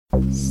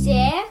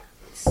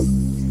6,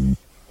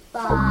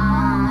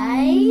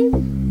 5,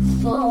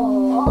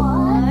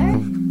 4,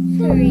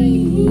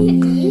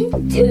 3,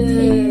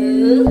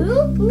 2,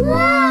 1.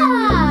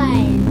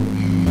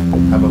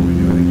 How about we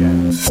do it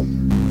again? 6,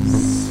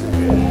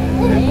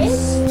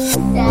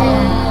 7,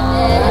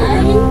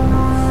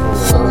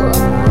 4,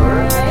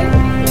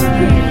 3,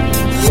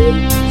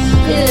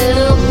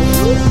 2,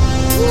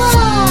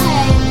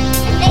 1.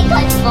 I think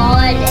I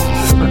fallen.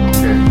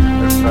 Okay,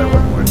 let's try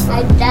one more time.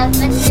 I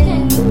definitely.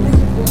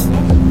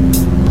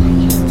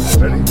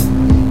 Ready?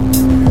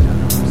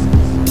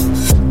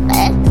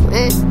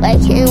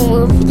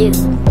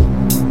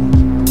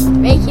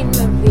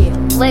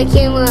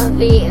 Ranking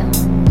review.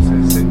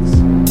 Say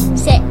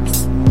 6,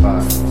 6,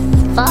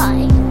 5,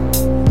 5,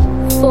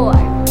 4,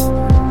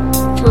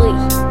 3,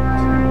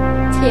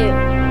 2,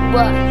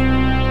 1.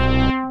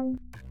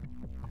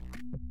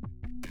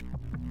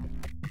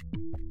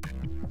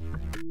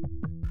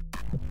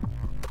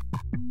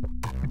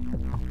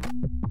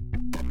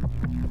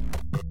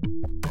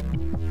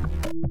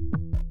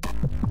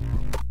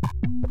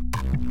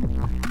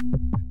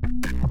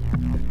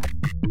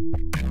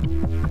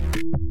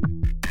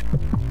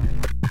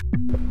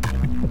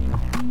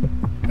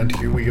 And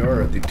here we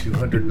are at the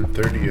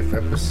 230th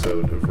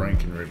episode of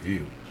Rank and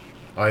Review.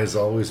 I, as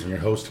always, am your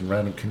host and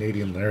random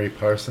Canadian Larry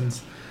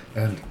Parsons,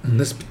 and in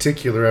this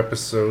particular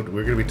episode,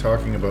 we're going to be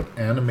talking about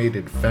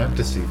animated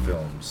fantasy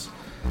films.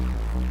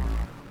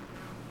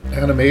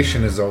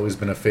 Animation has always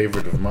been a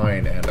favorite of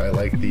mine, and I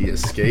like the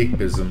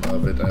escapism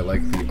of it, I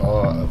like the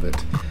awe of it,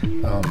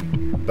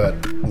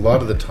 but a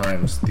lot of the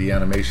times the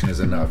animation is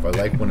enough. I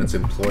like when it's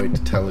employed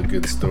to tell a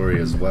good story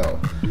as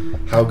well.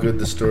 How good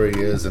the story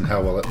is and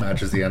how well it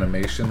matches the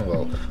animation,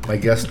 well, my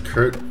guest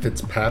Kurt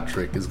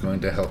Fitzpatrick is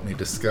going to help me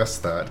discuss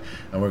that,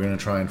 and we're going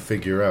to try and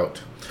figure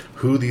out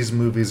who these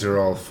movies are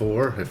all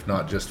for, if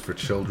not just for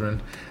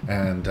children,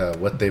 and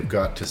what they've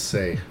got to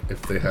say,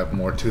 if they have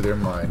more to their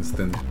minds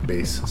than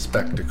base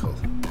spectacle.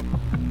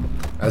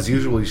 As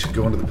usual, you should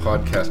go into the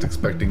podcast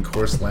expecting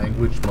coarse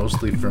language,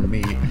 mostly from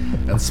me,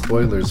 and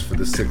spoilers for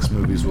the 6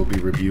 movies we'll be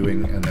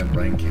reviewing and then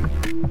ranking.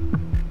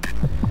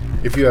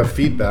 If you have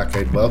feedback,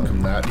 I'd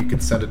welcome that. You can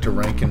send it to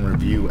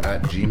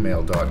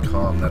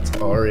ranknreview@gmail.com. That's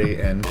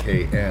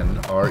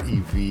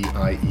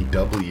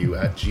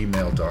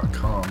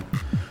ranknreview@gmail.com.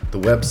 The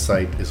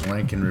website is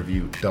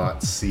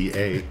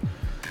Ranknreview.ca.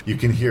 You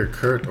can hear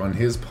Kurt on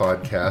his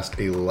podcast,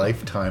 A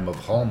Lifetime of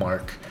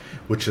Hallmark,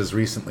 which has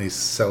recently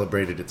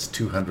celebrated its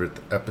 200th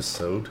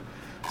episode.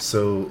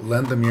 So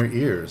lend them your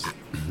ears.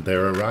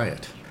 They're a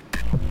riot.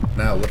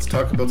 Now, let's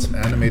talk about some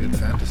animated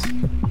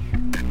fantasy.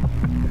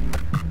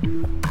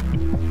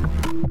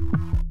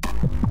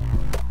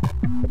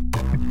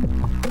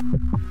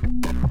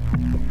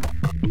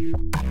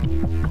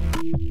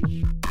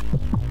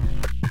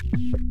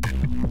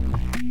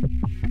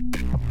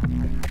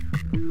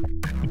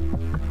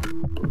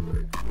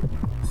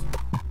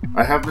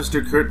 I have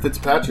Mr. Kurt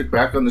Fitzpatrick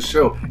back on the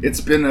show. It's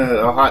been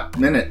a hot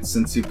minute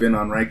since you've been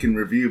on Rank and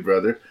Review,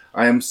 brother.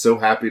 I am so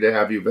happy to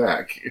have you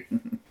back.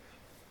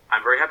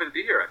 I'm very happy to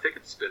be here. I think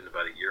it's been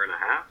about a year and a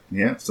half.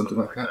 Yeah, something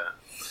like that.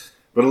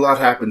 But a lot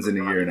happens in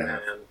a year and a half.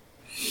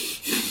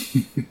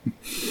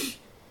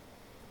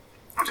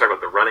 I'm talking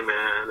about The Running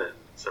Man and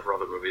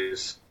several other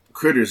movies.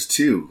 Critters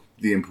 2,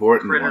 the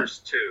important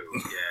Critters 2,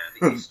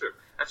 yeah, the Easter.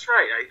 That's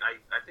right. I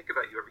think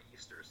about you every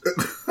Easter. So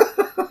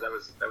that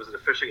was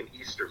officially an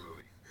Easter movie.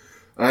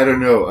 I don't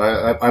know.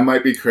 I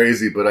might be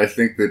crazy, but I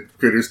think that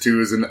Critters 2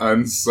 is an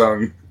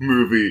unsung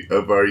movie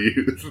of our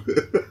youth.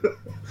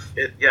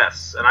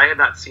 Yes, and I had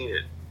not seen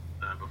it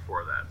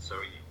before that,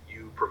 so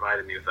you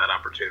provided me with that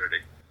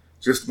opportunity.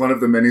 Just one of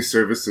the many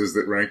services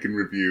that Rank and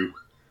Review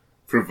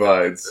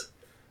provides.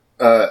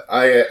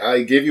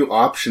 I gave you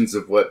options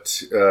of what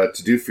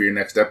to do for your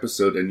next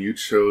episode, and you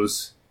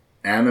chose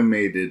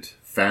animated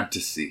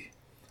fantasy.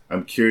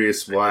 I'm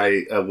curious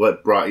why.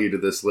 What brought you to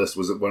this list?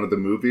 Was it one of the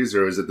movies,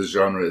 or is it the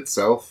genre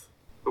itself?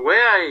 The way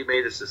I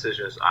made this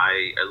decision is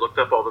I looked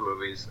up all the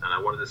movies, and I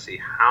wanted to see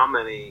how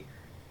many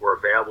were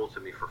available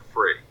to me for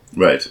free.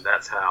 Right. And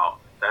that's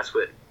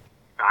what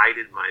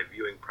guided my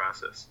viewing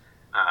process.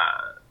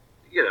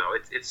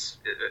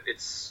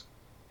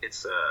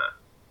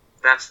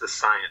 That's the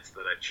science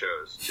that I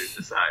chose to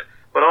decide.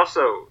 But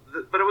also,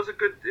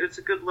 it's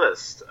a good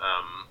list.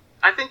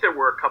 I think there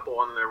were a couple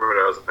on there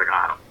where I was like,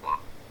 I don't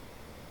want to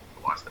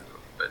watch that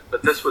movie.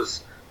 But this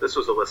was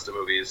a list of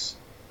movies.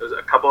 There was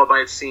a couple of them I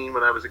had seen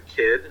when I was a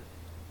kid,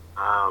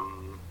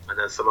 and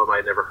then some of them I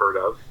had never heard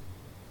of.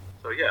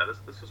 So yeah,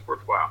 this was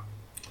worthwhile.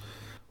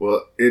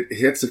 Well, it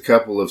hits a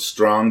couple of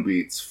strong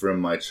beats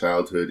from my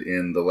childhood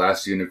in The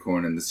Last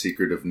Unicorn and The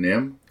Secret of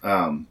NIMH.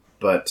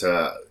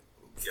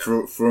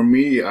 For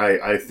me,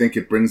 I think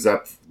it brings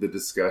up the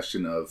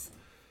discussion of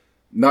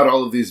not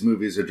all of these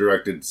movies are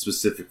directed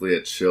specifically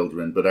at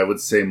children, but I would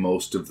say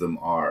most of them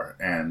are.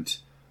 And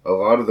a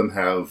lot of them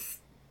have,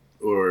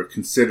 or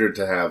considered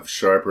to have,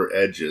 sharper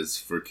edges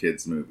for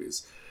kids'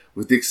 movies.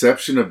 With the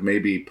exception of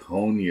maybe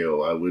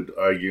Ponyo, I would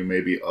argue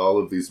maybe all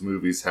of these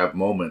movies have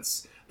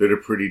moments that are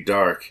pretty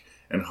dark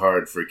and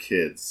hard for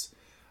kids.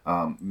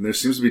 There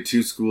seems to be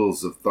two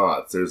schools of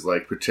thoughts. There's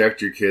like,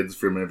 protect your kids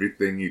from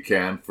everything you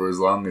can for as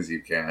long as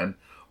you can,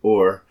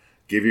 or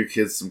give your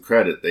kids some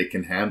credit. They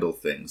can handle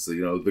things.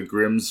 You know, the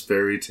Grimm's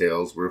fairy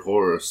tales were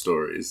horror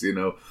stories. You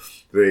know,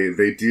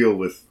 they deal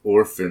with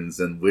orphans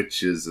and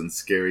witches and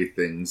scary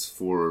things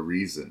for a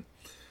reason.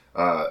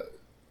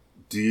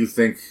 Do you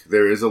think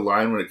there is a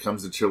line when it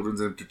comes to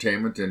children's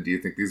entertainment, and do you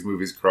think these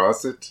movies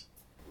cross it?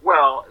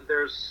 Well,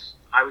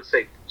 I would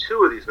say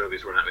two of these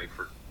movies were not made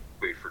for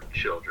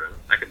children.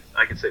 I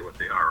can say what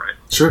they are, right?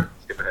 Sure.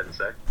 Skip ahead and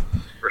say,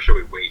 or should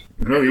we wait?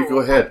 No, you go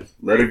ahead.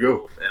 Let it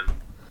go. And,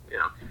 you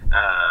know,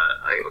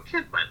 a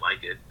kid might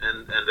like it,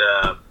 and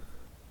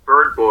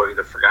BIRDBOY,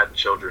 The Forgotten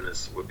Children,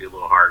 would be a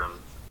little hard on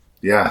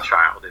a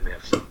child. They may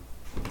have some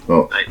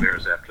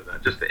nightmares after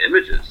that. Just the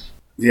images.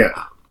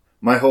 Yeah.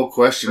 My whole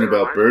question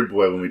about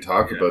BIRDBOY when we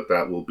talk about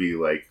that will be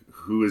like,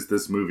 who is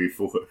this movie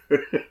for?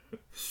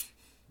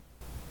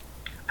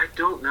 I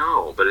don't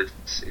know, but I'll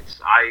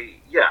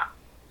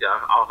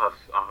have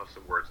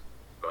some words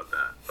about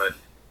that. But it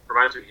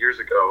reminds me, years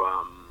ago,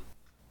 a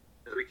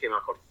movie came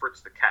out called Fritz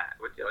the Cat.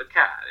 With a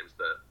cat. It's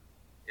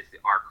the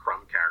R.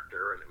 Crumb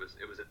character, and it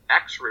was an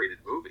X-rated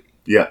movie.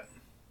 Yeah.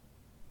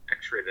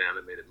 X-rated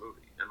animated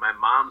movie, and my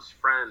mom's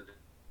friend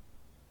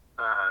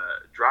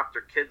dropped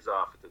their kids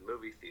off at the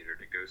movie theater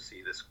to go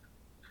see this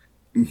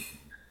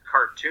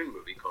cartoon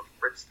movie called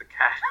Fritz the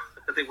Cat.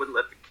 They wouldn't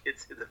let the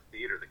kids in the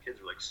theater. The kids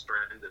were like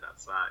stranded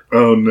outside.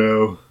 Oh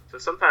no! So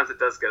sometimes it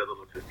does get a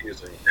little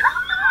confusing.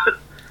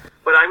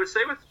 But I would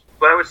say the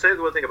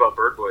one thing about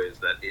BIRDBOY is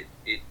that it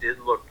did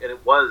look, and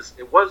it was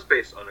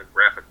based on a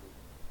graphic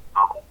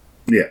novel.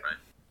 Yeah, right?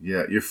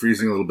 Yeah. You're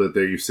freezing a little bit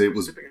there. You say it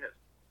was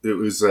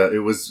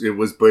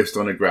based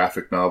on a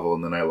graphic novel,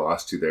 and then I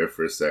lost you there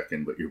for a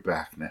second, but you're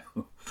back now.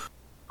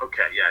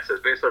 Okay, yeah, so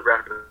it's based on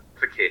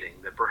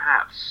graphicating that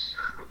perhaps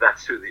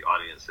that's who the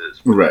audience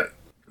is. Right.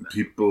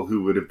 People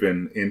who would have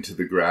been into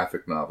the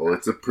graphic novel.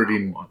 It's a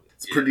pretty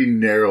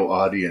narrow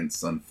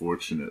audience,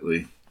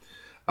 unfortunately.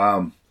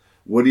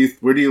 Where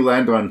do you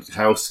land on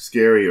how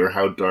scary or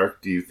how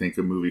dark do you think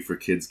a movie for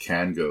kids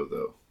can go,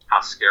 though?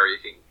 How scary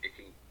it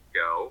can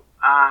go?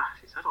 I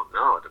don't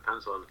know. It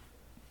depends on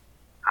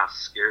how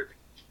scared the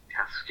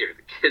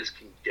kids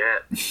can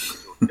get.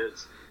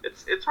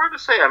 It's hard to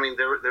say. I mean,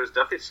 there's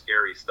definitely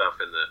scary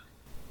stuff in the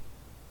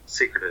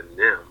Secret of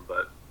NIMH,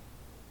 but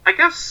I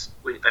guess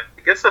if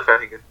I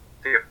think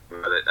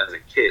about it as a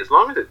kid, as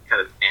long as it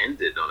kind of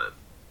ended on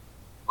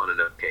an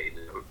okay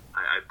note,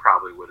 I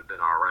probably would have been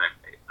all right.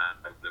 I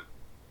would have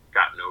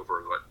gotten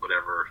over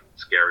whatever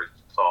scary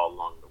saw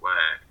along the way.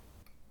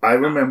 I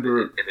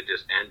remember if it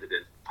just ended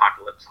in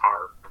apocalypse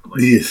horror,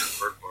 like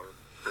BIRDBOY,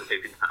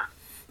 maybe not.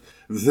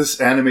 This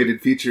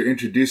animated feature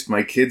introduced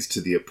my kids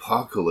to the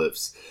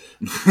apocalypse.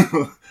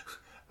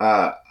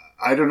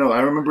 I don't know.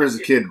 I remember as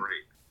a kid,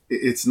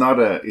 it's not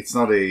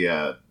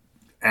a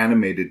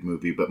animated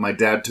movie, but my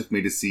dad took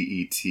me to see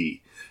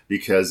E.T.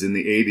 because in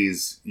the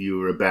 80s you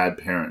were a bad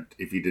parent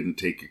if you didn't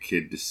take your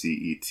kid to see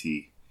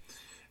E.T.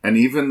 And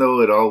even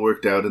though it all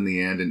worked out in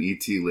the end and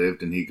E.T.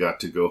 lived and he got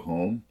to go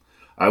home,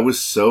 I was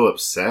so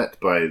upset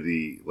by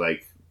the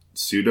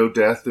pseudo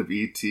death of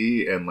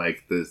E.T. and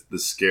the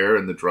scare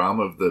and the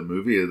drama of the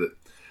movie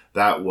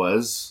that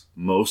was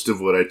most of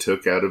what I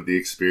took out of the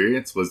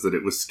experience, was that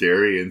it was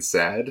scary and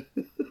sad.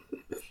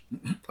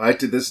 I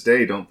to this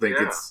day don't think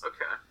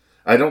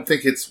I don't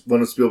think it's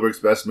one of Spielberg's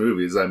best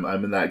movies. I'm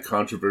in that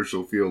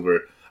controversial field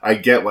where I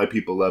get why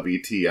people love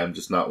E.T. I'm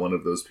just not one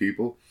of those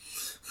people.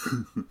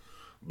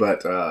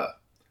 But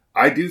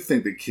I do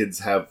think that kids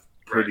have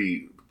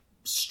pretty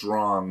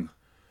strong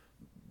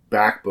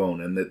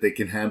backbone and that they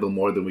can handle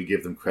more than we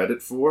give them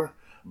credit for.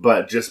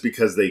 But just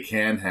because they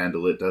can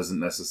handle it doesn't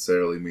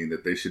necessarily mean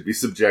that they should be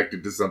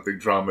subjected to something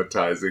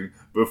traumatizing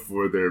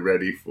before they're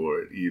ready for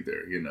it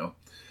either, you know.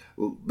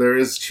 There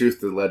is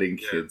truth to letting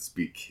kids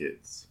be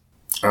kids.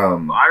 I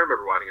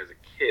remember watching as a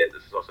kid,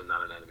 this is also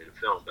not an animated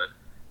film, but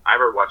I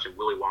remember watching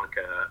Willy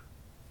Wonka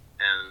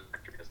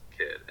as a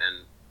kid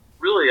and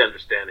really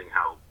understanding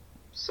how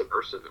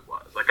subversive it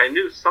was. I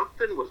knew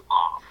something was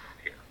off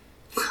here.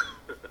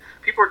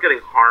 People are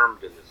getting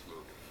harmed in this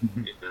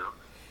movie, you know?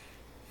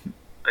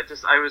 I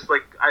was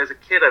as a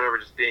kid, I remember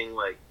just being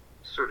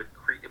sort of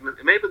creeped.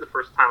 It may have been the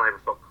first time I ever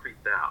felt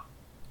creeped out.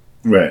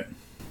 Right.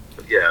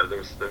 But yeah, there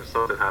was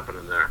something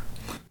happening there.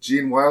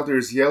 Gene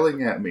Wilder's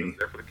yelling at me. It was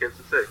there for the kids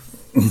to see.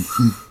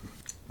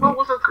 Well, it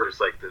wasn't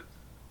just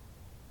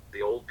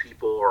the old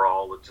people are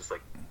all just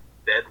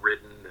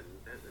bedridden and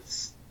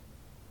it's,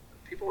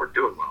 people weren't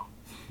doing well.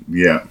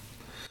 Yeah.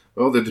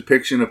 Well, the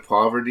depiction of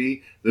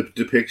poverty, the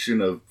depiction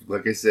of,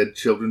 like I said,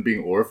 children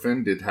being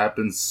orphaned, it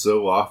happens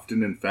so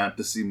often in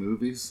fantasy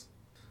movies.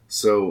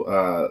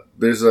 So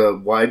there's a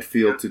wide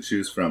field to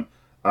choose from.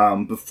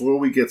 Before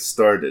we get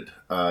started,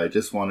 I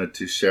just wanted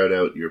to shout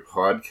out your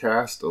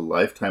podcast, A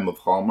Lifetime of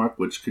Hallmark,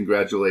 which,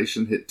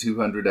 congratulations, hit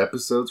 200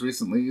 episodes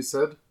recently, you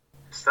said?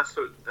 That's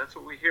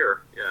what we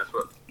hear. Yeah, that's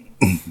what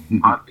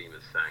Podbeam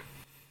is saying.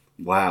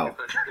 Wow. We've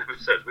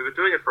been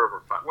doing it for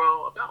over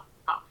about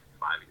 5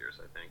 years,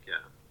 I think,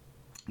 yeah.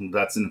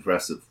 That's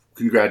impressive.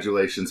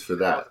 Congratulations for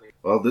that.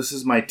 Well, this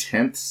is my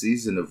 10th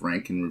season of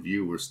Rank and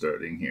Review we're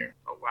starting here.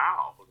 Oh,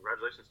 wow. Well,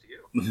 congratulations to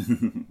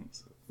you.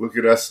 Look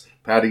at us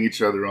patting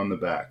each other on the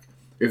back.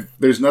 If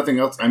there's nothing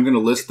else, I'm going to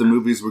list the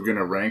movies we're going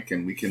to rank,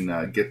 and we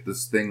can get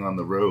this thing on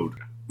the road.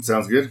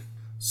 Sounds good?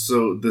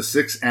 So, the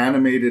 6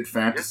 animated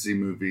fantasy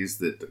movies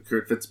that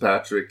Kurt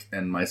Fitzpatrick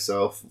and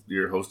myself,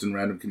 your host and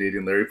random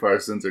Canadian Larry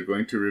Parsons, are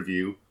going to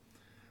review.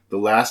 The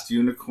Last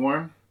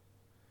Unicorn,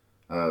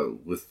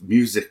 with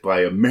music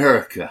by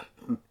America.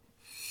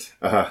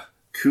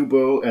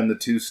 KUBO and the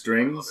Two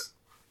Strings.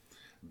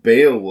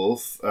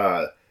 BEOWULF.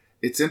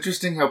 It's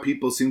interesting how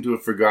people seem to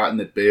have forgotten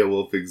that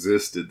BEOWULF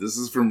existed. This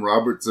is from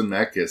Robert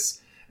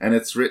Zemeckis, and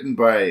it's written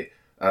by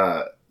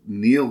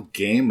Neil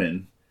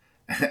Gaiman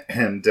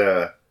and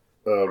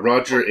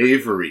Roger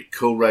Avery,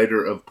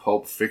 co-writer of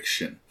Pulp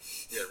Fiction.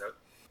 Yeah,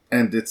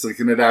 And it's like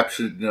an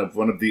adaptation of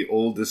one of the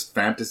oldest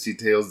fantasy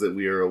tales that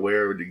we are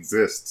aware it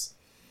exists.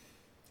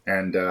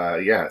 And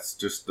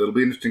it'll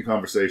be an interesting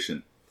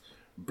conversation.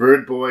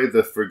 BIRDBOY,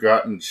 The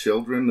Forgotten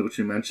Children, which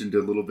we mentioned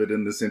a little bit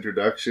in this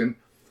introduction.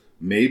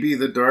 Maybe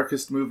the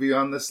darkest movie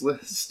on this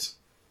list.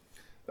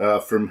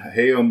 From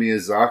Hayao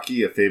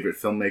Miyazaki, a favorite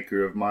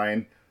filmmaker of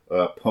mine,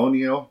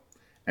 PONYO.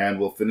 And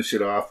we'll finish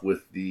it off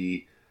with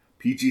the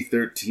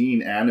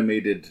PG-13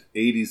 animated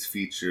 80s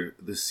feature,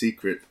 The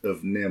Secret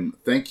of NIMH.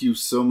 Thank you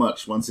so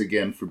much once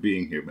again for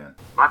being here, man.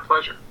 my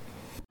pleasure.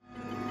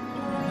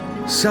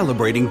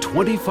 Celebrating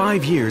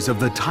 25 years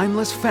of the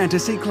timeless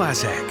fantasy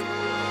classic,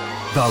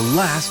 The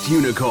Last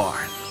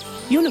Unicorn.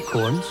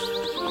 Unicorns?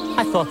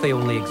 I thought they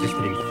only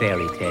existed in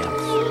fairy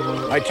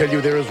tales. I tell you,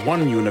 there is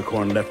one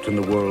unicorn left in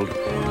the world.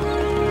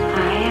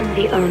 I am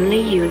the only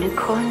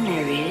unicorn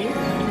there is.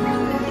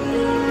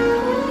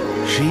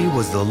 She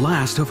was the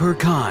last of her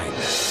kind.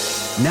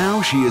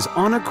 Now she is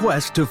on a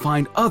quest to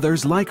find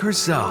others like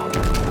herself.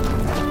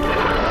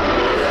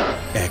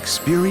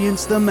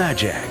 Experience the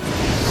magic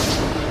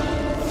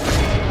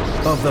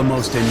of the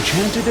most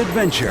enchanted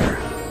adventure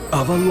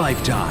of a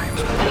lifetime.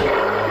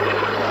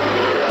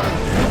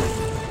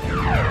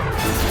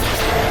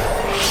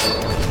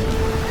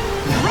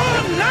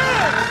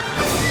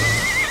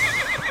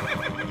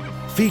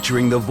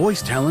 Featuring the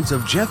voice talents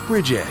of Jeff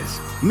Bridges,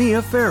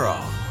 Mia Farrow,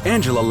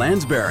 Angela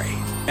Lansbury,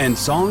 and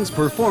songs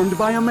performed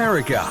by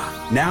America.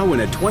 Now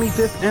in a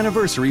 25th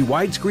anniversary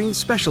widescreen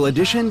special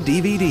edition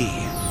DVD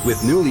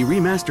with newly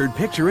remastered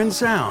picture and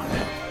sound.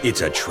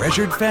 It's a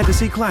treasured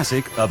fantasy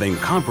classic of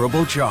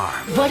incomparable charm.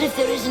 What if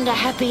there isn't a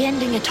happy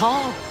ending at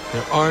all?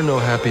 There are no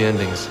happy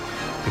endings,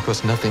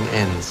 because nothing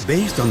ends.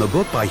 Based on the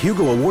book by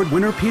Hugo Award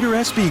winner Peter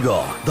S.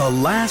 Beagle, The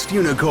Last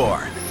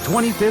Unicorn,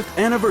 25th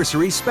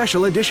Anniversary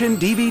Special Edition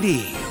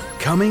DVD.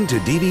 Coming to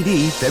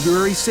DVD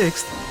February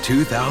 6th,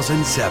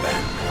 2007.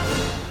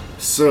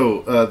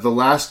 So, The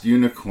Last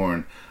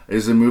Unicorn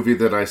is a movie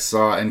that I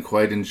saw and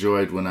quite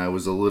enjoyed when I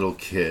was a little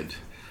kid.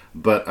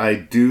 But I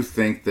do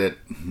think that,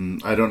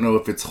 I don't know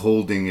if it's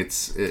holding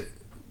its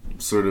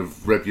sort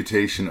of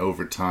reputation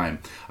over time.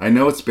 I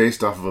know it's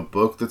based off of a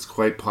book that's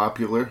quite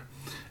popular,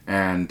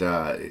 and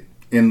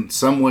in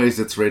some ways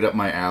it's right up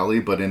my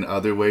alley, but in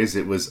other ways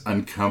it was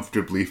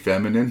uncomfortably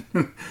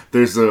feminine.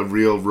 There's a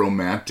real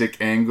romantic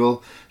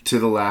angle to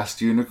The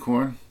Last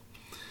Unicorn.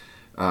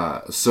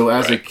 So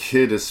as a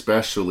kid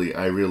especially,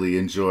 I really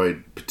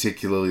enjoyed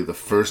particularly the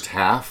first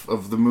half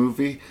of the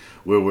movie,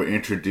 where we're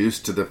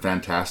introduced to the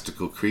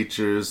fantastical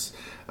creatures,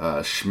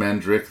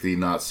 Schmendrick, the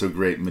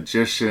not-so-great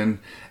magician,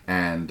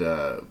 and,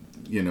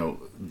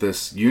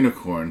 this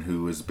unicorn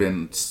who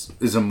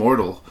is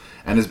immortal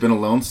and has been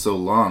alone so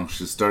long,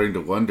 she's starting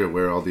to wonder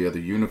where all the other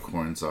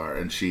unicorns are,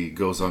 and she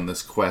goes on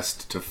this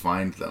quest to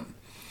find them.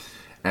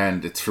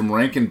 And it's from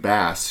Rankin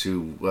Bass,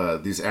 who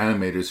these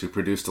animators who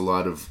produced a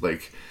lot of,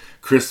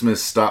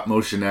 Christmas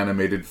stop-motion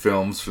animated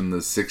films from the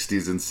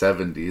 60s and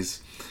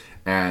 70s.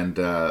 And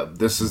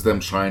this is them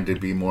trying to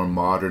be more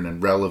modern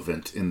and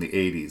relevant in the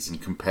 80s and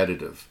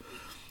competitive.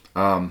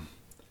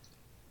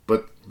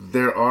 But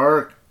there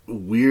are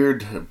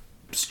weird,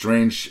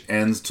 strange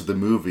ends to the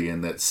movie in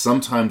that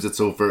sometimes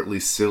it's overtly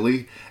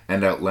silly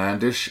and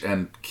outlandish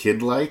and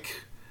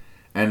kid-like.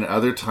 And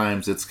other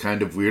times it's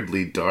kind of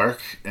weirdly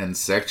dark and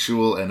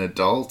sexual and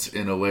adult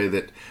in a way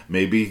that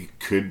maybe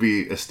could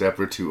be a step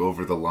or two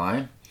over the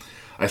line.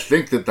 I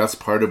think that that's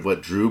part of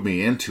what drew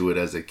me into it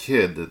as a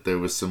kid, that there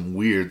was some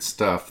weird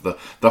stuff.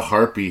 The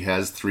harpy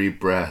has 3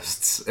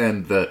 breasts,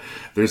 and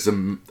there's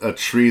a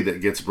tree that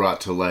gets brought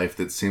to life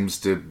that seems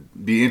to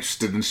be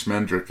interested in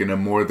Schmendrick in a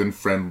more than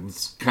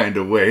friends kind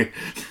of way.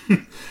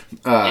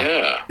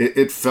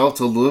 It felt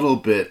a little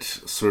bit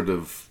sort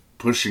of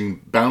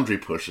boundary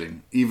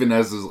pushing, even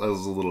as a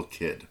little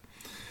kid.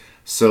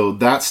 So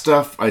that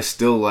stuff I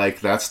still like.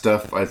 That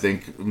stuff I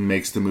think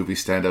makes the movie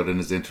stand out and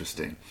is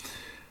interesting.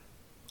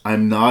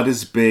 I'm not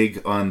as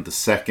big on the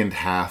second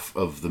half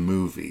of the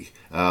movie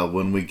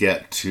when we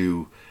get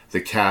to the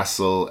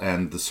castle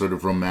and the sort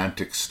of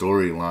romantic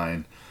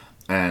storyline.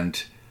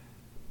 And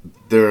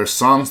there are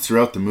songs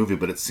throughout the movie,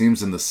 but it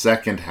seems in the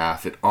second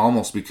half it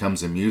almost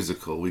becomes a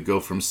musical. We go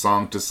from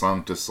song to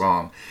song to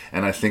song,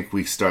 and I think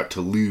we start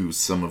to lose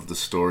some of the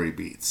story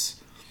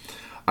beats.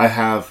 I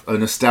have a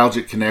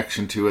nostalgic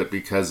connection to it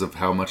because of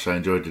how much I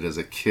enjoyed it as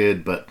a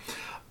kid, but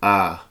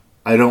I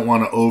don't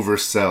want to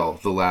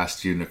oversell The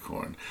Last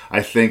Unicorn.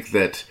 I think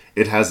that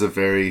it has a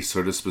very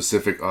sort of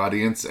specific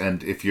audience,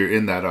 and if you're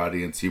in that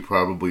audience, you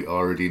probably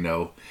already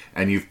know,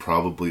 and you've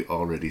probably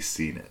already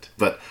seen it.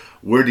 But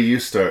where do you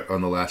start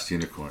on The Last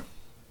Unicorn?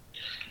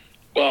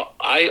 Well,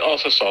 I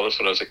also saw this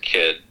when I was a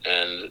kid,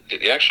 and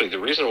the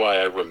reason why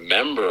I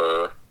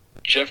remember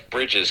Jeff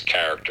Bridges'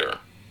 character,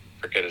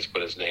 I forget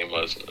what his name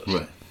was in this.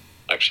 Right.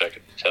 Actually, I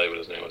could tell you what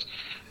his name was.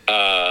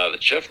 The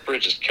Jeff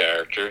Bridges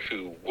character,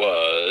 who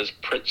was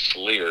Prince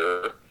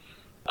Lear,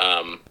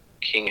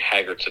 King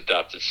Hagrid's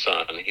adopted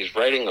son. He's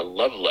writing a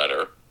love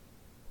letter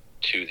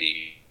to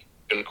the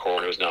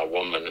unicorn, who's now a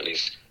woman, and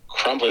he's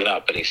crumbling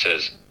up, and he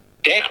says,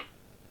 "Damn."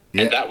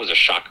 Yeah. And that was a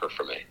shocker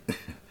for me.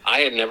 I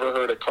had never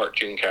heard a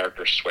cartoon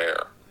character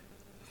swear.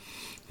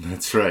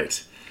 That's right.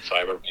 So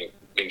I remember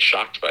being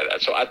shocked by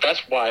that. So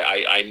that's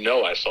why I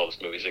know I saw this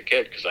movie as a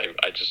kid, because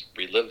I just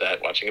relived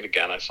that. Watching it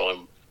again, I saw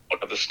him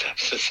walk up the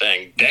steps and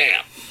saying,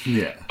 "Damn."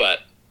 Yeah. But,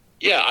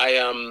 yeah,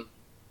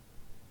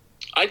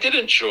 I did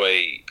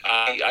enjoy...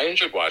 I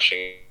enjoyed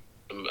watching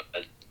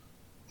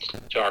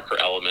darker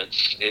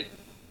elements.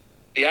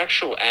 The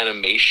actual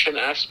animation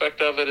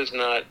aspect of it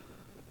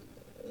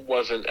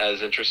wasn't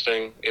as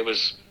interesting. It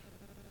was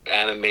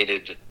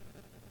animated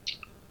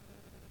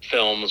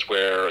films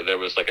where there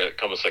was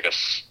almost like a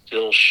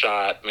still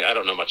shot. I mean, I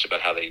don't know much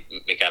about how they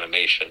make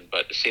animation,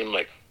 but it seemed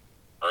like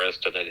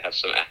artists and they'd have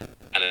some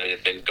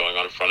animated thing going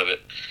on in front of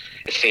it.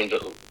 It seemed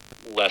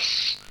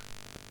less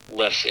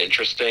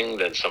interesting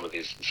than some of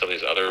these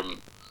other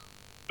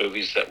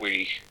movies that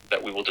we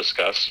will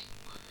discuss.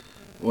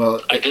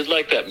 Well, I did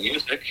like that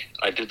music.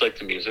 I did like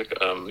the music.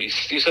 You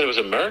said it was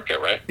America,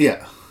 right?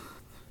 Yeah.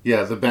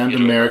 Yeah, the band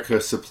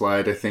America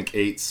supplied, I think,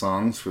 8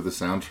 songs for the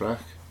soundtrack.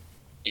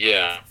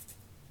 Yeah.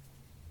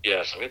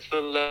 Yes, it's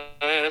The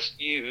Last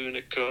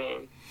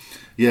Unicorn.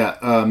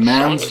 Yeah,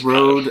 Man's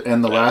Road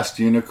and The Last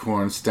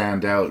Unicorn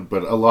stand out,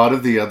 but a lot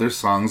of the other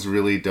songs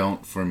really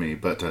don't for me.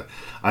 But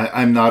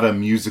I'm not a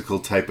musical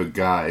type of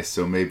guy,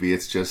 so maybe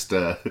it's just...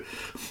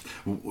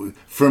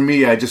 for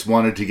me, I just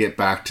wanted to get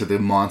back to the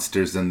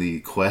monsters and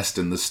the quest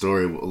and the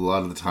story a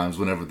lot of the times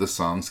whenever the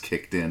songs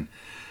kicked in.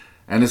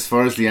 And as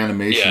far as the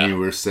animation you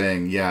were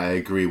saying, yeah, I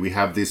agree. We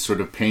have this sort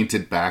of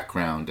painted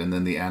background and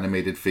then the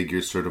animated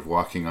figures sort of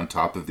walking on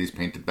top of these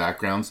painted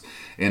backgrounds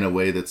in a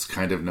way that's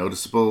kind of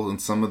noticeable in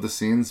some of the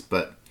scenes.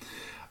 But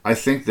I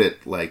think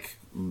that, like,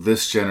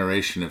 this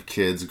generation of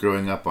kids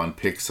growing up on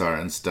Pixar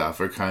and stuff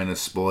are kind of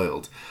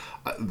spoiled.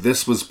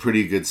 This was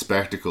pretty good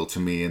spectacle to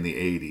me in the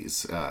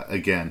 80s.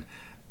 Again,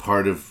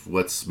 part of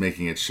what's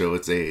making it show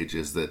its age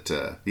is that,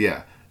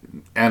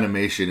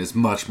 animation is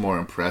much more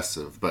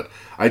impressive, but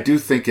I do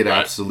think it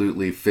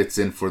absolutely fits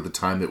in for the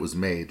time it was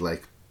made.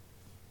 Like,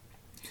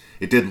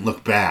 it didn't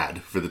look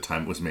bad for the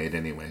time it was made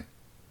anyway.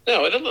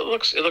 No, it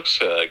looks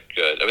good.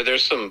 I mean,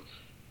 there's some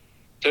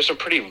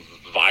pretty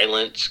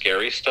violent,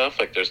 scary stuff.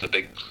 Like, there's the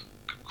big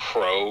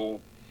crow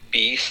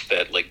beast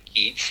that like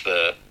eats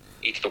the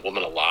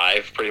woman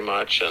alive, pretty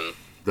much, and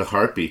the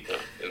harpy.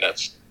 And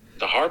that's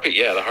the harpy.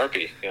 Yeah, the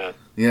harpy. Yeah.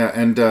 Yeah,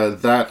 and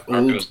that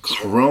old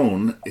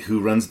crone who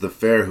runs the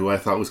fair, who I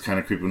thought was kind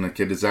of creepy when a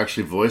kid, is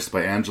actually voiced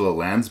by Angela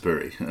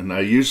Lansbury. And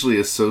I usually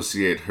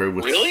associate her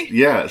with... Really?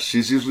 Yeah, she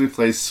usually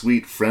plays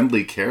sweet,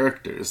 friendly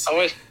characters.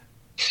 Oh, I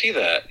see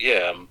that.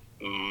 Yeah.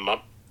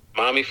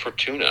 Mommy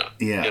Fortuna.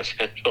 Yeah. Yes,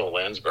 Angela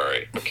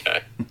Lansbury.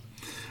 Okay.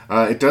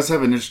 It does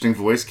have an interesting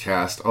voice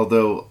cast,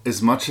 although as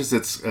much as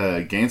it's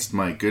against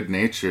my good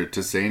nature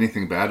to say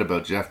anything bad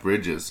about Jeff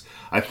Bridges,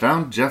 I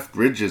found Jeff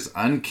Bridges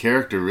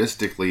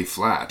uncharacteristically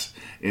flat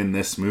in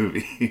this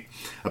movie.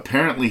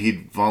 Apparently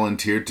he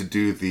volunteered to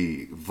do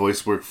the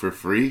voice work for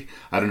free.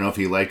 I don't know if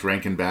he liked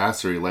Rankin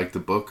Bass or he liked the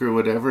book or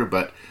whatever,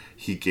 but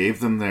he gave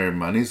them their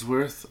money's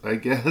worth, I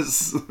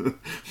guess.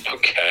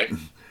 Okay.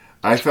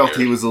 I felt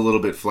he was a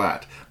little bit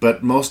flat,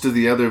 but most of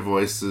the other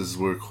voices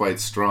were quite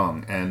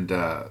strong, and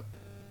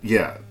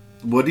yeah.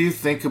 What do you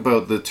think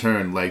about the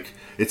turn? Like,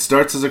 it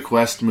starts as a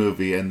quest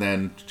movie, and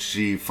then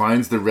she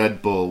finds the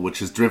Red Bull, which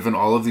has driven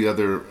all of the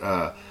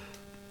other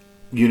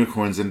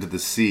unicorns into the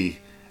sea,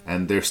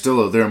 and they're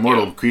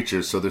immortal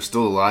creatures, so they're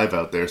still alive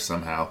out there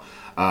somehow.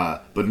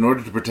 But in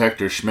order to protect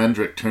her,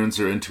 Schmendrick turns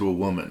her into a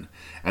woman.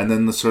 And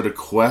then the sort of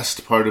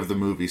quest part of the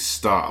movie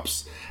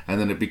stops, and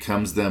then it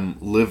becomes them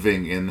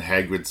living in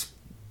Hagrid's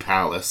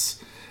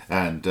palace,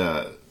 and,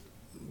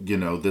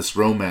 this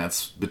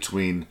romance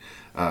between...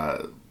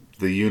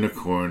 the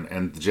unicorn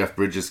and Jeff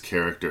Bridges'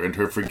 character, and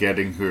her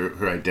forgetting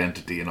her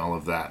identity and all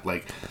of that.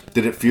 Like,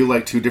 did it feel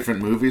like two different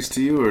movies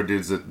to you, or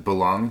does it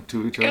belong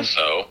to each other? I guess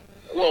so.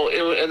 Well,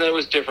 and that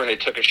was different.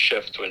 It took a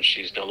shift when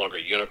she's no longer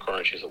a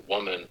unicorn, she's a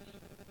woman,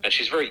 and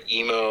she's very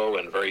emo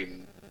and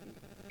very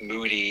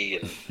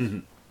moody,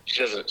 and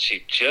She doesn't.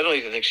 She I don't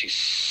even think she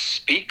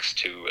speaks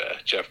to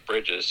Jeff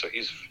Bridges, so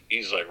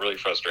he's like really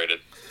frustrated.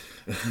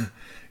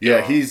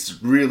 Yeah,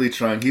 he's really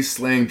trying. He's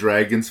slaying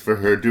dragons for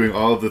her, doing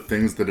all of the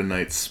things that a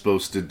knight's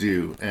supposed to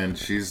do, and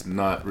she's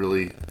not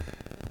really.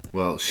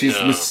 Well, she's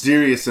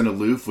mysterious and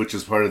aloof, which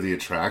is part of the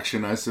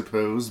attraction, I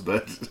suppose.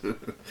 But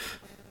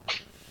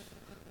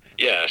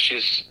yeah,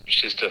 she's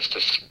just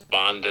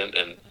despondent,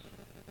 and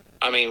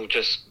I mean,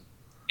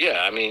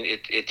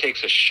 it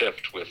takes a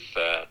shift with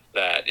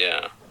that.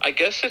 Yeah, I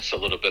guess it's a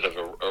little bit of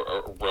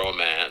a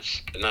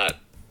romance, not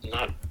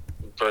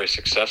very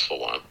successful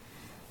one.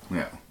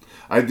 Yeah,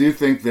 I do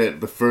think that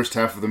the first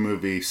half of the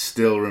movie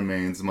still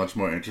remains much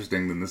more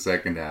interesting than the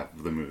second half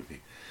of the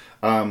movie.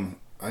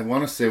 I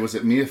want to say, was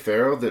it Mia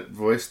Farrow that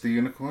voiced the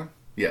unicorn?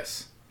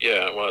 Yes.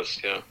 Yeah, it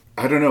was. Yeah.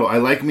 I don't know. I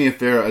like Mia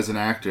Farrow as an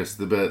actress,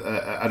 but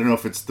I don't know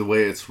if it's the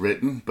way it's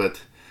written,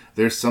 but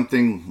there's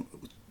something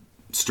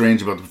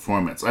strange about the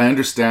performance. I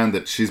understand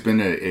that she's been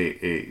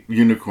a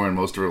unicorn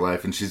most of her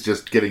life, and she's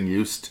just getting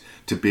used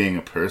to being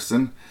a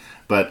person,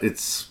 but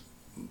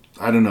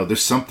I don't know.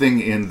 There's something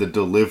in the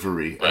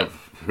delivery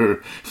of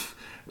her.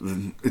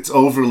 It's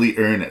overly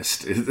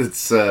earnest.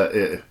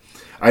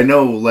 I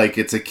know, like,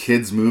 it's a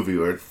kid's movie,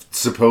 or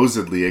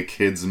supposedly a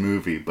kid's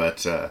movie,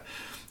 but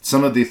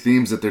some of the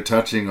themes that they're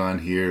touching on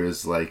here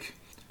is, like,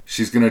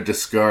 she's going to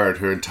discard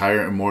her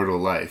entire immortal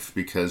life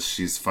because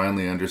she's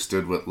finally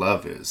understood what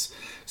love is.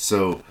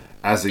 So,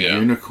 as a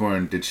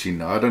unicorn, did she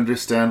not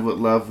understand what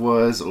love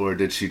was, or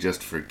did she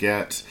just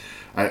forget?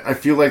 I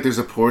feel like there's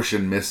a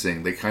portion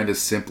missing. They kind of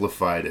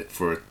simplified it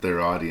for their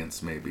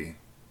audience, maybe.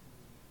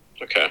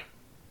 Okay.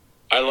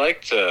 I've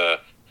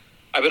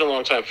been a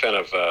long-time fan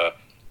of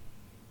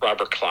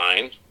Robert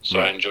Klein, so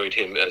I enjoyed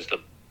him as the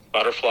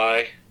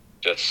butterfly,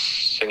 just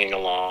singing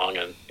along,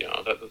 and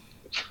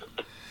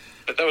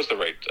that was the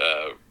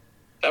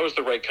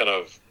right kind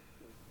of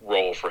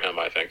role for him,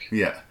 I think.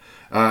 Yeah.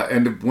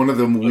 And one of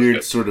the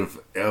weird sort of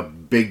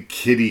big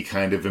kiddie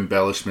kind of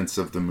embellishments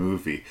of the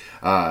movie.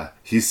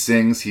 He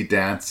sings, he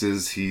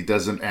dances, he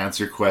doesn't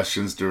answer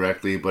questions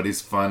directly, but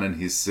he's fun and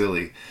he's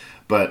silly.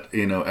 But,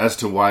 as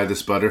to why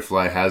this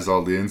butterfly has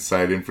all the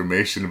inside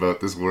information about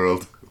this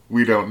world,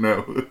 we don't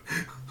know.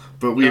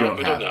 But we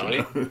don't have to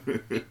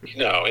know.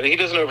 No, and he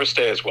doesn't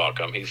overstay his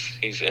welcome.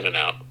 He's in and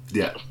out.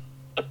 Yeah.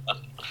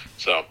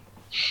 So.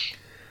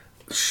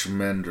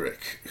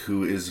 Schmendrick,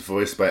 who is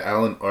voiced by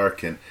Alan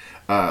Arkin.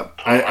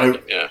 I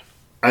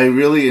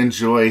really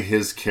enjoy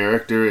his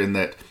character in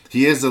that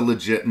he is a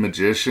legit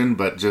magician,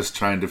 but just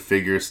trying to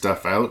figure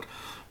stuff out.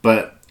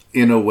 But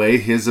in a way,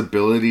 his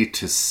ability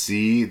to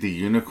see the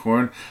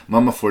unicorn,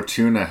 Mama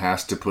Fortuna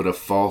has to put a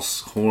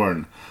false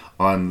horn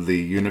on the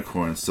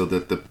unicorn so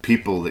that the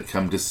people that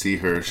come to see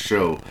her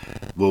show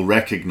will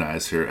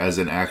recognize her as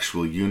an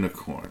actual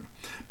unicorn.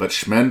 But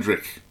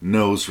Schmendrick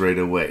knows right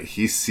away.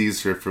 He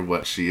sees her for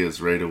what she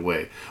is right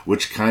away,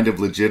 which kind of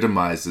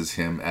legitimizes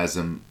him as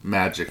a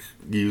magic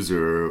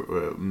user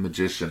or a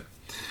magician.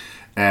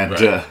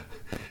 And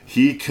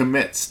he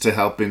commits to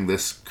helping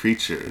this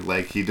creature.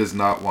 Like, he does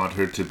not want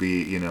her to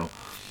be,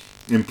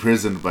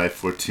 imprisoned by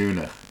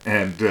Fortuna.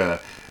 And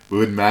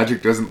when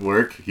magic doesn't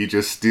work, he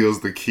just steals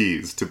the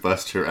keys to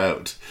bust her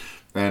out.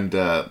 And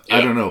I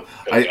don't know.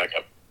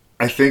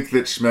 I think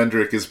that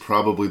Schmendrick is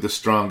probably the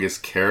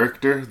strongest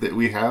character that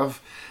we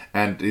have,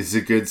 and is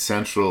a good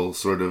central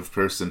sort of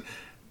person.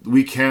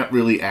 We can't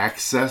really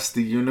access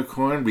the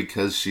unicorn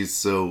because she's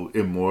so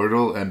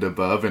immortal and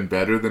above and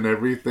better than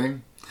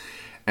everything.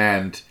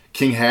 And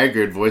King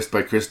Haggard, voiced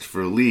by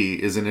Christopher Lee,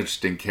 is an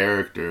interesting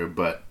character,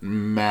 but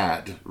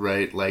mad,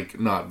 right? Like,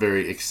 not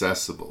very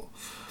accessible.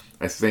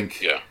 I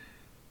think...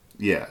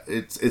 Yeah,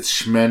 it's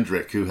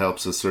Schmendrick who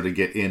helps us sort of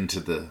get into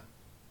the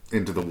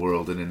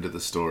world and into the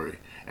story.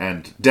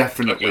 And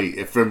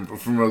definitely, from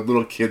a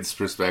little kid's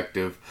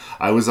perspective,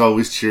 I was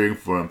always cheering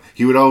for him.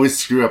 He would always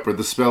screw up, or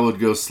the spell would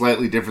go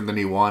slightly different than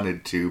he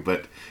wanted to,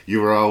 but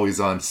you were always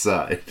on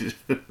side.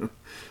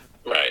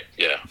 Right,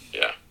 yeah,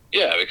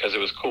 because it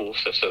was cool.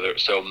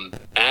 So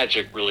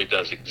magic really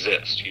does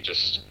exist. You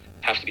just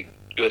have to be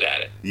good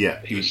at it.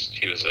 Yeah, he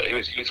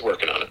was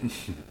working on it.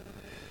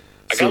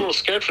 I got a little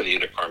scared for the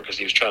unicorn because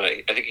he was trying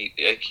to. I think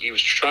he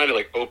was trying to,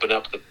 like, open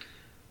up the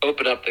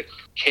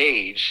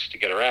cage to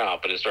get her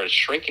out, but it started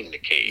shrinking the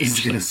cage.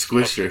 He's gonna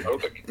squish her.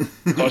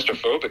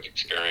 Claustrophobic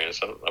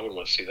experience. I wouldn't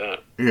want to see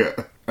that.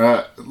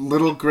 Yeah.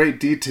 Little great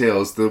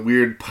details. The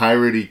weird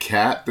piratey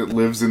cat that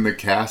lives in the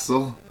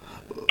castle.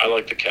 I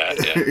like the cat.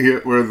 Yeah.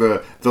 Where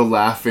the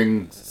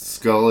laughing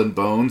skull and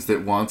bones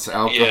that wants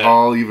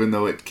alcohol even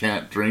though it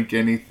can't drink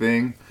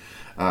anything.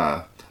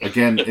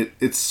 Again,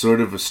 it's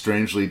sort of a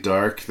strangely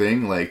dark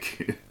thing.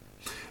 Like,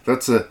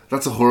 that's a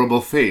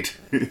horrible fate.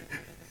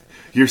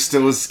 You're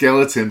still a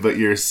skeleton, but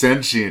you're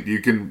sentient.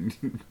 You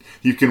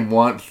can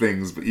want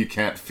things, but you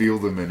can't feel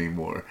them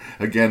anymore.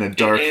 Again, a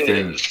dark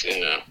thing.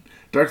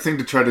 Dark thing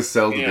to try to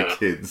sell to the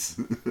kids.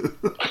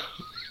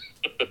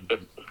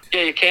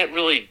 Yeah, you can't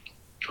really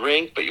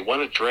drink, but you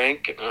want to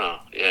drink.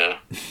 Oh, yeah.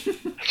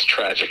 That's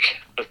tragic.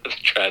 That's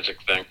a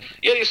tragic thing.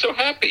 Yeah, he's so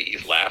happy.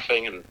 He's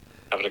laughing, and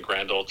having a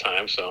grand old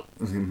time. So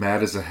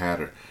mad as a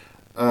hatter.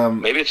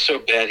 Maybe it's so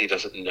bad he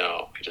doesn't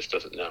know. He just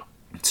doesn't know.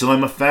 So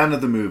I'm a fan of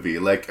the movie.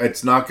 Like,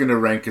 it's not going to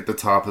rank at the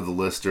top of the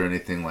list or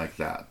anything like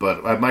that.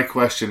 But my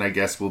question, I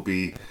guess, will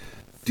be,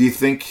 do you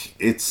think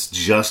it's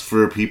just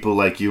for people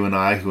like you and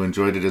I who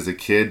enjoyed it as a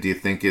kid? Do you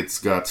think it's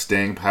got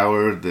staying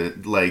power?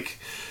 That, like,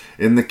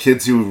 in the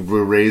kids who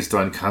were raised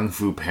on Kung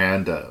Fu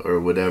Panda or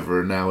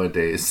whatever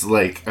nowadays,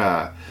 like,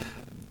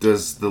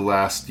 does The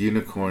Last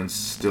Unicorn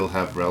still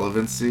have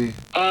relevancy?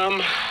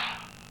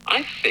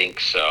 I think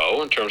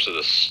so. In terms of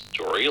the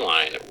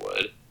storyline, it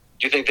would.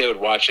 Do you think they would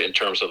watch it in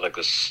terms of like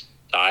the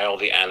style,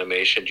 the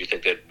animation? Do you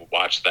think they'd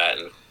watch that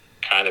and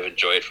kind of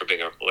enjoy it for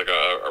being a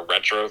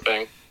retro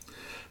thing?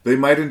 They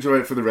might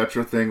enjoy it for the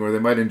retro thing, or they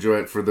might enjoy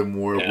it for the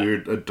more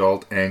weird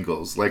adult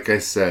angles. Like I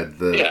said,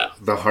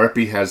 the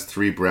harpy has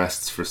 3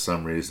 breasts for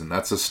some reason.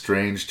 That's a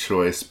strange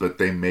choice, but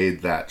they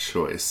made that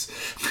choice.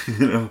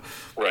 You know?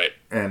 Right.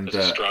 And it's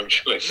a strong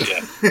choice,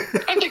 yeah.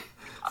 I think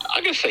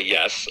I'm going to say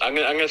yes. I'm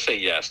going to say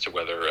yes to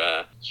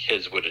whether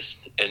kids would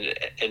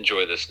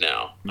enjoy this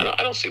now. Yeah.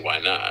 I don't see why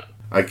not.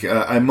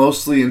 I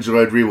mostly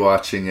enjoyed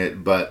rewatching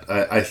it, but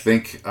I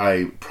think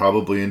I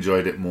probably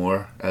enjoyed it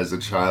more as a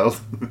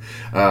child.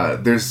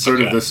 There's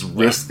sort of this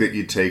risk that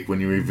you take when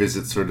you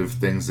revisit sort of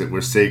things that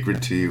were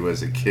sacred to you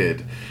as a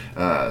kid.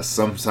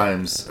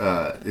 Sometimes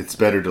it's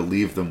better to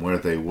leave them where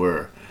they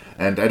were.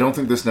 And I don't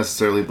think this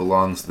necessarily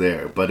belongs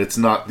there, but it's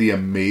not the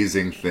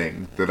amazing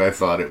thing that I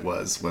thought it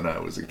was when I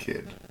was a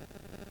kid.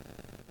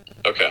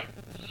 Okay.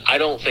 I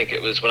don't think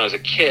it was when I was a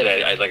kid.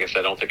 I like I said,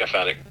 I don't think I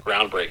found it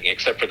groundbreaking,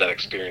 except for that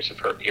experience of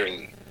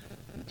hearing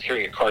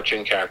a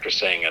cartoon character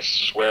saying a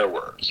swear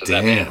word. So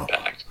that made an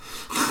impact.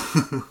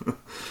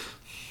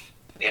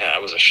 Yeah,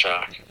 it was a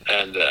shock,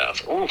 and I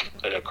was like, "Ooh,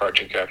 I know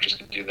cartoon characters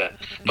can do that."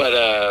 But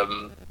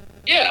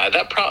yeah,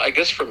 I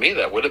guess for me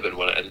that would have been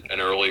an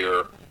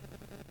earlier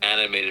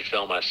animated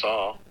film I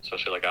saw,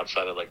 especially like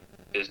outside of like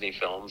Disney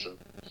films and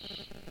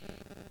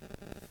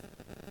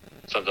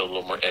something a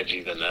little more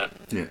edgy than that.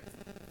 Yeah.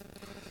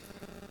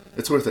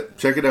 It's worth it.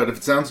 Check it out. If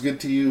it sounds good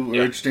to you or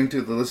interesting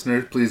to the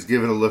listener, please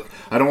give it a look.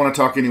 I don't want to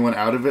talk anyone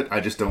out of it. I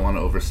just don't want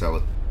to oversell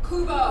it.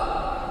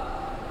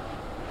 KUBO!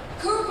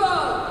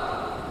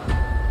 KUBO!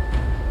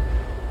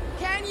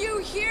 Can you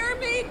hear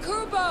me,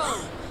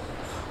 KUBO?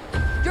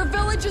 Your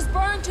village is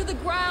burned to the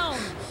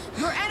ground.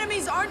 Your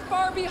enemies aren't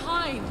far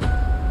behind.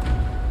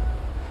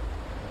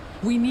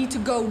 We need to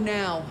go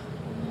now.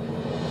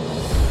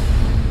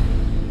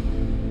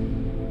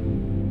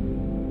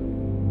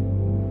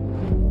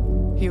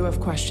 You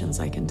have questions,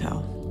 I can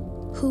tell.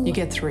 Who? You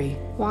get 3.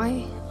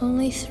 Why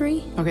only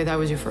 3? Okay, that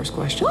was your first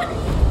question. What?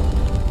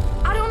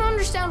 I don't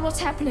understand what's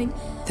happening.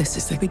 This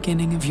is the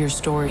beginning of your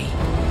story.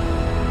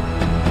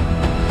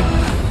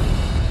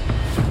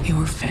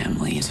 Your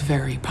family is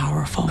very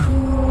powerful.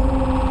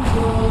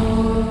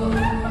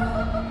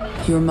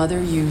 Your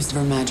mother used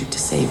her magic to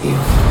save you.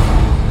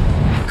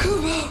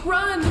 KUBO,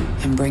 run!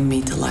 And bring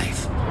me to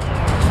life.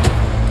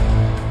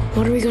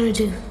 What are we gonna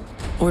do?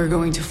 We're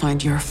going to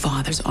find your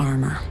father's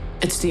armor.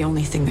 It's the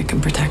only thing that can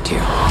protect you.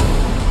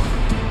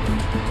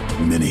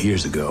 Many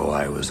years ago,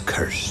 I was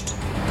cursed.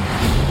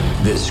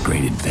 This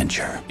great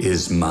adventure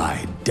is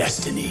my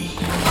destiny.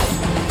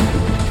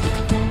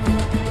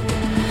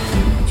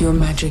 Your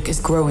magic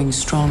is growing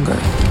stronger.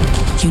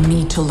 You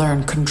need to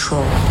learn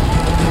control.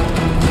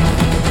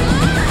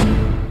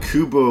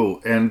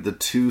 KUBO and the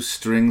 2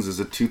 Strings is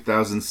a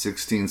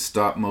 2016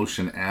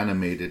 stop-motion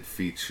animated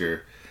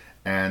feature,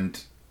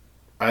 and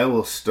I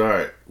will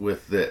start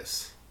with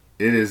this.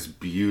 It is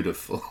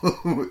beautiful.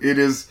 It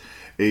is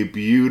a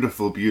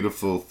beautiful,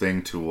 beautiful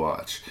thing to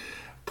watch.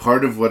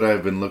 Part of what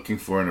I've been looking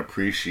for and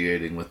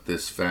appreciating with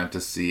this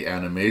fantasy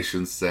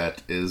animation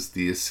set is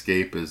the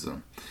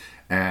escapism.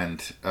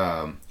 And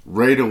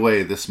right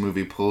away, this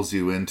movie pulls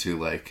you into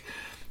like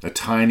a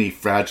tiny,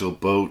 fragile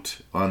boat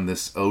on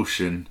this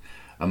ocean.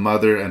 A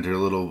mother and her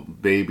little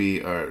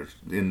baby are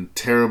in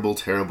terrible,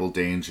 terrible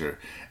danger.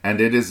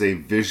 And it is a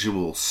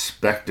visual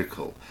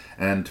spectacle.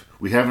 And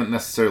we haven't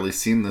necessarily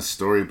seen this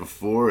story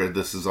before.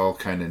 This is all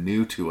kind of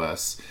new to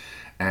us.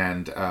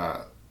 And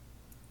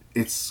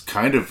it's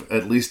kind of,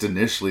 at least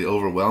initially,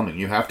 overwhelming.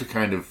 You have to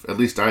kind of, at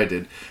least I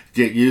did,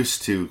 get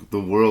used to the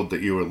world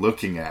that you were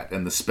looking at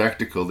and the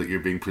spectacle that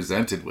you're being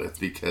presented with,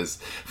 because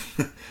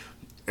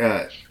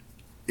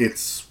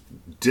it's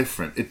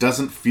different. It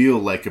doesn't feel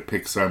like a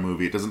Pixar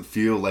movie. It doesn't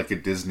feel like a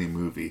Disney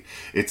movie.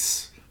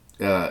 It's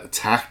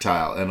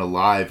tactile and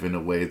alive in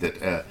a way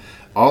that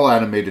all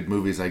animated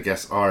movies, I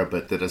guess, are,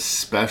 but that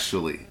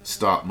especially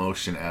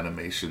stop-motion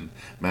animation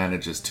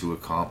manages to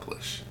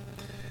accomplish.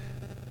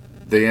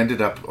 They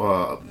ended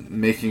up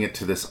making it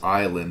to this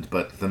island,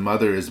 but the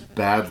mother is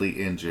badly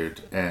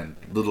injured, and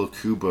little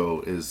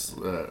KUBO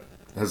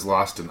has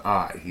lost an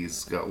eye.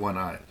 He's got one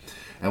eye.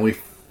 And we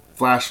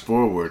flash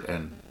forward,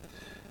 and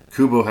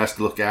KUBO has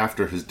to look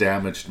after his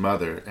damaged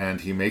mother,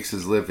 and he makes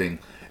his living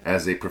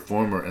as a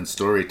performer and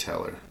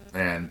storyteller.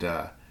 And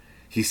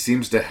he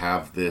seems to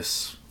have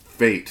this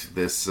fate,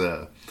 this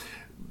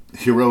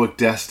heroic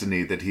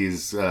destiny that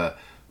he's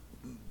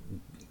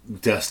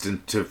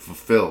destined to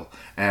fulfill,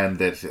 and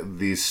that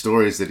these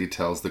stories that he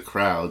tells the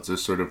crowds are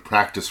sort of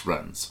practice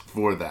runs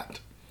for that.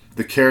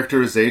 The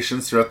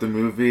characterizations throughout the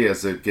movie,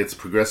 as it gets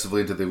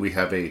progressively into we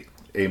have a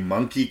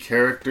monkey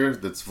character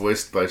that's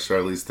voiced by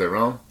Charlize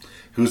Theron,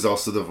 who's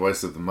also the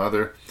voice of the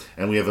mother,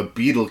 and we have a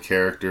beetle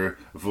character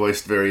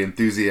voiced very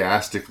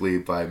enthusiastically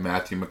by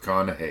Matthew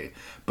McConaughey,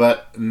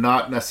 but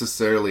not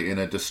necessarily in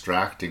a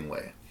distracting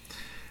way.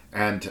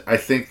 And I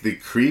think the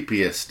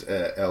creepiest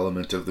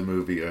element of the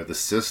movie are the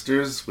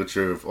sisters, which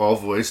are all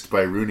voiced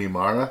by Rooney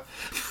Mara.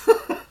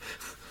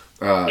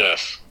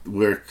 Yes.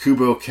 Where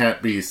KUBO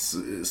can't be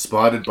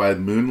spotted by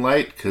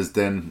moonlight, because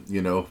then,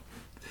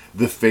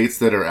 the fates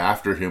that are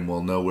after him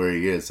will know where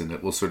he is, and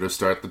it will sort of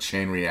start the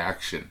chain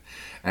reaction.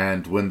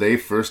 And when they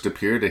first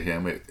appear to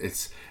him,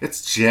 it's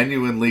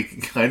genuinely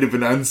kind of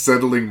an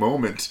unsettling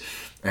moment.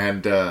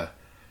 And, I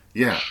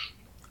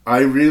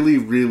really,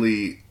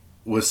 really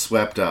was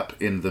swept up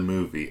in the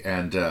movie,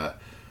 and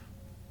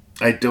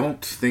I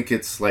don't think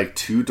it's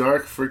too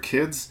dark for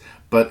kids,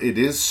 but it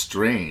is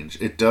strange.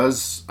 It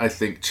does, I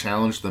think,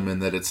 challenge them in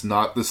that it's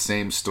not the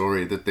same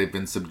story that they've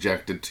been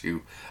subjected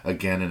to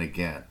again and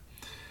again.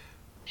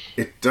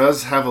 It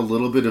does have a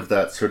little bit of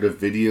that sort of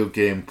video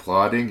game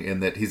plotting in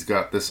that he's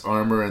got this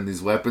armor and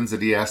these weapons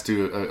that he has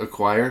to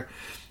acquire.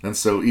 And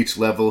so each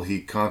level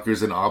he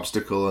conquers an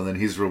obstacle, and then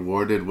he's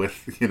rewarded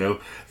with,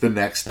 the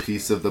next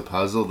piece of the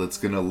puzzle that's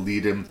going to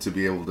lead him to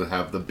be able to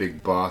have the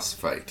big boss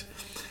fight.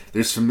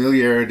 There's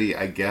familiarity,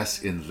 I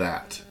guess, in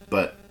that,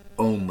 but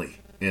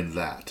only in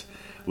that,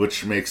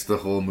 which makes the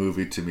whole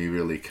movie to me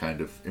really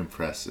kind of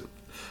impressive.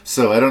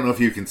 So I don't know if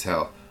you can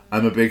tell,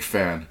 I'm a big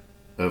fan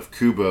of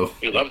KUBO.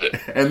 You loved it.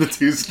 And the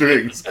two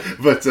strings,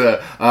 but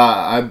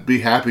I'd be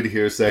happy to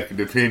hear a second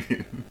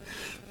opinion.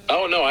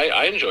 Oh, no,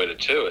 I enjoyed it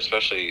too,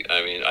 especially,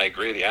 I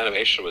agree, the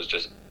animation was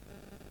just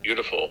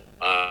beautiful.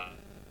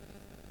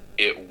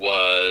 It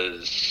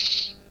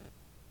was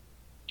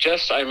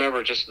just, I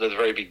remember just at the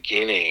very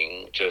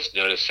beginning, just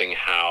noticing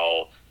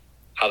how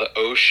the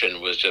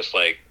ocean was just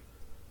we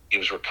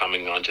were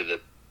coming onto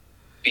the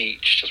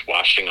beach, just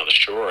washing on the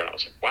shore, and I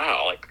was like,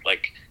 wow,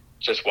 like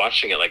just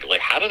watching it, like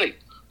how do they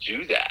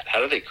do that?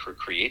 How do they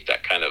create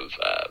that kind of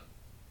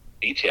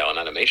detail and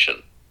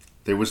animation?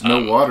 There was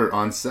no water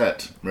on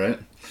set, right?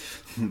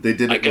 They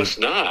did it. I guess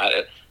not.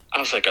 I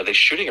was like, are they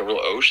shooting a real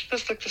ocean?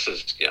 This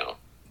is,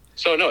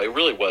 So no, it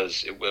really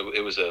was. It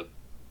was a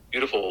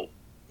beautiful,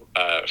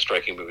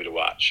 striking movie to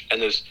watch.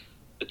 And there's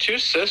the two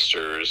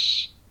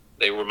sisters.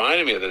 They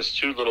reminded me of those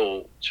two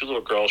little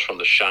girls from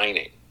The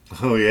Shining.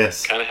 Oh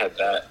yes. Kind of had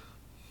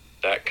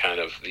that kind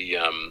of the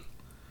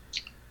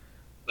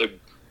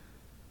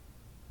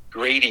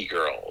Grady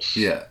girls.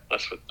 Yeah.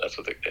 That's what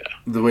they. Yeah.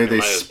 The way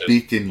they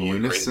speak in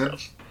unison.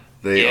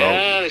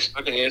 They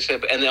spoke in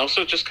unison, and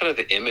also just kind of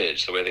the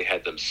image, the way they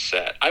had them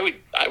set. I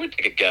would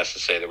take a guess to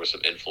say there was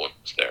some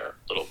influence there,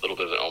 a little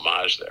bit of an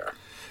homage there.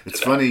 It's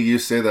funny you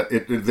say that.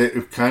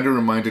 It kind of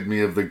reminded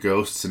me of the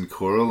Ghosts in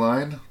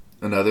Coraline,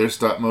 another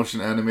stop motion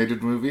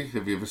animated movie.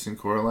 Have you ever seen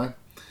Coraline?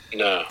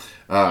 No.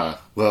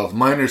 Well,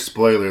 minor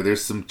spoiler.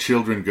 There's some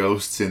children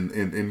ghosts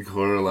in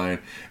Coraline,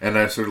 and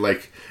I'm sort of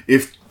like,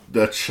 if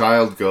the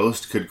child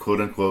ghost could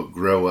quote unquote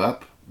grow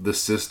up, the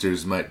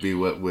sisters might be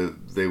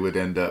what they would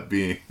end up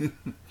being.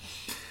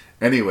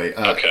 Anyway,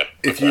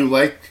 if you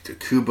like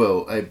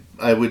KUBO,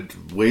 I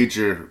would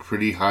wager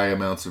pretty high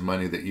amounts of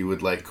money that you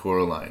would like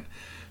Coraline.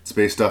 It's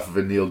based off of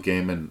a Neil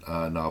Gaiman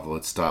novel.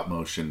 It's stop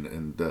motion,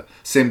 and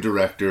same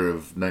director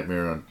of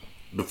Nightmare on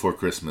Before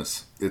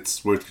Christmas.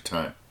 It's worth your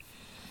time.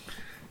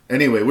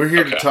 Anyway, we're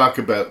here to talk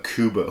about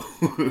KUBO.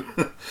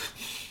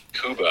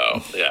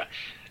 KUBO, yeah.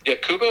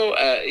 KUBO,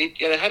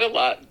 it had a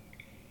lot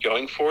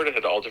going for it. It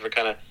had all different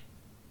kind of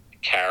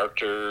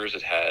characters.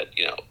 It had,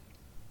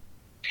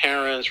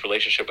 parents,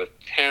 relationship with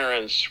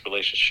parents,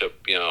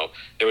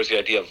 there was the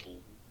idea of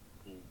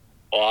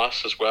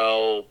loss as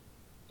well,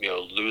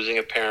 losing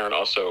a parent,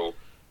 also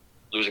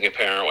losing a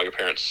parent while your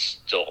parent's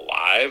still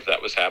alive.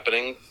 That was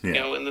happening, in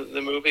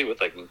the movie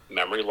with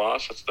memory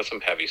loss. That's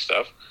some heavy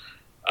stuff.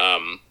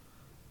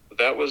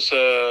 That was,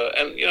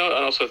 and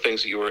also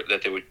things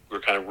that they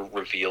were kind of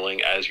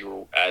revealing as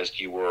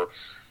you were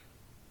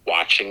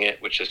watching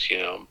it, which is,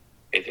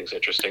 made things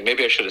interesting.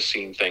 Maybe I should have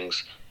seen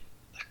things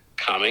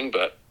coming,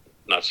 but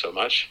not so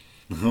much.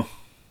 No.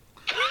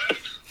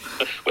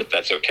 But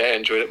that's okay. I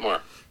enjoyed it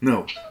more.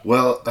 No.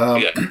 Well,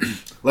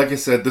 like I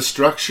said, the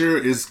structure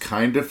is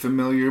kind of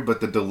familiar,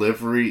 but the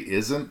delivery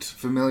isn't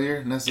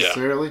familiar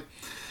necessarily.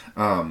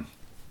 Yeah.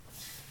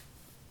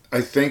 I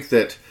think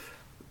that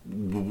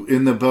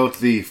in about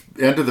the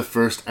end of the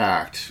first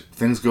act,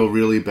 things go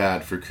really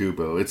bad for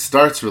KUBO. It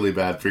starts really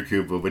bad for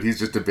KUBO, but he's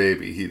just a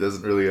baby. He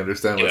doesn't really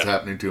understand what's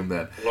happening to him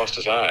then. He lost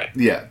his eye.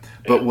 Yeah.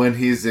 But when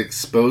he's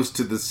exposed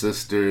to the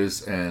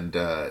sisters and,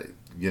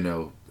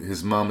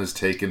 his mom is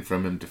taken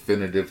from him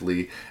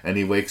definitively and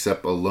he wakes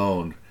up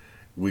alone,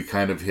 we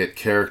kind of hit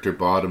character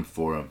bottom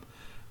for him.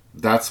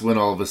 That's when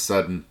all of a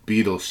sudden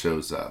Beetle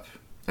shows up.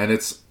 And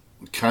it's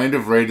kind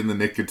of right in the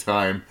nick of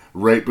time,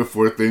 right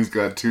before things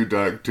got too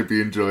dark to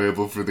be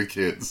enjoyable for the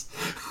kids.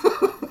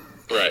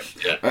 Right.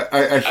 Yeah.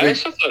 I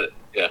think also thought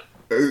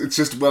it's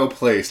just well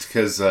placed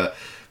because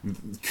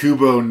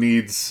KUBO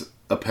needs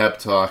a pep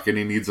talk, and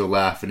he needs a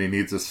laugh, and he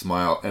needs a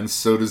smile, and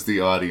so does the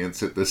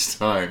audience at this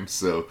time.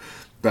 So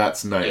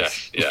that's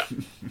nice. Yeah.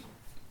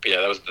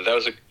 Yeah. That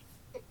was a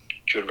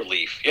good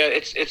relief. Yeah.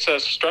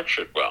 It's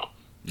structured well.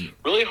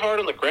 Really hard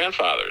on the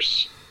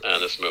grandfathers in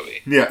this movie.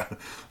 Yeah.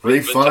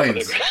 Ray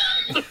Fiennes.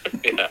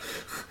 Yeah.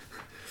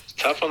 It's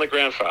tough on the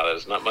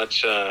grandfathers. Not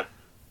much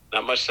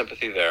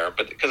sympathy there.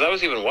 But because I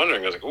was even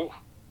wondering, I was like, ooh.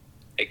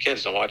 Hey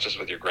kids, don't watch this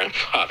with your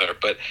grandfather.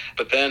 But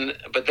then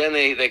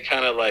they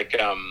kind of like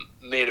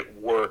made it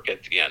work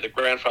at the end. The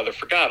grandfather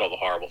forgot all the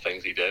horrible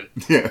things he did.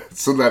 Yeah,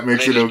 so that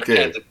makes it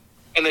okay.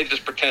 And they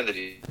just pretended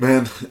he.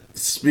 Man,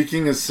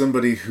 speaking as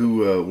somebody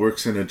who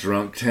works in a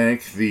drunk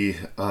tank, the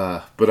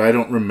but I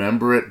don't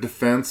remember it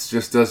defense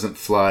just doesn't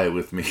fly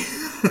with me.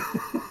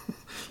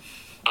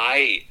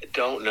 I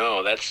don't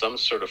know. That's some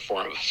sort of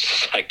form of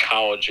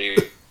psychology.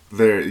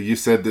 There, you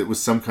said that it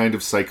was some kind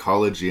of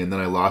psychology, and then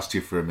I lost you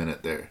for a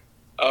minute there.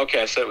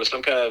 Okay, so it was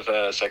some kind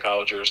of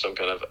psychology or some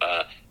kind of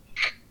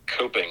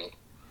coping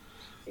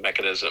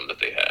mechanism that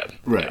they had.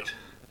 Right.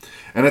 Yeah.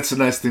 And it's a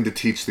nice thing to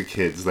teach the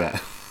kids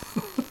that.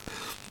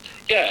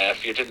 Yeah,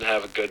 if you didn't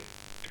have a good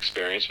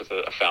experience with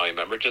a family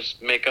member,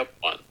 just make up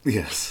one.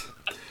 Yes.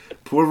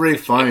 Poor Ray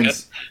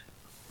Fiennes.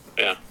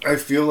 Yeah. I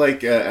feel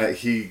like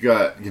he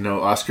got,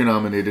 Oscar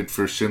nominated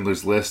for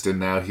Schindler's List, and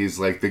now he's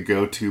like the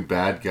go-to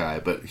bad guy.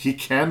 But he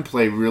can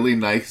play really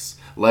nice,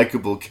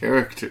 likable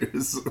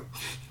characters.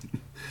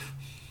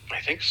 I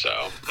think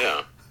so,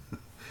 yeah.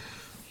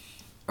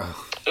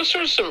 There's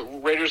sort of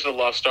some Raiders of the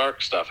Lost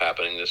Ark stuff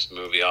happening in this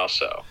movie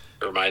also.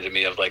 It reminded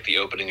me of like the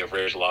opening of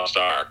Raiders of the Lost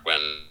Ark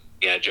when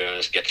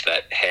Jonas gets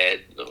that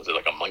head, was it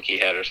like a monkey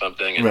head or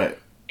something? And, right.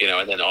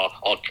 And then all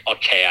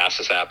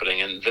chaos is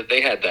happening, and they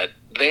had that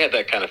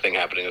kind of thing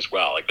happening as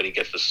well. Like when he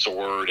gets the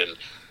sword, and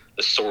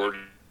the sword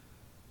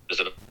is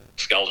a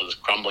skeleton is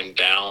crumbling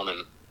down,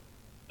 and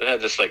it had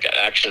this like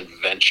action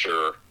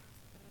adventure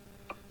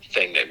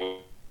thing that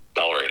was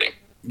accelerating.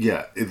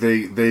 Yeah,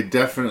 they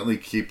definitely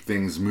keep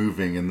things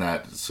moving in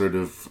that sort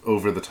of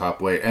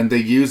over-the-top way. And they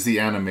use the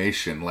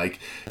animation. Like,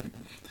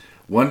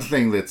 one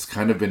thing that's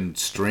kind of been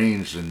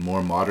strange in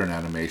more modern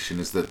animation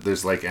is that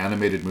there's, like,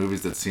 animated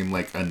movies that seem,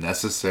 like,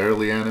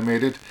 unnecessarily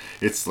animated.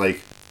 It's,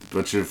 like, a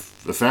bunch of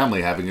a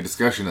family having a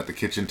discussion at the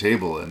kitchen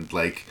table, and,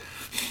 like,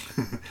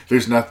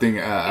 there's nothing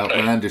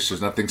outlandish,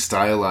 there's nothing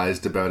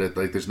stylized about it.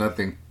 Like, there's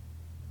nothing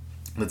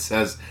that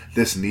says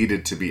this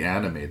needed to be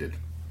animated.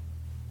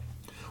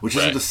 Which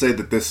isn't to say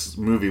that this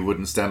movie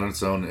wouldn't stand on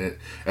its own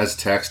as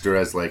text or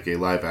as like a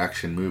live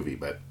action movie,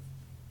 but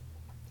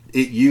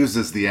it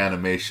uses the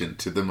animation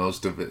to the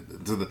most of it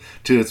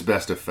to its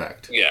best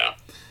effect. Yeah,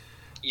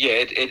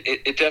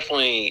 it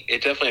definitely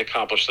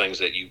accomplished things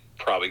that you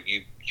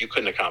probably you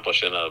couldn't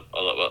accomplish in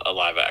a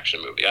live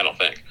action movie. I don't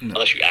think,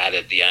 unless you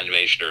added the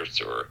animation or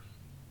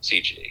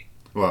CG.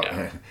 Well,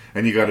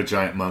 and you got a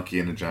giant monkey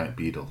and a giant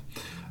beetle.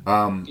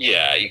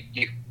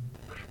 You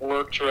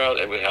work throughout.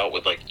 It would help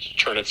with like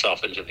turn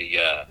itself into the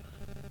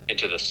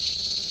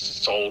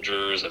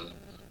soldiers and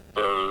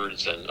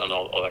birds and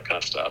all that kind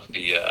of stuff.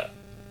 That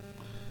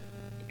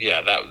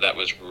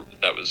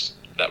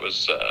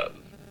was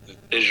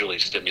visually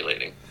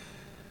stimulating.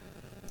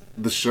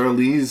 The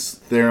Charlize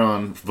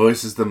Theron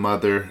voices the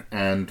mother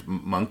and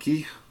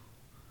monkey.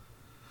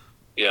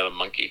 Yeah, the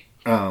monkey.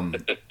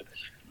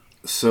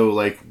 So,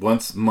 like,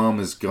 once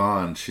mom is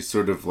gone, she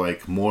sort of,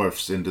 like,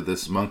 morphs into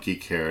this monkey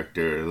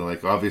character.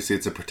 Like, obviously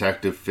it's a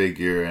protective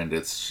figure, and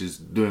she's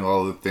doing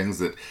all the things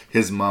that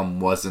his mom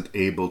wasn't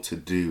able to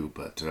do.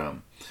 But,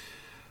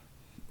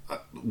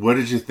 what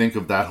did you think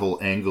of that whole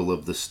angle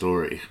of the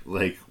story?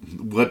 Like,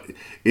 what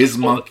is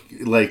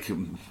monkey, like,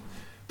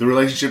 the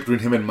relationship between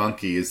him and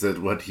monkey, is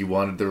that what he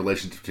wanted the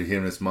relationship between him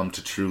and his mom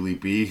to truly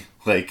be?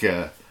 Like,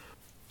 yeah,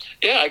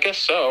 I guess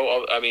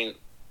so. I mean...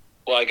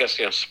 Well, I guess,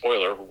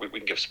 spoiler. We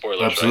can give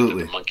spoilers,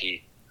 absolutely.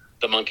 Right?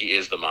 The monkey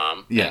is the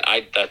mom. Yeah.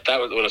 And that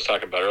was what I was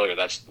talking about earlier.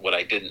 That's what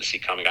I didn't see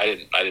coming.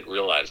 I didn't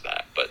realize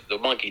that. But the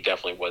monkey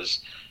definitely was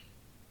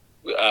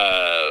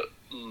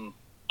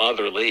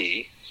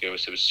motherly. She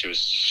was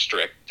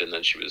strict, and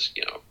then she was,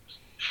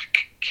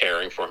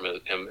 caring for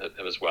him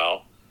as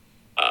well.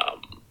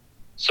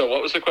 So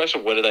what was the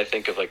question? What did I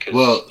think of like his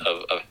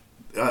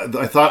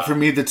I thought for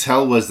me the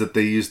tell was that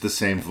they used the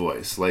same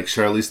voice. Like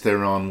Charlize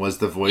Theron was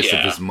the voice of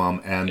his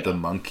mom and the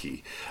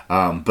monkey.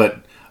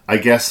 But I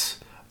guess,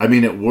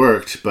 it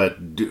worked,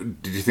 but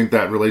did you think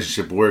that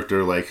relationship worked?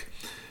 Or like,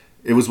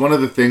 it was one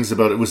of the things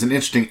about, it was an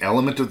interesting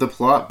element of the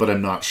plot, but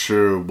I'm not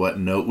sure what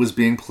note was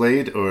being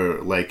played, or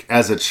like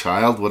as a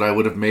child, what I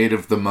would have made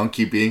of the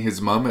monkey being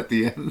his mom at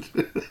the end.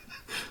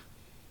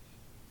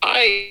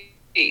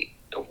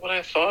 What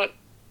I thought,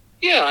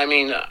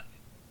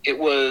 it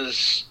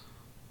was...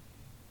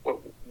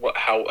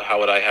 How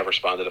would I have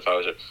responded if I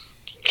was a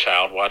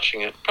child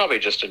watching it? Probably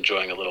just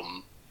enjoying a little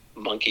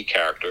monkey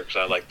character because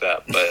I like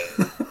that.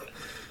 But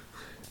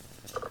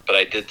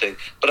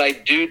I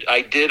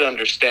did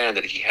understand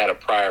that he had a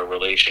prior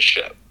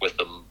relationship with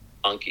the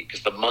monkey,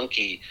 because the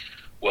monkey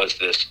was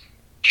this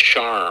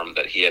charm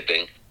that he had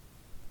been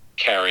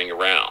carrying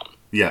around.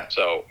 Yeah.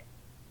 So,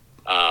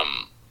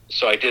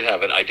 so I did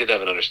have an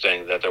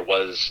understanding that there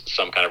was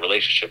some kind of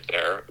relationship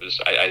there. It was,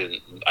 I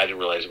didn't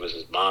realize it was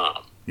his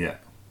mom. Yeah.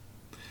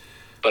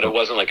 But it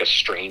wasn't like a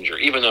stranger,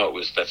 even though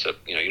you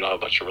don't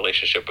have much of a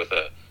relationship with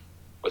a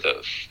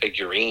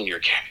figurine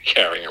you're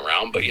carrying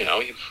around, but you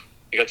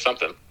got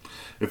something.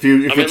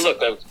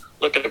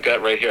 Look, I've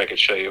got right here. I can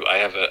show you. I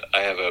have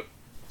a.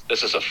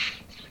 This is a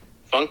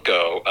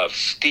Funko of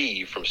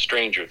Steve from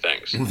Stranger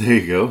Things. There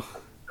you go.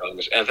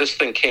 And if this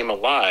thing came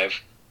alive,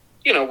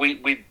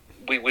 we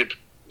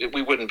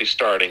wouldn't be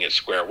starting at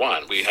square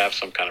one. We have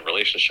some kind of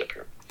relationship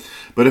here.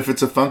 But if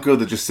it's a Funko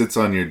that just sits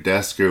on your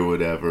desk or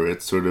whatever,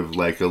 it's sort of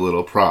like a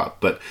little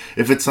prop. But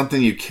if it's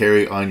something you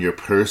carry on your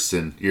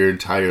person your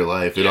entire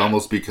life, it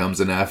almost becomes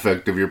an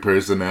affect of your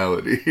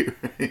personality.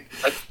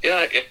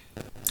 Right?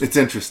 It's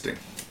interesting.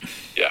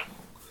 Yeah.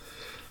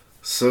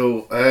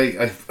 So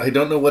I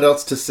don't know what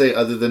else to say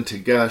other than to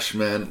gush,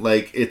 man.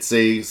 Like, it's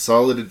a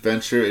solid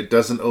adventure. It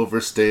doesn't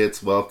overstay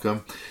its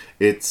welcome.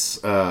 It's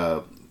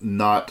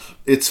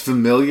it's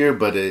familiar,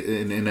 but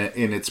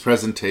in its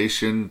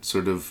presentation,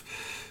 sort of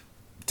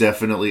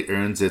definitely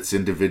earns its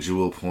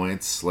individual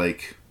points.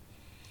 Like,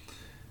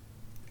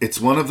 it's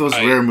one of those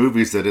rare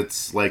movies that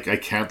it's like, I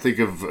can't think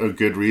of a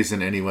good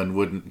reason anyone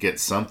wouldn't get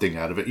something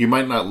out of it. You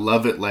might not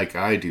love it like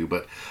I do,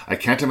 but I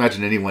can't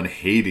imagine anyone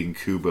hating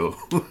KUBO.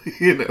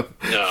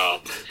 No,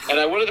 and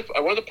I wanted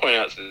to point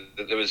out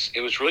that it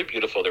was really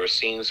beautiful. There were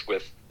scenes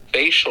with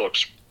facial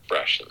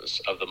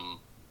expressions of the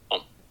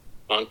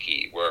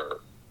monkey where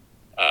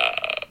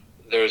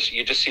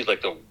you just see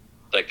like the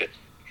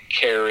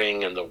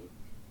caring and the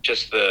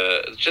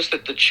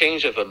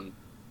change of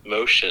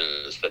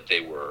emotions that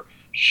they were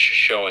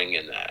showing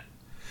in that.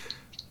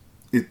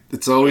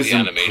 It's always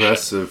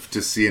impressive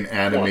to see an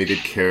animated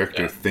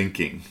character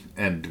thinking,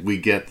 and we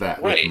get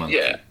that with Monkey.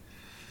 Yeah.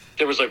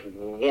 There was like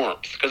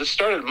warmth because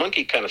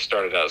Monkey kind of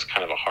started out as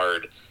kind of a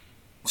hard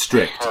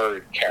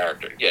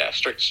character. Yeah,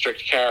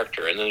 strict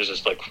character, and then there's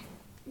just like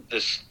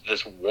this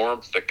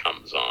warmth that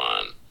comes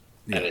on,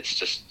 and it's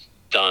just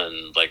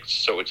done like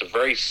so. It's a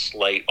very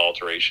slight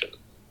alteration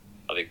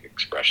of the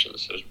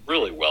expressions. It was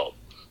really well.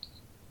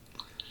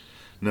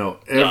 No,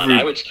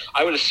 I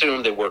would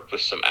assume they worked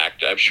with some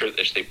actors. I'm sure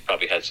they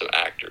probably had some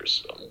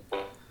actors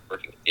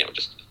working,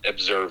 just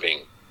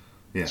observing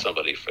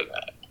somebody for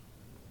that.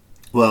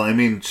 Well, I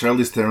mean,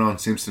 Charlize Theron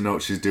seems to know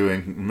what she's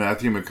doing.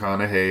 Matthew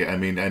McConaughey, I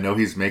mean, I know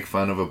he's make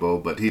fun of a bull,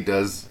 but he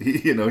does. He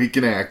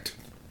can act.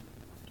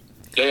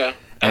 Yeah.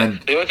 And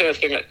the only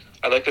thing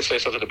I'd like to say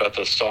something about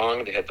the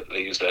song.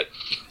 They used that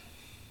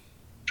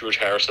George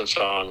Harrison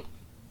song.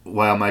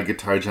 While My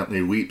Guitar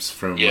Gently Weeps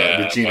from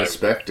Regina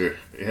Spektor.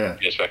 Yeah.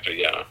 Regina Spektor,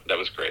 yeah. That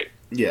was great.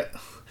 Yeah.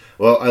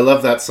 Well, I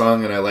love that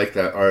song and I like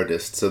that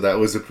artist, so that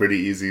was a pretty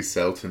easy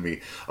sell to me.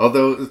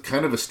 Although,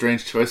 kind of a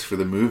strange choice for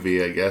the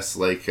movie, I guess.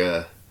 Like,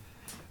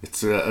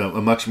 it's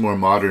a much more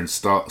modern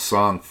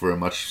song for a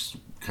much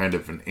kind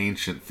of an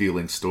ancient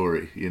feeling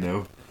story,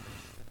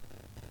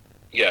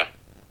 Yeah.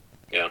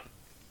 Yeah.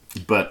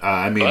 But,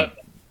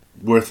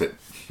 worth it.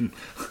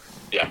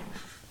 Yeah.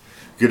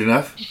 Good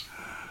enough?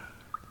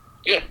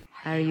 Yeah.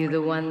 Are you the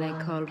one they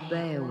call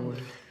Beowulf?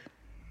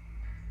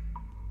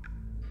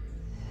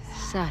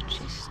 Such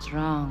a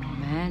strong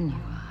man you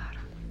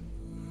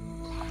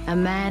are. A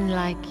man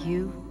like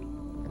you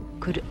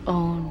could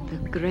own the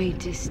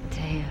greatest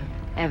tale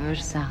ever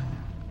sung.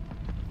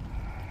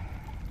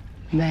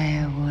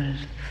 Beowulf,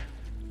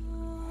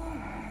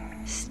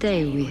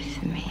 stay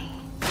with me.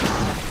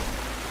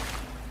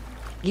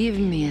 Give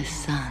me a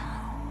son,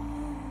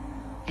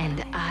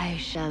 and I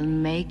shall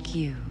make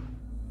you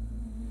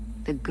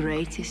the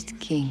greatest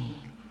king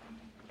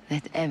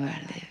that ever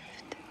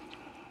lived.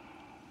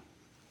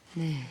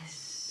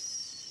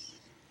 This,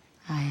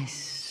 I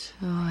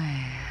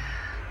swear.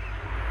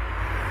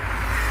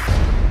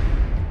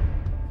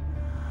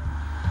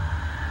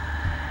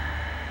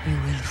 You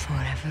will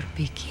forever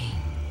be king.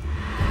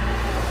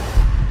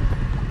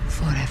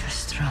 Forever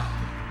strong.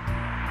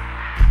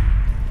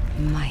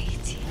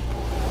 Mighty.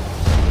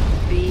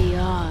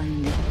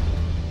 Beyond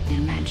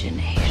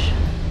imagination.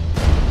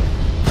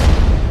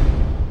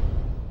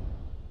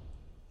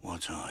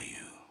 What are you?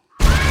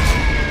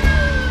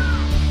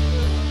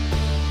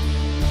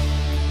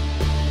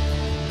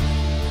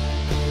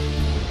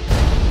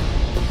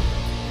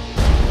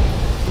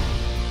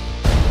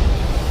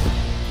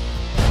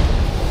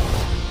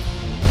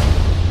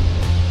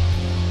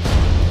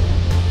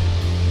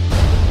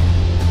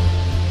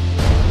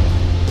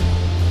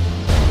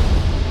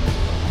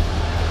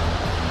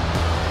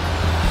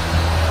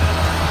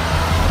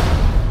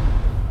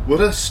 What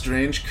a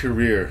strange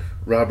career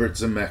Robert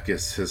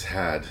Zemeckis has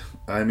had.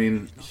 I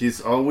mean, he's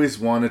always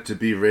wanted to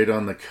be right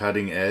on the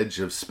cutting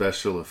edge of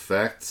special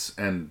effects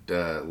and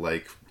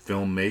like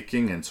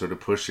filmmaking and sort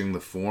of pushing the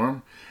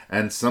form.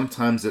 And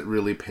sometimes it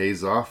really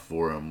pays off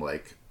for him.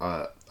 Like,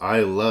 I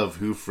love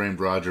Who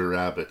Framed Roger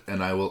Rabbit,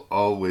 and I will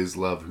always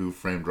love Who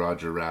Framed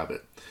Roger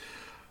Rabbit.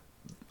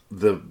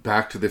 the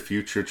Back to the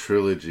Future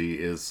trilogy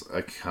is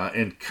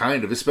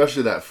kind of,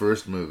 especially that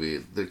first movie,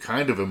 the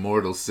kind of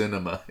immortal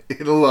cinema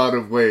in a lot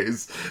of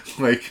ways.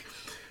 Like,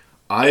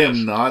 I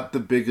am not the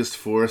biggest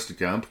Forrest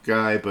Gump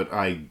guy, but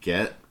I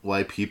get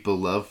why people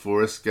love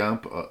Forrest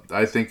Gump.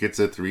 I think it's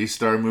a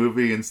 3-star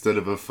movie instead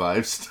of a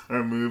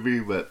 5-star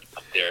movie, but...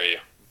 How dare you?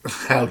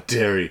 How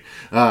dare you?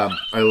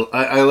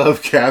 I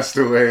love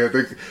Castaway. I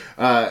think,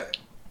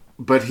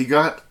 but he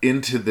got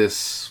into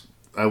this...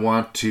 I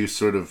want to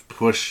sort of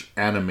push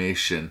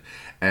animation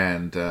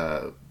and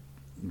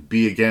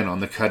be again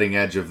on the cutting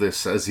edge of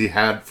this, as he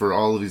had for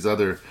all of these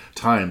other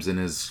times in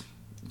his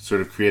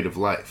sort of creative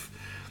life.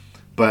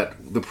 But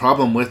the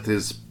problem with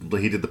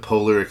he did the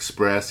Polar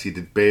Express, he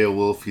did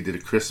Beowulf, he did A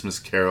Christmas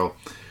Carol.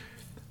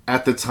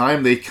 At the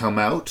time they come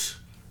out,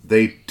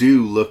 they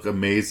do look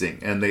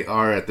amazing, and they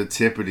are at the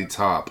tippity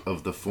top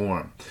of the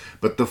form.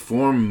 But the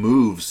form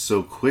moves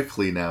so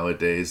quickly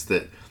nowadays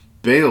that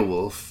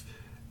Beowulf,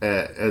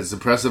 as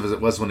impressive as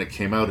it was when it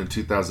came out in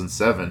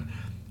 2007,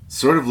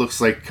 sort of looks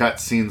like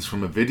cutscenes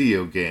from a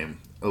video game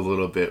a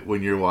little bit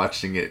when you're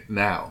watching it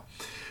now.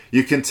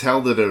 You can tell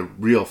that a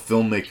real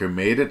filmmaker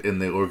made it in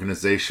the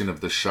organization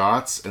of the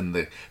shots and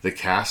the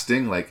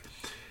casting. Like,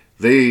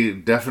 they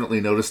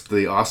definitely noticed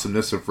the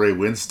awesomeness of Ray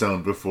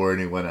Winstone before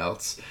anyone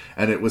else,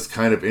 and it was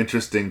kind of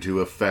interesting to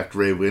affect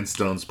Ray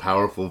Winstone's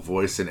powerful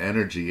voice and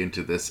energy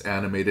into this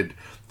animated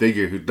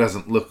figure who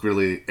doesn't look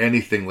really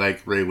anything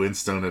like Ray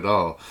Winstone at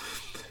all.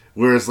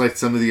 Whereas, like,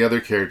 some of the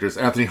other characters,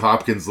 Anthony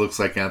Hopkins looks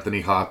like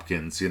Anthony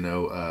Hopkins,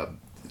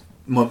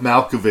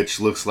 Malkovich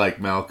looks like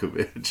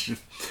Malkovich.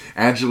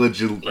 Angela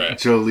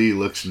Jolie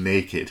looks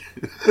naked.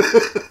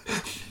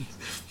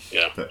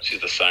 Yeah,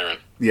 she's the siren.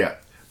 Yeah,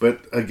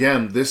 but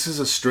again, this is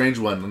a strange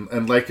one.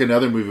 And like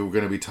another movie we're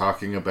going to be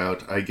talking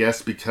about, I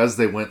guess because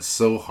they went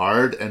so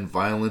hard and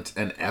violent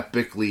and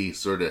epically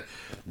sort of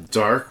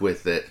dark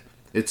with it,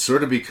 it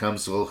sort of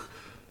becomes, well,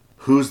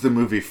 who's the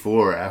movie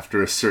for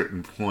after a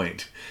certain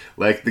point?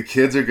 Like, the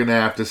kids are going to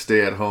have to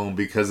stay at home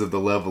because of the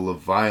level of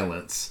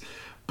violence,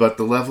 but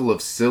the level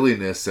of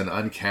silliness and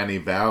uncanny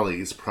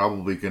valley is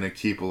probably going to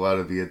keep a lot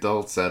of the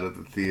adults out of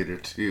the theater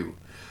too.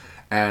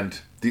 And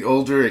the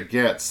older it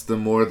gets, the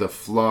more the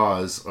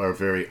flaws are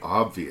very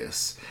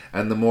obvious,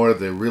 and the more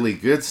the really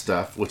good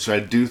stuff, which I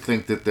do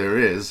think that there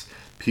is,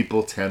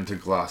 people tend to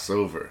gloss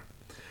over.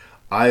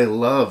 I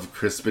love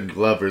Crispin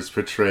Glover's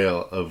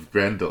portrayal of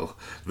Grendel,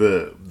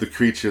 the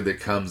creature that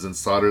comes and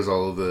slaughters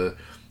all of the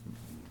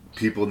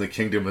people in the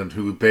kingdom and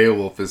who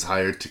Beowulf is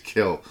hired to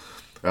kill.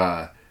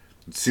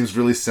 It seems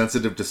really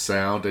sensitive to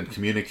sound and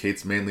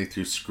communicates mainly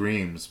through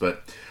screams,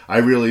 but I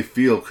really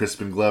feel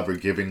Crispin Glover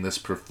giving this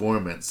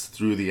performance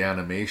through the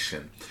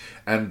animation.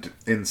 And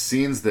in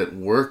scenes that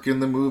work in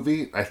the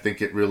movie, I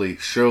think it really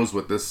shows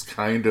what this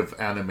kind of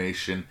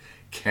animation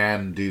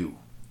can do.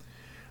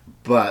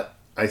 But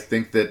I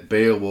think that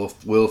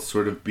Beowulf will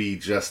sort of be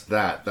just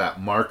that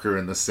marker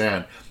in the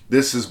sand.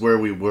 This is where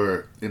we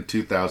were in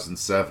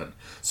 2007.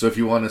 So if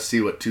you want to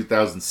see what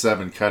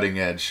 2007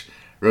 cutting-edge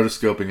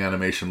rotoscoping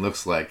animation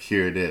looks like,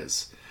 here it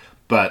is.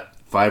 But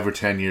 5 or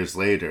 10 years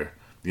later,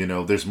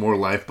 there's more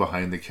life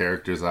behind the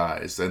character's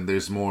eyes, and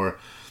there's more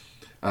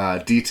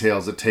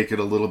details that take it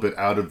a little bit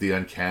out of the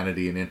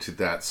uncanny and into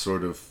that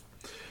sort of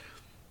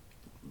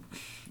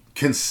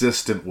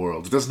consistent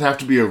world. It doesn't have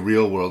to be a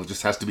real world, it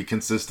just has to be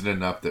consistent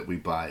enough that we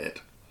buy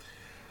it.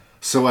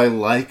 So I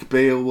like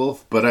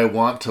Beowulf, but I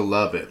want to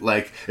love it.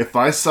 Like, if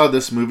I saw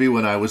this movie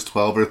when I was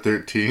 12 or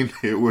 13,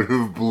 it would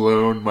have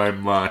blown my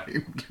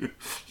mind. Right.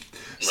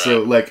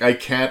 So, like, I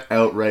can't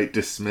outright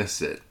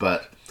dismiss it,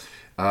 but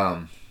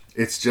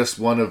it's just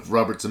one of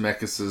Robert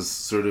Zemeckis'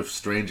 sort of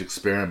strange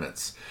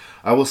experiments.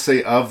 I will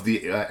say, of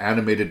the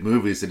animated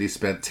movies that he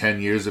spent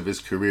 10 years of his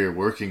career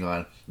working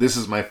on, this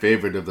is my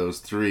favorite of those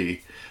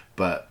 3,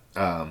 but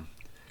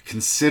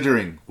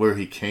considering where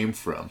he came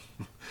from,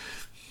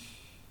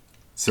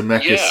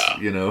 Zemeckis,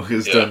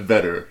 has done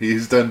better.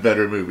 He's done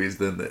better movies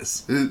than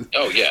this.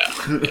 Oh,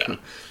 yeah.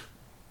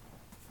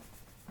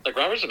 Like,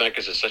 Robert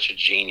Zemeckis is such a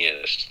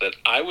genius that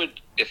I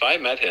would, if I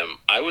met him,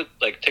 I would,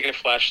 like, take a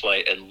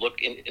flashlight and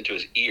look into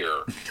his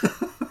ear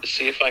to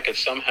see if I could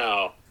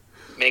somehow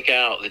make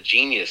out the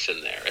genius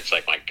in there. It's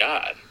like, my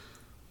God.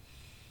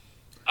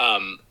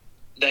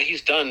 That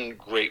he's done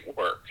great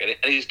work. And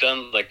he's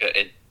done, like,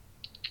 a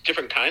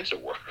different kinds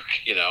of work,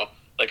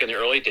 Like, in the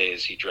early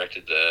days, he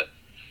directed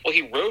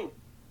he wrote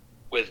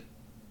with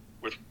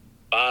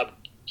Bob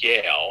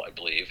Gale, I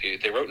believe.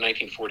 They wrote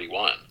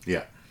 1941.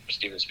 Yeah. For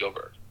Steven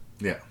Spielberg.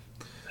 Yeah.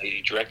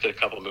 He directed a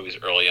couple of movies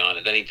early on,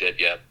 and then he did,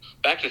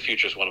 Back to the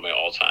Future is one of my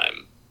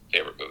all-time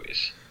favorite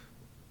movies.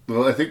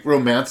 Well, I think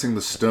Romancing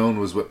the Stone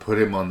was what put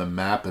him on the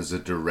map as a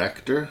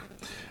director.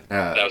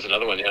 That was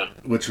another one, yeah.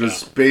 Which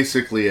was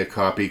basically a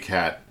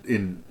copycat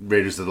in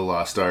Raiders of the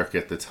Lost Ark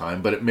at the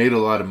time, but it made a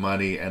lot of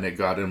money, and it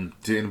got him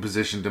in a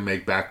position to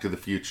make Back to the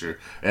Future.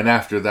 And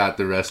after that,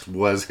 the rest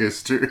was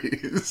history.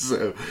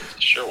 So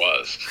it sure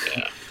was,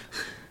 yeah.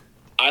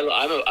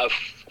 I'm a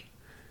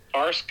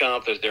Forrest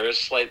Gump. There is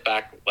slight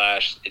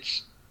backlash.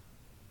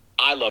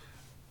 I love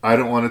I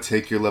don't want to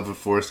take your love of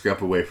Forrest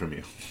Gump away from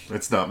you.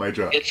 It's not my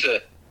job.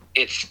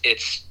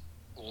 It's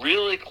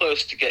really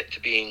close to get to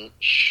being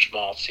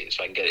schmaltzy,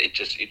 so I can get it.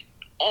 It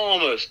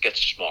almost gets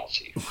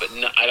schmaltzy, but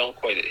no, I don't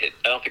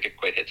think it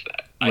quite hits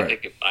that.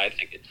 Right. I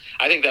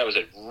think that was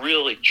a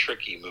really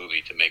tricky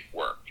movie to make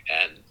work,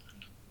 and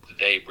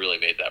they really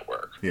made that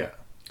work. Yeah.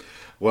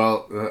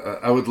 Well,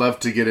 I would love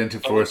to get into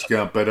Forrest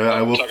Gump, but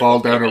I will fall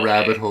down a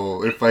rabbit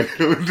hole if I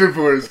go into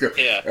Forrest Gump.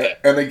 Yeah.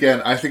 And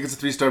again, I think it's a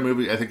 3-star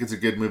movie. I think it's a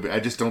good movie. I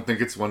just don't think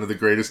it's one of the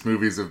greatest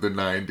movies of the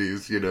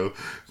 90s, you know.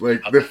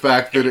 Like, the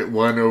fact that it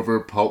won over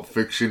Pulp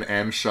Fiction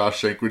and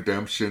Shawshank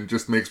Redemption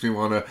just makes me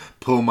want to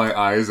pull my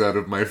eyes out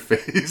of my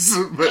face.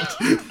 But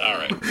all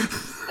right.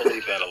 We'll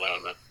leave that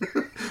alone,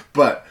 then.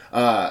 But,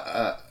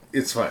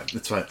 it's fine.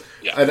 It's fine.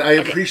 Yeah. And I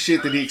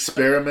appreciate that he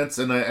experiments,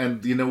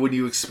 and you know, when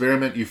you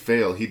experiment, you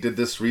fail. He did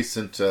this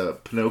recent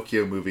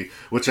Pinocchio movie,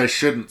 which I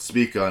shouldn't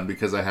speak on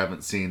because I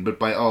haven't seen, but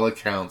by all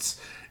accounts,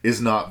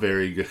 is not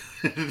very good.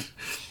 Yeah,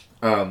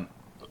 I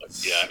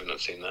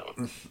haven't seen that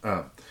one.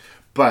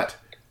 But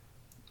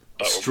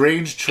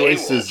strange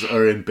choices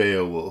are in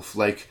Beowulf.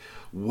 Like,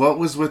 what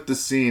was with the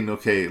scene?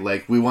 Okay,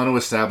 like, we want to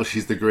establish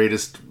he's the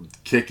greatest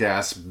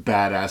kick-ass,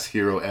 badass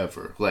hero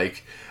ever.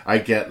 Like, I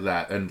get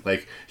that. And,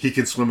 like, he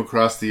can swim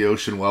across the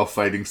ocean while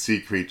fighting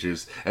sea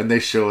creatures. And they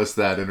show us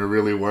that in a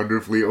really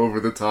wonderfully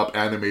over-the-top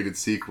animated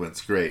sequence.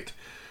 Great.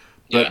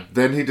 But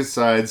then he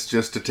decides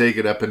just to take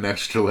it up an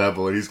extra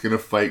level, and he's going to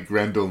fight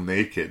Grendel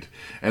naked.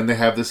 And they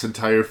have this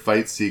entire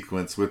fight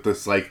sequence with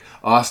this, like,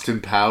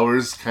 Austin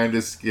Powers kind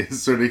of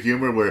sort of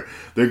humor where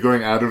they're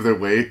going out of their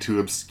way to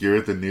obscure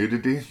the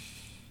nudity.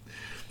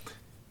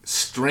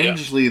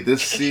 Strangely,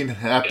 this scene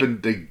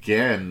happened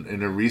again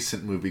in a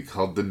recent movie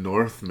called The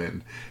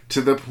Northman,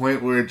 to the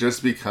point where it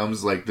just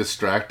becomes, like,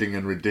 distracting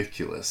and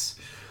ridiculous.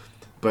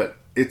 But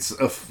it's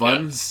a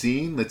fun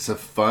scene. It's a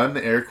fun,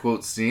 air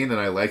quote, scene, and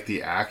I like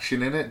the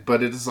action in it,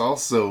 but it is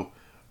also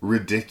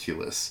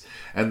ridiculous.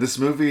 And this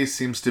movie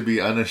seems to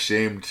be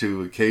unashamed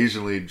to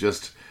occasionally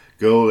just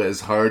go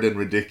as hard and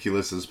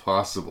ridiculous as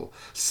possible.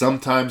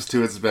 Sometimes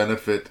to its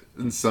benefit,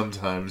 and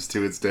sometimes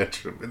to its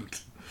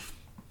detriment.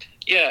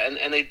 Yeah,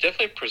 and they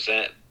definitely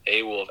present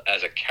Beowulf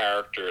as a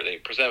character. They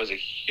present him as a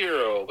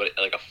hero, but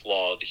like a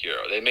flawed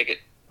hero. They make it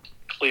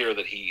clear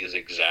that he is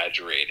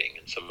exaggerating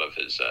in some of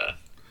his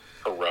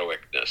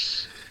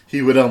heroicness.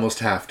 He would almost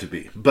have to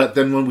be. But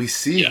then when we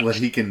see what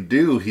he can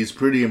do, he's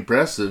pretty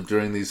impressive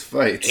during these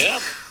fights. Yeah.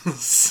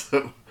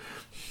 So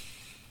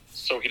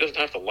he doesn't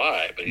have to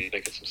lie, but he's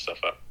making some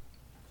stuff up.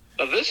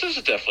 Now, this is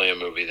definitely a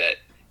movie that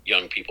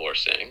young people are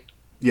seeing.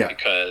 Yeah.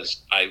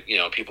 Because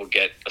people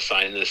get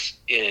assigned this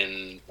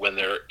when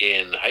they're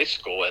in high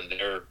school, and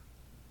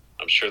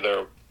I'm sure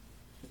they're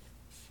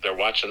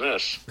watching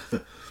this.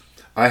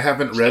 I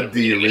haven't read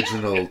the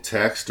original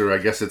text, or I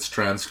guess it's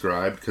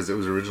transcribed because it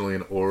was originally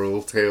an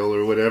oral tale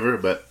or whatever.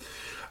 But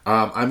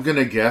I'm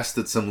gonna guess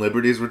that some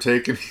liberties were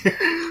taken here.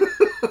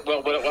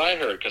 Well, what I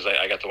heard, because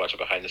I got to watch it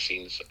behind the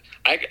scenes,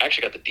 I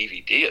actually got the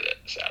DVD of it.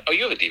 Oh,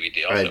 you have a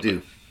DVD also? I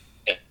do.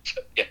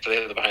 So they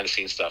have the behind the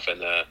scenes stuff,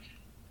 and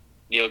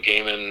Neil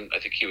Gaiman, I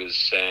think he was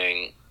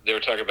saying, they were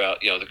talking about,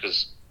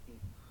 because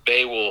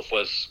Beowulf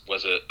was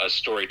a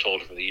story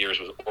told for the years,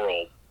 was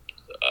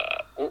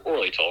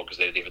orally told, because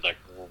they didn't even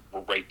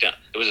write down.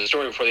 It was a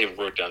story before they even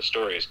wrote down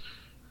stories.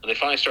 When they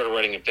finally started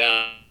writing it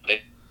down,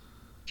 they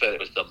said it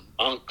was the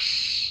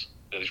monks,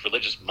 these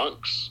religious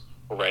monks,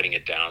 were writing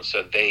it down.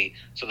 So the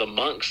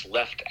monks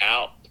left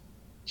out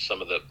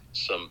some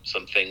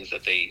things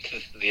that they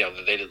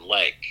that they didn't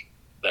like,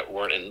 that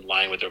weren't in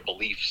line with their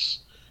beliefs.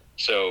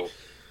 So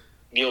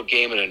Neil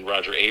Gaiman and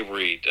Roger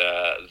Avary,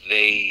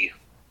 they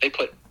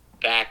put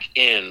back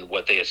in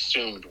what they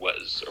assumed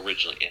was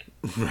originally in.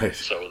 Right.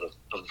 So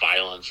the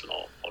violence and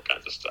all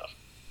kinds of stuff.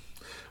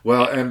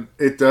 Well, and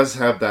it does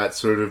have that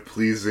sort of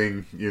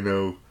pleasing,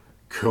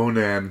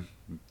 Conan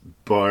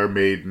bar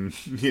maiden.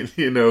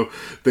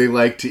 They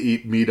like to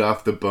eat meat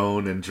off the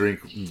bone and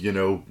drink,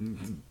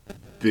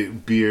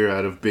 beer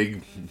out of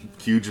big,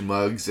 huge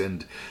mugs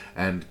and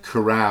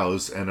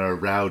carouse and are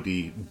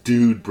rowdy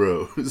dude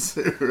bros,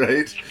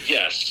 right?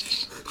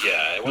 Yes.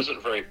 Yeah, it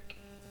wasn't very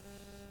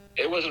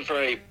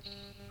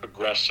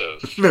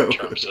progressive No. in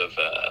terms of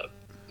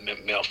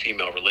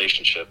male-female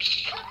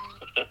relationships.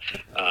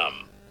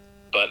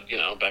 But,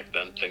 back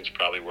then things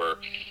probably were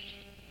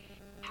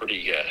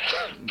pretty,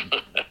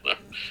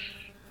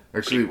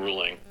 Actually, pretty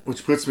ruling.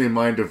 Which puts me in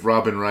mind of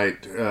Robin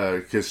Wright,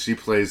 because she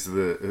plays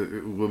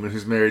the woman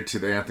who's married to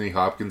the Anthony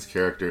Hopkins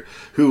character,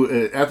 who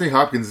Anthony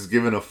Hopkins is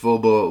given a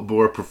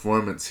full-bore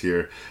performance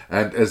here,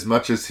 and as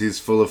much as he's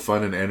full of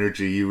fun and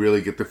energy, you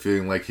really get the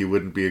feeling like he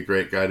wouldn't be a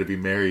great guy to be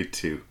married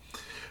to.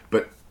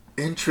 But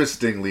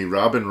interestingly,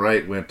 Robin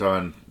Wright went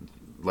on,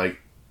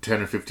 10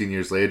 or 15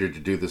 years later to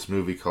do this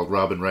movie called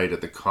Robin Wright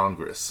at the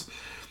Congress.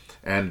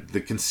 And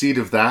the conceit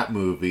of that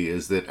movie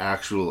is that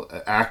actual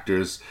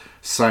actors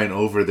sign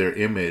over their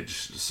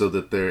image so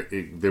that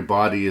their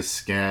body is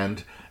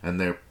scanned and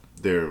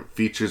their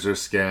features are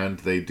scanned.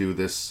 They do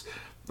this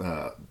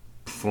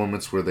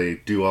performance where they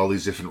do all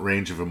these different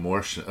range of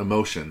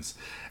emotions.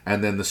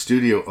 and then the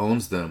studio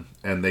owns them,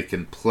 and they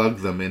can plug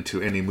them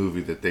into any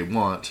movie that they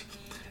want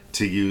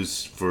to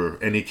use for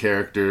any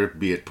character,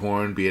 be it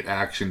porn, be it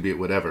action, be it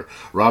whatever.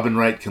 Robin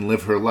Wright can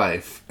live her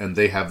life, and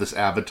they have this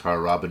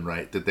avatar Robin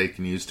Wright that they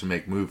can use to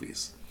make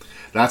movies.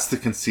 That's the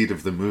conceit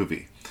of the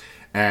movie.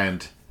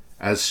 And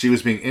as she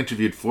was being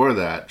interviewed for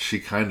that, she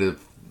kind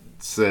of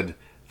said,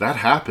 that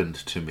happened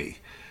to me.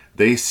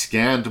 They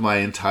scanned my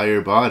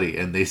entire body,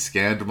 and they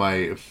scanned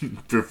my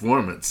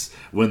performance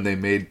when they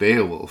made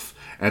Beowulf.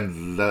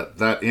 And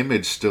that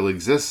image still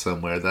exists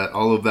somewhere. That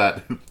all of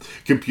that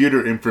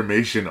computer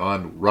information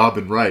on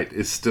Robin Wright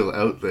is still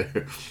out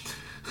there.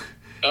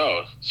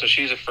 Oh, so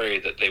she's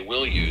afraid that they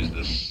will use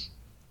this.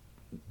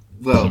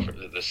 Well,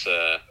 these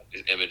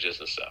images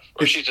and stuff,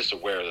 or she's just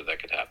aware that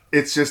could happen.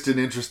 It's just an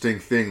interesting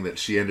thing that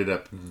she ended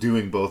up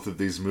doing both of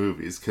these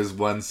movies, because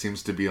one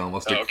seems to be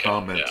almost a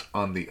comment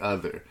on the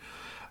other.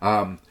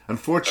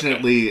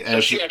 Unfortunately, so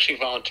she actually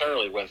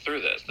voluntarily went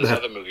through this. This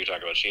other movie you're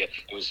talking about,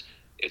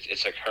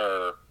 it's like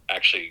her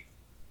actually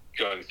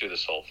going through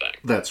this whole thing.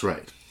 That's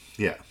right.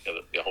 Yeah.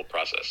 The whole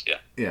process. Yeah.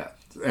 Yeah.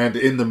 And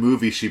in the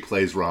movie, she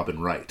plays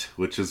Robin Wright,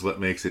 which is what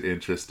makes it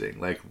interesting.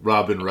 Like,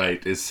 Robin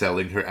Wright is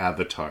selling her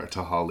avatar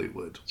to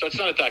Hollywood. So it's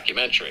not a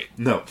documentary.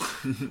 No.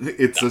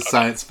 It's a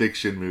science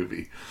fiction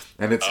movie.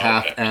 And it's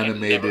half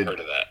animated. I've never heard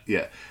of that.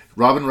 Yeah.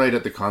 Robin Wright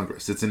at the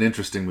Congress. It's an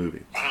interesting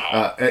movie.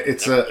 Wow.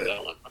 It's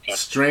a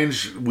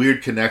strange,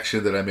 weird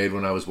connection that I made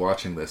when I was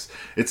watching this.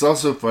 It's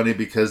also funny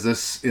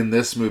because in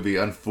this movie,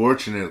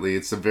 unfortunately,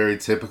 it's a very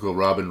typical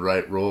Robin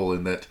Wright role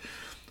in that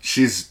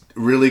she's a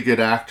really good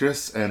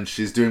actress and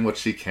she's doing what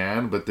she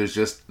can, but there's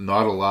just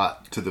not a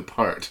lot to the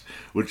part,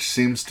 which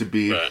seems to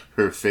be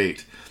her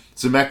fate.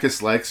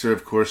 Zemeckis likes her.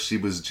 Of course, she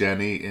was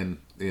Jenny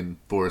in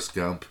Forrest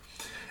Gump.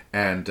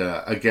 And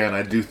again,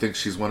 I do think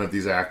she's one of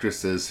these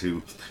actresses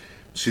who...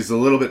 she's a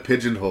little bit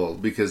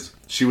pigeonholed because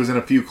she was in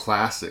a few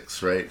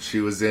classics, right?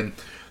 She was in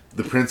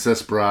The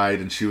Princess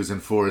Bride and she was in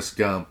Forrest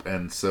Gump,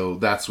 and so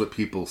that's what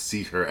people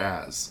see her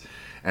as.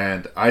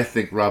 And I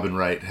think Robin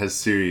Wright has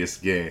serious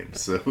game,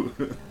 so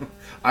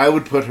I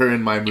would put her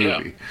in my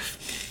movie.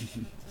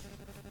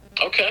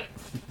 Yeah. Okay.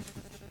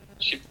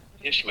 She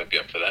might be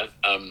up for that.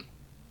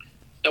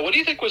 Now, what do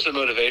you think was the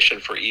motivation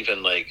for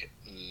even, like,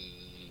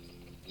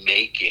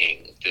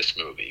 making this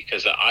movie?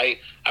 Because I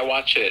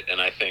watch it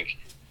and I think...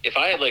 if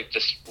I had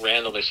just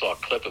randomly saw a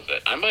clip of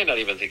it, I might not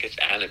even think it's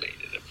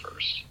animated at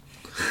first,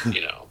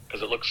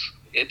 because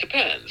it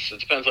depends. It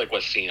depends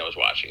what scene I was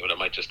watching, but I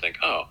might just think,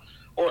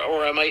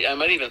 or I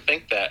might even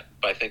think that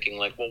by thinking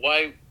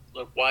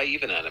why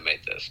even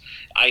animate this?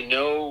 I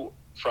know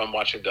from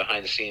watching the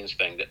behind the scenes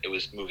thing that it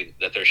was moving,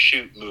 that their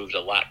shoot moved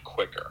a lot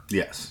quicker.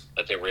 Yes.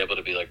 That they were able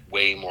to be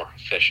way more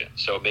efficient.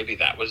 So maybe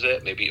that was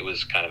it. Maybe it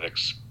was kind of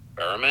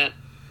experiment.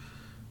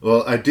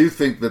 Well, I do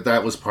think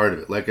that was part of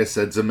it. Like I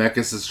said,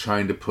 Zemeckis is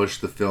trying to push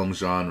the film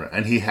genre,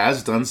 and he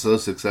has done so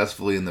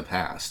successfully in the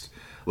past.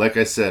 Like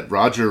I said,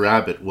 Roger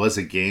Rabbit was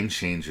a game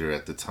changer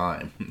at the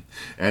time,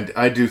 and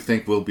I do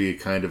think will be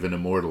kind of an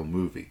immortal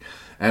movie.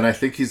 And I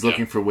think he's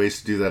looking for ways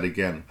to do that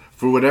again.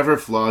 For whatever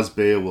flaws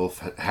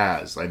Beowulf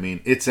has, I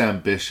mean, it's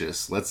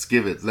ambitious. Let's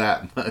give it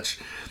that much.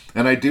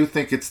 And I do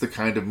think it's the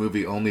kind of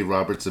movie only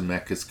Robert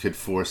Zemeckis could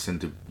force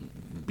into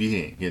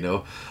being,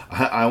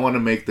 I want to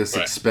make this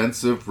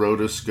expensive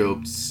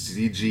rotoscoped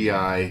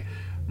CGI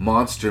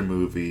monster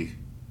movie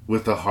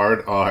with a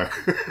hard R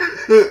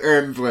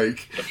and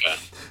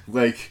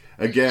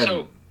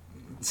again,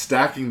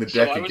 stacking the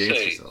deck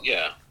against yourself.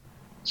 Yeah.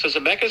 So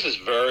Zemeckis is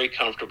very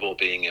comfortable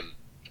being in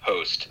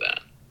post then.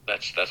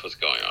 That's what's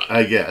going on.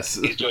 I guess.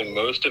 He's doing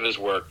most of his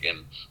work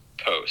in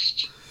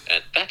post,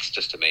 and that's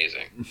just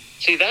amazing.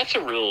 See, that's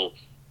a real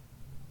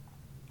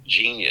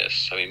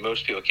genius. I mean,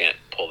 most people can't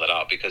pull that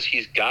out because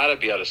he's got to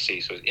be able to see.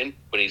 So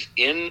when he's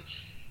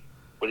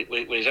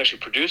actually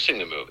producing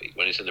the movie,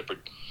 when he's in the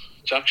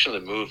production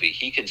of the movie,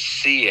 he can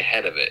see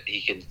ahead of it.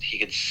 He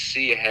can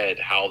see ahead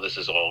how this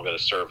is all going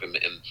to serve him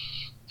in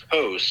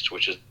post,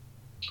 which is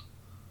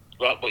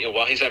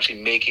while he's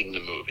actually making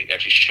the movie,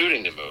 actually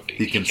shooting the movie.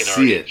 He can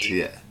see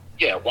it.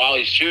 Yeah, while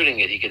he's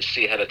shooting it, he can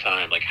see ahead of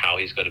time how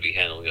he's going to be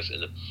handling this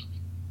in the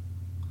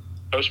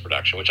post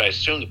production, which I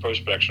assume the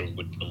post production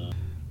would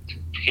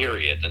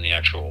period than the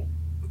actual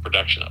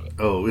production of it.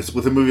 Oh, it's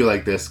with a movie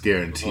like this,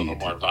 guaranteed. A little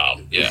more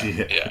involved.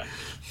 Yeah.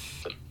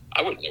 But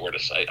I wouldn't know where to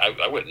say.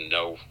 I wouldn't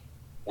know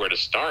where to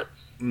start.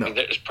 No. I mean,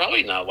 there's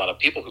probably not a lot of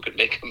people who could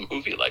make a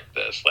movie like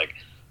this.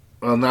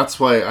 Well, and that's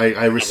why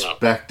I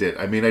respect it.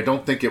 I mean, I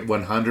don't think it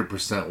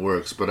 100%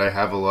 works, but I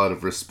have a lot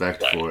of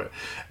respect for it.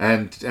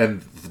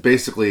 And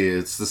basically,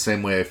 it's the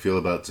same way I feel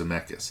about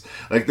Zemeckis.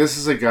 This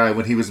is a guy,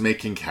 when he was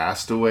making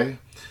Castaway,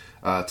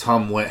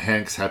 Tom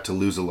Hanks had to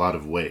lose a lot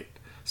of weight.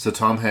 So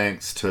Tom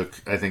Hanks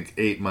took, I think,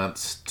 8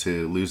 months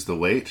to lose the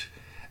weight.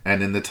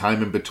 And in the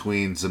time in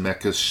between,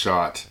 Zemeckis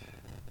shot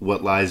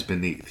What Lies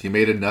Beneath. He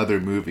made another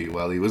movie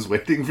while he was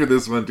waiting for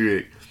this one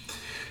to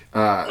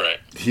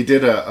He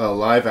did a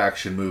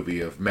live-action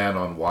movie of Man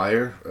on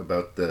Wire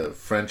about the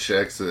French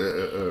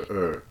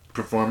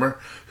performer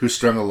who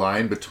strung a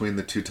line between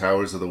the two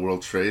towers of the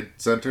World Trade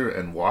Center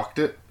and walked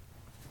it.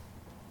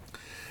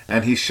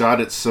 And he shot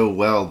it so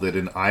well that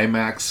in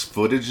IMAX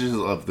footages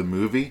of the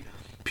movie,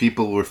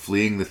 people were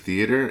fleeing the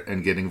theater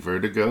and getting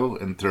vertigo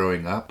and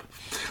throwing up.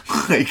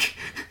 Like,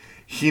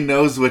 he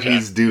knows what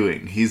he's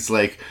doing. He's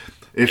like,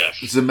 if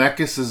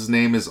Zemeckis'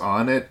 name is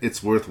on it,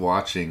 it's worth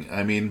watching.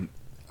 I mean,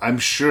 I'm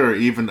sure,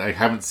 even I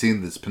haven't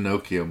seen this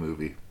Pinocchio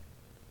movie.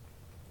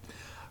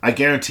 I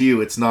guarantee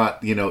you it's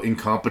not,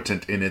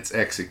 incompetent in its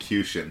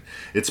execution.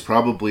 It's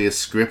probably a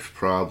script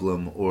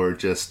problem or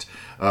just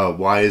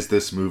why is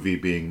this movie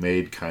being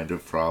made kind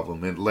of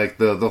problem. And like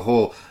the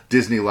whole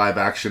Disney live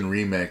action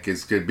remake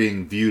is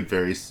being viewed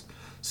very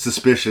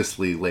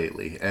suspiciously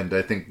lately. And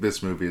I think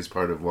this movie is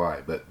part of why.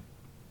 But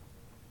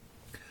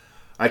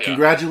I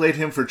congratulate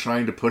him for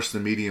trying to push the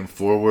medium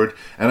forward.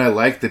 And I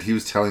like that he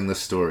was telling the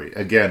story.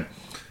 Again,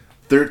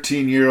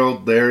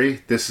 13-year-old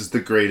Larry, this is the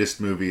greatest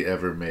movie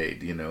ever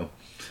made,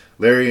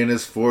 Larry in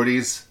his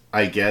 40s,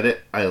 I get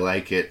it, I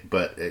like it,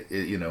 but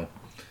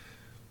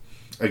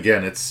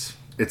again, it's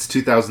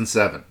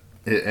 2007,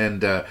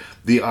 and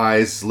the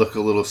eyes look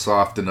a little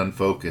soft and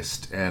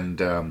unfocused,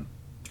 and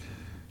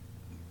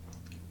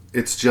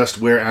it's just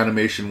where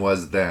animation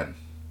was then.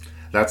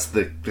 That's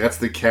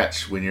the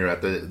catch when you're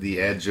at the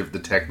edge of the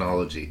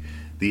technology.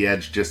 The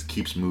edge just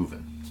keeps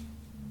moving.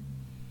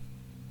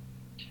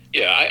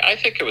 Yeah, I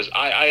think it was.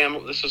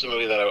 This was a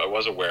movie that I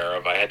was aware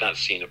of. I had not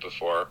seen it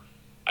before.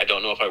 I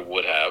don't know if I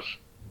would have,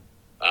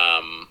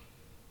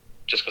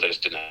 just because I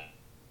just didn't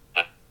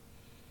have.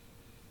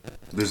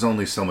 There's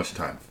only so much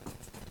time.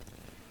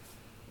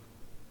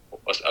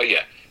 Oh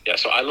yeah.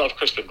 So I love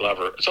Crispin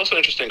Glover. It's also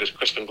interesting because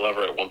Crispin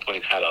Glover at one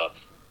point had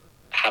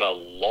a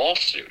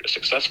lawsuit, a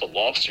successful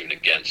lawsuit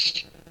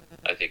against,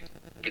 I think,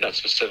 not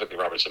specifically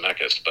Robert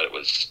Zemeckis, but it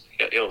was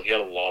he had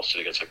a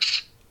lawsuit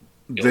against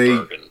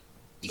Spielberg and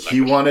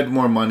he wanted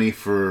more money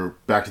for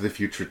Back to the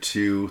Future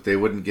 2. They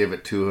wouldn't give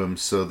it to him,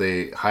 so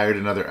they hired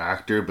another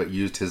actor but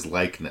used his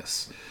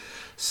likeness.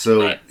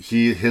 So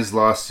his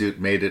lawsuit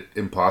made it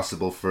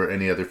impossible for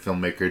any other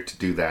filmmaker to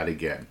do that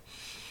again.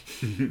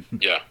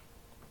 Yeah.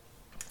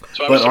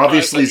 So but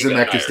obviously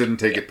Zemeckis didn't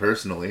take it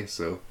personally,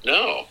 so...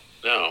 No.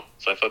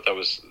 So I thought that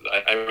was...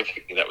 I was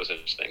thinking that was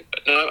interesting.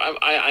 But no,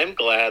 I'm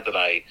glad that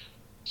I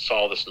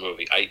saw this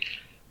movie. I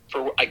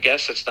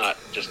guess it's not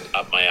just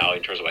up my alley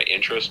in terms of my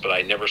interest, but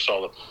I never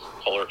saw the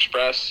Polar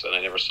Express, and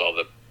I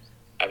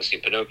haven't seen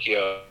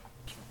Pinocchio.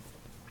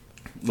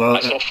 Well,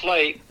 I saw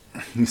Flight.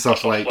 You saw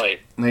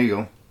Flight. There you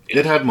go.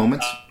 It had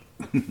moments.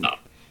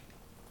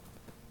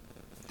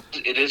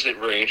 It is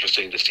very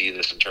interesting to see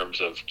this in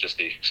terms of just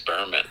the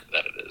experiment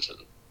that it is, and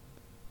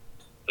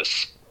the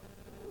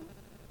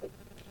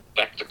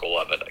spectacle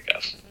of it, I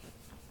guess.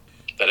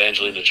 That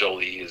Angelina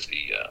Jolie is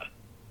the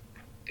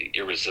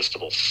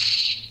irresistible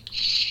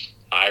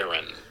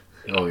siren.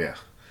 Oh yeah,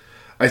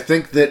 I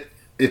think that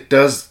it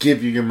does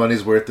give you your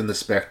money's worth in the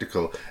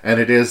spectacle, and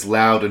it is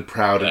loud and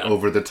proud and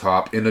over the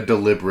top in a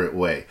deliberate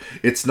way.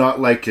 It's not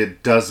like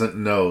it doesn't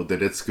know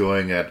that it's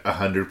going at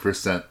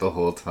 100% the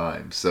whole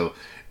time. So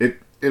I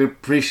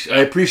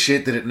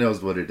appreciate that it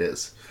knows what it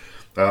is.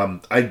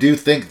 I do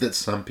think that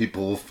some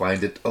people will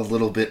find it a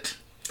little bit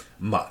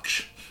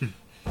much.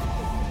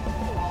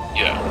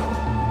 Yeah.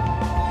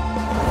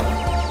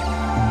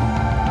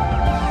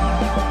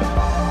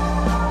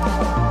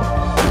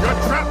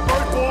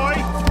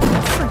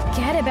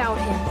 About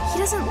him. He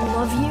doesn't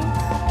love you.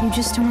 You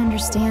just don't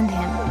understand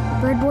him.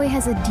 Birdboy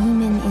has a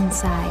demon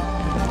inside.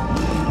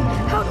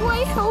 How do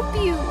I help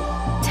you?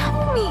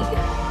 Tell me.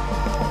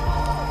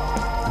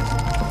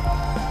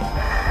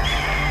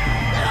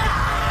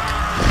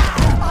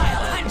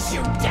 I'll hunt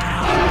you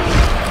down.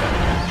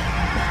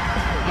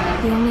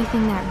 The only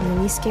thing that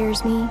really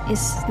scares me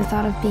is the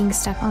thought of being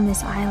stuck on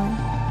this island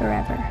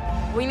forever.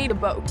 We need a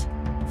boat.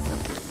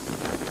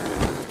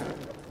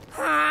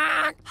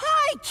 Hi,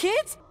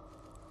 kids.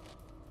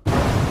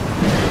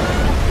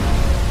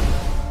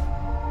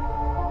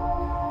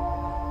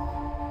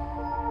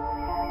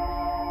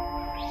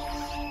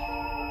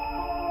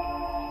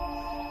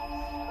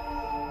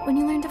 When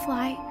you learn to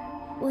fly,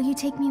 will you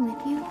take me with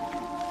you?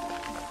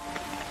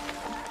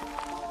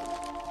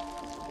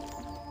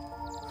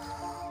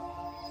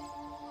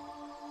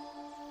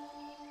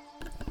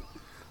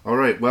 All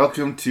right,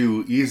 welcome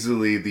to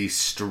easily the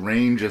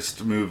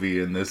strangest movie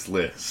in this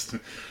list.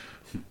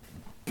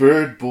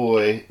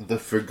 Birdboy, The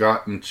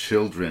Forgotten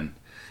Children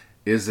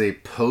is a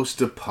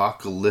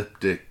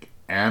post-apocalyptic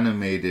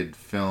animated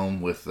film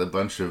with a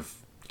bunch of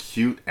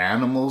cute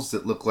animals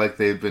that look like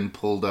they've been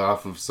pulled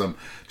off of some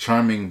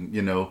charming,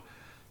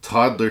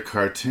 toddler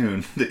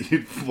cartoon that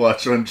you'd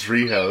watch on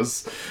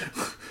Treehouse.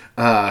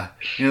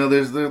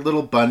 There's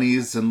little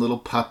bunnies and little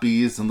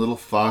puppies and little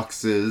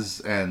foxes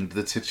and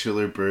the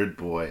titular bird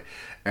boy.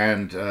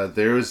 And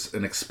there's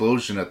an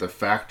explosion at the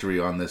factory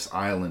on this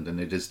island, and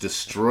it has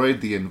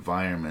destroyed the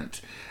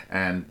environment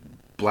and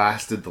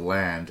blasted the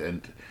land.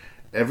 And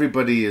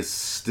everybody is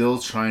still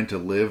trying to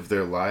live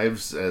their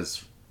lives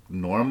as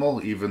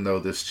normal, even though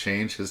this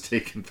change has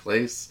taken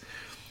place.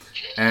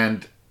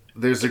 And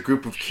there's a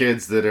group of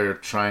kids that are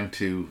trying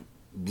to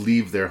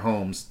leave their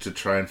homes to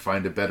try and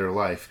find a better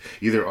life,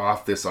 either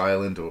off this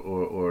island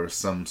or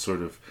some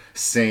sort of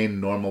sane,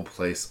 normal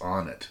place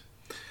on it.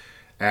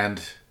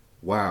 And,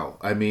 wow,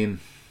 I mean,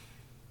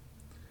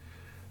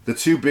 the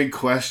two big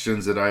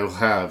questions that I will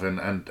have, and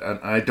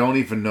I don't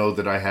even know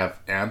that I have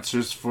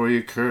answers for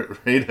you, Kurt,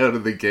 right out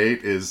of the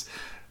gate, is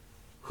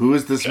who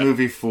is this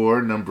movie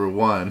for, number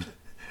one,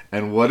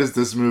 and what is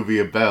this movie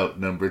about,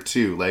 number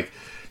two? Like,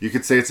 you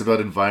could say it's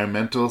about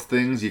environmental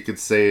things. You could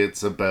say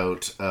it's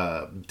about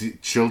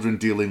children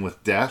dealing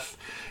with death.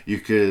 You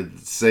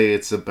could say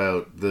it's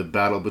about the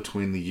battle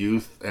between the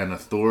youth and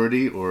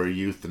authority, or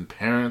youth and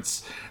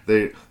parents.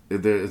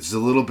 There's a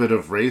little bit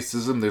of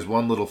racism. There's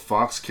one little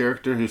fox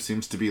character who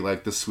seems to be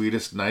like the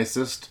sweetest,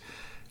 nicest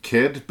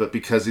kid, but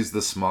because he's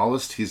the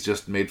smallest, he's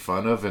just made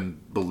fun of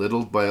and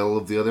belittled by all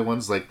of the other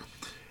ones. Like,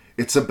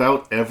 it's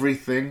about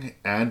everything,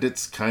 and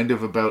it's kind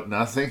of about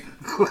nothing.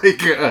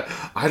 Like,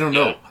 I don't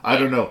know. I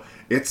don't know.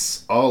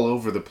 It's all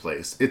over the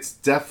place. It's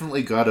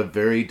definitely got a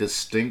very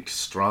distinct,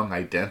 strong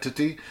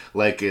identity.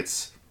 Like,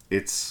 it's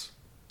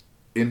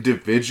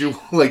individual.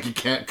 Like, you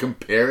can't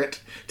compare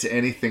it to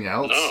anything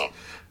else. No.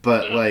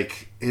 But,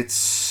 like, it's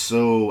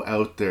so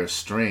out there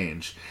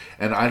strange.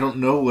 And I don't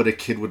know what a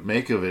kid would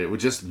make of it. It would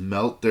just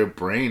melt their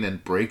brain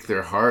and break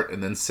their heart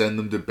and then send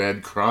them to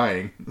bed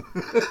crying.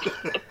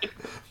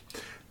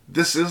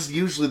 This is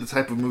usually the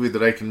type of movie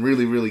that I can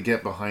really, really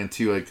get behind,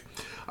 too. Like,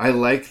 I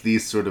like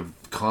these sort of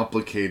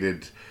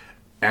complicated,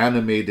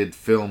 animated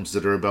films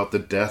that are about the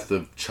death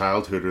of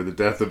childhood or the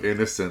death of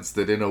innocence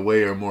that, in a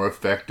way, are more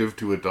effective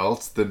to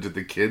adults than to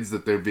the kids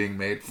that they're being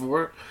made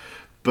for.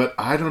 But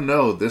I don't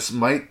know. This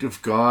might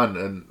have gone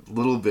a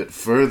little bit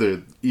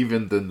further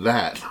even than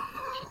that.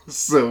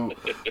 So,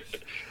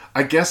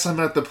 I guess I'm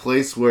at the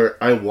place where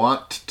I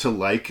want to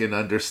like and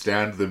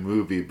understand the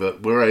movie,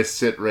 but where I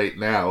sit right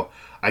now,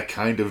 I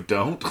kind of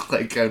don't.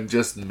 Like, I'm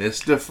just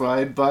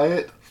mystified by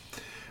it.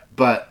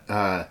 But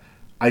I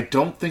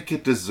don't think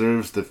it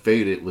deserves the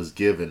fate it was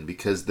given,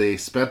 because they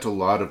spent a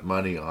lot of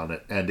money on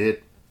it, and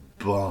it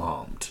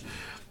bombed.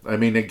 I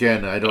mean,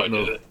 again, I don't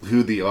know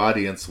who the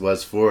audience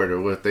was for it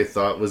or what they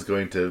thought was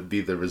going to be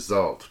the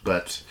result.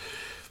 But,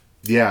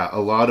 yeah, a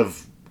lot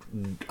of,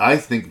 I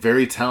think,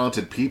 very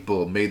talented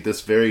people made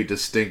this very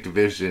distinct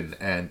vision,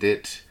 and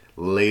it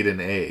laid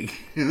an egg.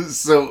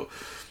 So,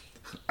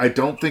 I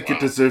don't think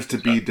it deserves to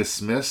be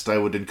dismissed. I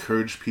would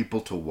encourage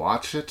people to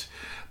watch it.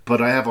 But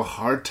I have a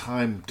hard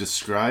time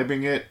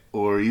describing it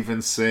or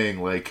even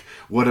saying, like,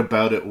 what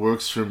about it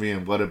works for me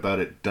and what about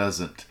it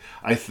doesn't.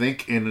 I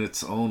think in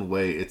its own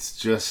way, it's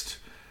just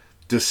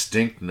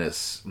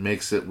distinctness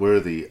makes it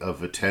worthy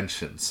of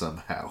attention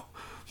somehow.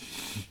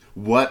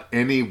 What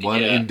any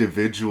one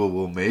individual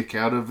will make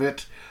out of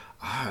it,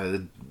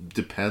 it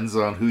depends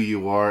on who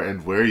you are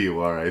and where you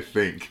are, I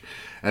think.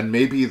 And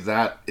maybe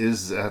that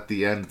is, at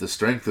the end, the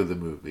strength of the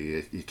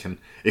movie. It can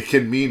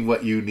mean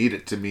what you need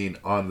it to mean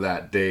on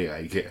that day,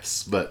 I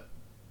guess. But,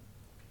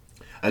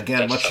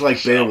 again, much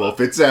like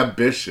Beowulf, it's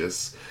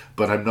ambitious,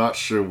 but I'm not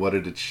sure what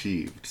it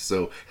achieved.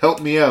 So,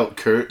 help me out,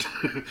 Kurt.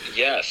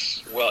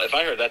 Yes. Well, if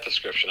I heard that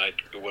description, I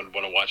would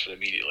want to watch it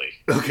immediately.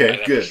 Okay,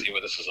 I'd good. have to see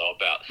what this is all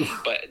about.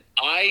 But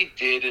I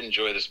did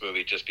enjoy this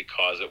movie just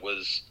because it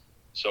was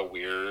so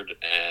weird,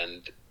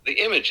 and the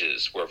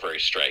images were very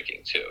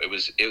striking too. I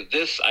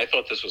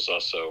thought this was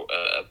also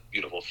a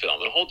beautiful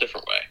film in a whole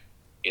different way,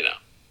 you know.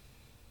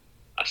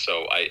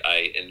 So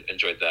I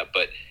enjoyed that.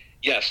 But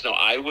yes, no,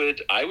 I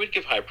would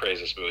give high praise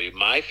to this movie.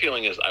 My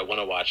feeling is I want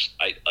to watch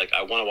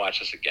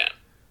this again.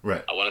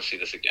 Right. I want to see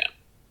this again.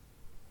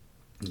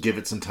 Give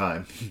it some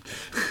time,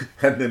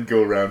 and then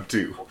go round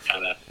two.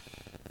 Kind of,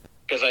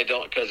 because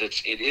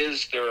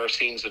there are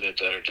scenes in it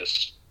that are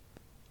just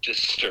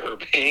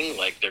disturbing.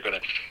 Like, they're gonna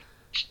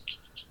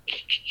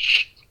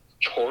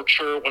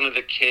torture one of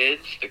the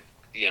kids.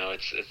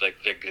 It's like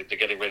they're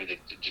getting ready to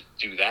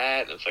do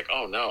that, and it's like,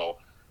 oh no,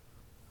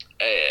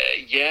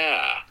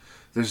 yeah.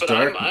 But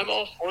I'm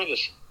all for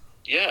this.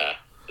 Yeah,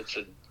 it's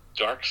a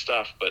dark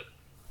stuff, but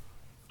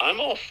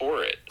I'm all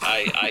for it.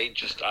 I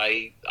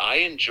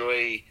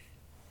enjoy.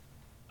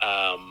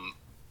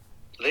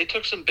 They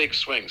took some big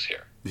swings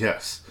here.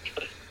 Yes.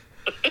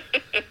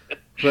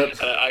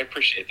 But I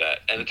appreciate that,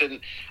 and it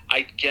didn't.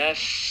 I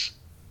guess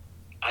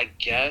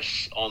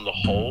on the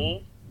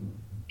whole,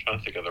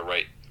 trying to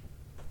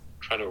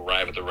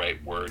arrive at the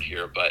right word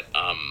here, but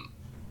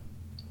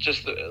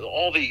just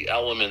all the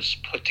elements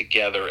put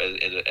together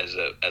as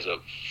a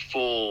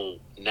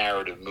full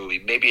narrative movie.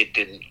 Maybe it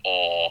didn't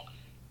all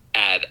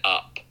add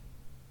up,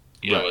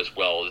 as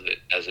well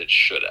as it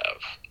should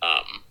have.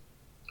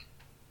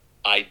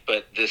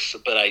 But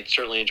I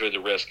certainly enjoyed the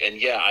risk, and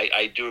yeah,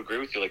 I do agree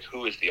with you. Like,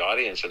 who is the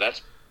audience, and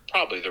that's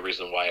probably the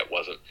reason why it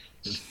wasn't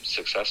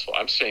successful.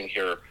 I'm saying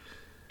here,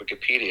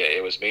 Wikipedia,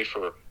 it was made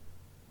for,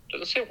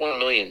 doesn't say $1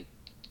 million,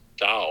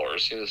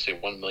 it seems to say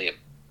 £1 million,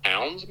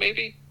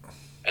 maybe,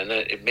 and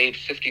then it made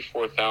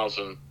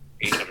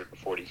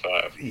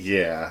 54,845.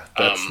 Yeah,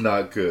 that's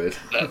not good.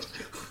 No,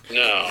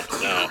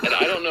 and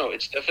I don't know.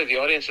 It's definitely,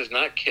 the audience is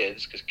not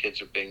kids, because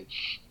kids are being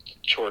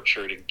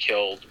tortured and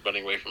killed,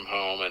 running away from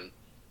home,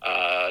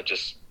 and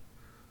just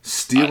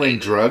stealing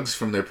drugs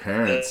from their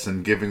parents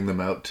and giving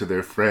them out to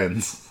their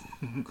friends.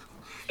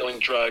 Stealing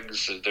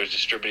drugs. They're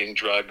distributing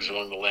drugs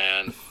along the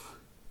land.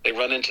 They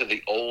run into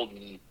the old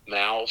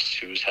mouse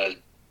who has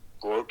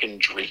broken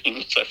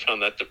dreams. I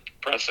found that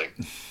depressing.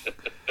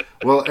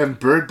 Well, and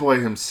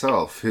BIRDBOY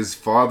himself, his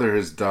father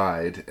has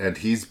died, and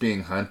he's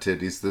being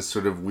hunted. He's this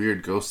sort of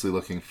weird,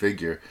 ghostly-looking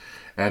figure,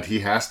 and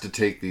he has to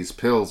take these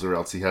pills or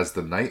else he has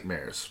the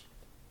nightmares.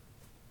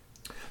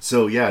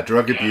 So, yeah,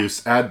 drug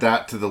abuse, add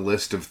that to the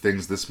list of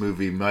things this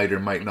movie might or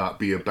might not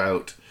be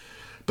about.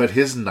 But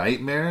his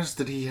nightmares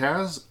that he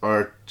has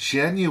are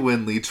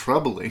genuinely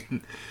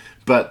troubling.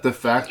 But the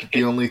fact that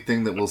the only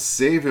thing that will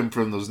save him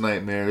from those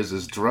nightmares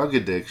is drug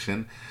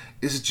addiction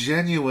is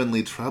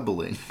genuinely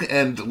troubling.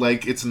 And,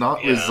 like, it's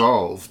not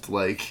resolved.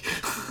 Like,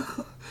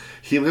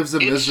 he lives a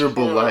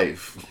miserable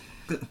life.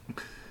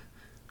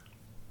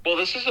 Well,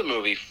 this is a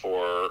movie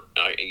for,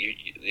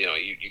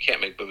 you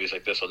can't make movies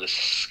like this on this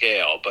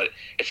scale, but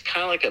it's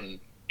kind of like a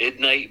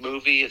midnight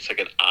movie. It's like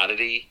an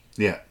oddity.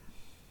 Yeah.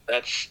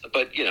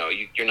 But,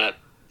 you're not,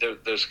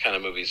 those kind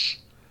of movies,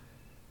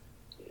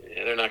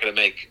 they're not going to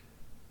make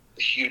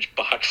huge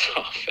box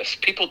office.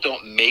 People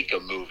don't make a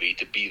movie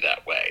to be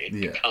that way.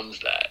 It becomes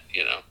that,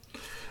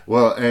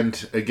 Well,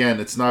 and again,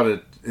 it's not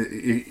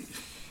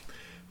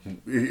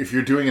if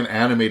you're doing an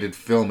animated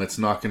film, it's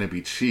not going to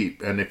be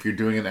cheap. And if you're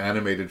doing an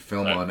animated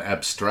film on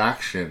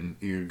abstraction,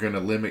 you're going to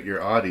limit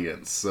your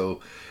audience.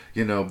 So,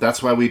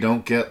 that's why we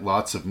don't get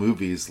lots of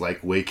movies like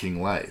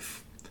Waking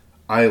Life.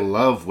 I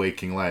love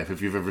Waking Life.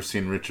 If you've ever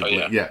seen Richard...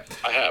 I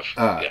have.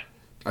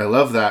 I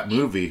love that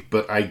movie,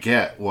 but I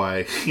get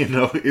why,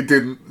 it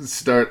didn't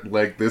start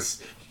like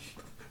this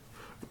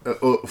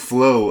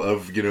flow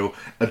of,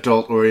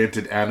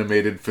 adult-oriented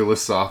animated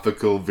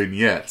philosophical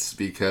vignettes,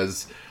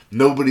 because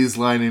nobody's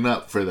lining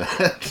up for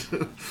that.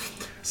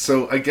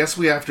 So I guess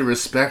we have to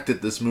respect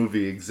that this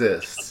movie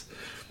exists.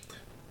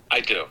 I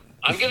do.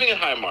 I'm giving it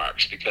high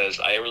marks because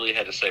I really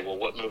had to say, well,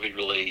 what movie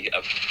really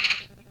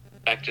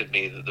affected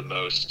me the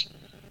most?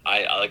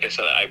 Like I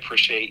said, I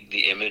appreciate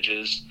the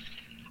images.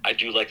 I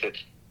do like the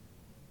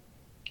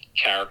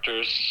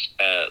characters.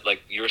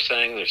 Like you were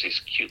saying, there's these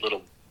cute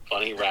little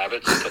bunny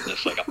rabbits putting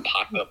this like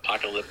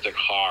apocalyptic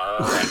horror.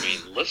 I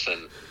mean,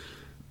 listen,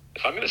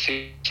 if I'm going to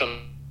see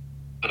something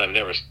that I've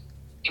never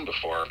seen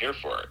before, I'm here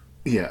for it.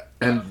 Yeah,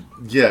 and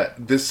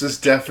this is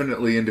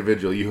definitely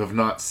individual. You have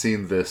not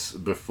seen this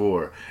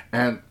before.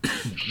 And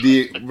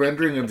the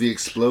rendering of the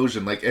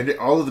explosion, and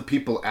all of the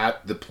people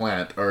at the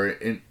plant are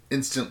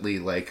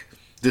instantly,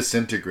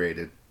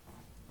 disintegrated.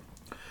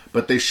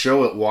 But they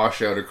show it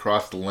wash out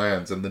across the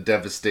lands and the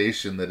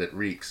devastation that it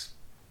wreaks.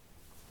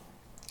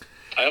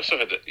 I also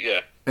had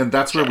to, And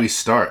that's where we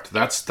start.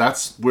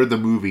 That's where the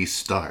movie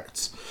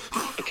starts.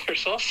 But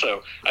there's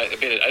also, I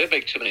didn't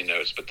make too many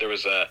notes, but there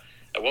was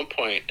at one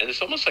point, and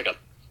it's almost like a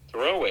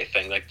throwaway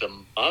thing, like the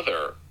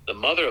mother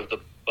of the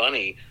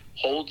bunny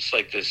holds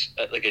this,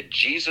 like a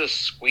Jesus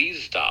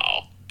squeeze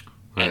doll,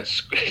 right, and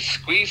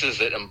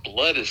squeezes it, and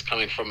blood is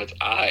coming from its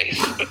eyes.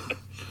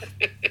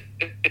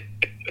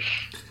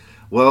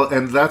 Well,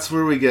 and that's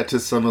where we get to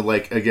some of,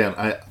 again,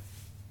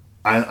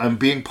 I'm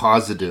being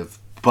positive,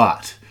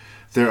 but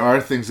there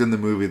are things in the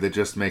movie that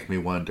just make me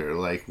wonder,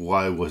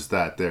 why was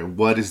that there?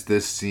 What does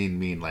this scene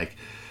mean?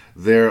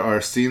 There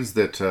are scenes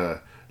that,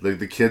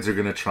 the kids are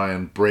going to try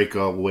and break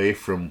away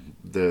from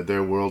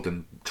their world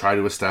and try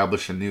to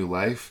establish a new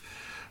life,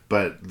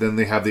 but then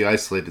they have the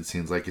isolated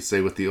scenes, like you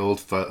say, with the old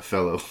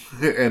fellow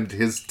and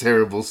his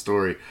terrible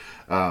story.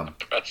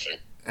 Depressing.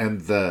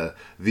 And the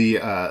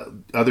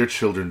other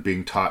children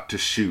being taught to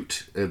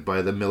shoot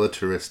by the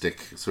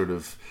militaristic sort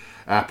of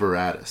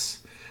apparatus.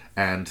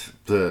 And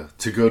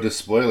to go to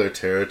spoiler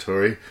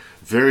territory,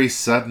 very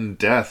sudden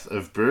death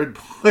of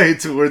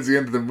BIRDBOY towards the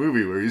end of the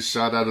movie, where he's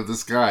shot out of the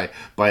sky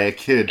by a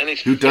kid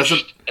who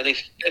doesn't... And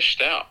he's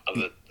fished out of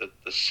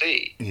the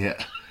sea.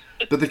 Yeah.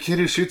 But the kid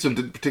who shoots him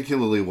didn't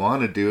particularly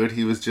want to do it.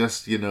 He was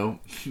just,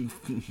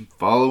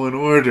 following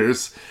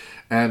orders.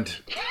 And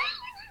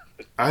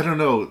I don't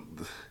know...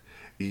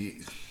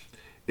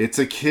 It's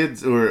a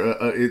kid's,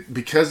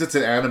 because it's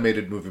an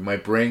animated movie, my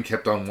brain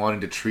kept on wanting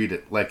to treat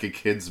it like a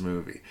kid's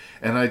movie.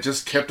 And I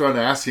just kept on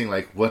asking,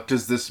 what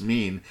does this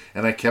mean?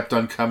 And I kept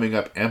on coming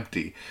up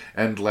empty.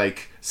 And,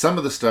 some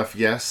of the stuff,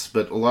 yes,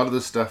 but a lot of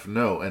the stuff,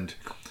 no. And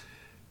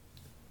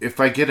if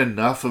I get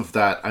enough of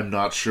that, I'm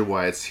not sure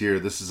why it's here.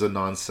 This is a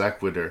non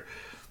sequitur.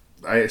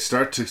 I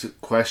start to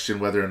question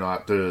whether or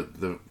not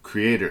the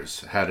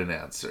creators had an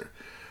answer.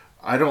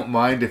 I don't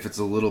mind if it's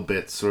a little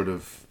bit sort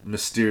of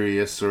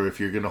mysterious or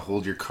if you're going to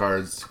hold your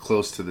cards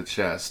close to the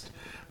chest,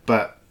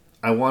 but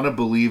I want to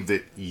believe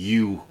that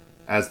you,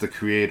 as the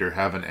creator,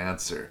 have an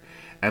answer.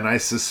 And I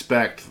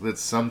suspect that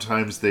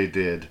sometimes they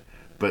did,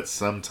 but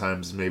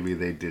sometimes maybe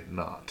they did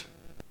not.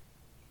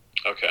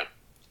 Okay.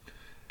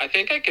 I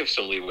think I give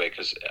some leeway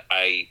because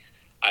I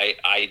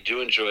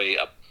do enjoy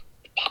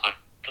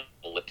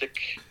apocalyptic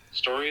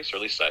stories, or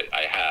at least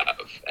I have.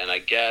 And I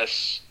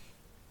guess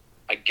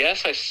I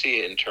guess I see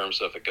it in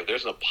terms of, like, if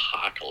there's an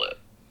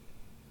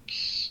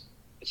apocalypse,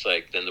 it's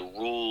like then the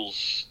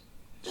rules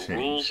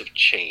have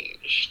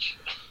changed,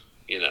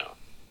 you know.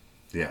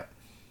 Yeah.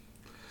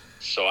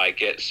 So I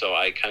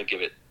kind of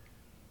give it,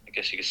 I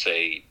guess you could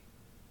say,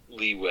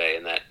 leeway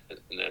in that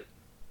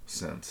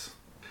sense.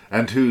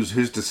 And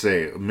who's to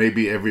say?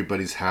 Maybe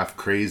everybody's half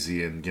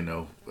crazy, and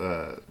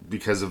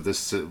because of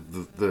this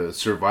the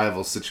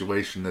survival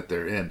situation that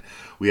they're in,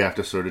 we have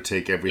to sort of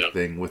take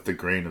everything with a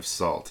grain of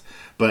salt.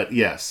 But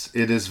yes,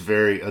 it is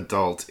very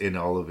adult in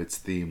all of its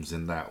themes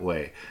in that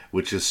way,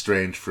 which is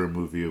strange for a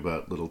movie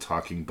about little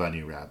talking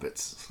bunny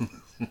rabbits.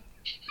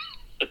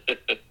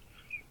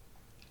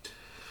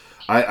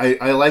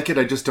 I like it.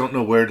 I just don't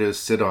know where to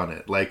sit on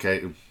it. Like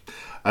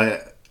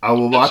I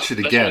will watch it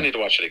again. That's why I need to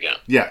watch it again.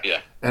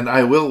 Yeah. And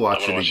I will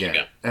watch it again. it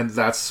again. And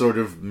that's sort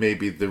of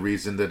maybe the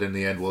reason that in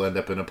the end we'll end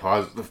up in a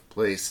positive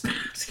place.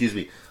 Excuse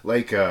me.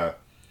 Like,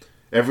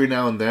 every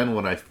now and then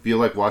when I feel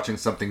like watching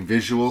something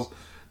visual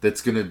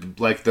that's going to,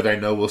 like, that I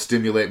know will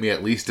stimulate me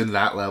at least in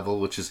that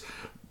level, which is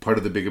part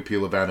of the big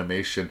appeal of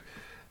animation.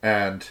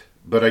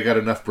 But I got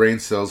enough brain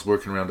cells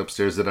working around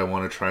upstairs that I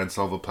want to try and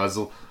solve a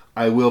puzzle.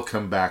 I will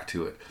come back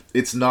to it.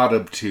 It's not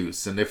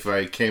obtuse. And if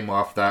I came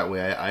off that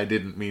way, I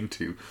didn't mean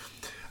to.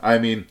 I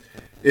mean,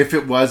 if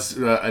it was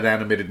an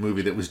animated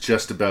movie that was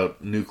just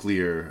about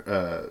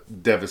nuclear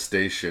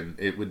devastation,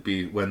 it would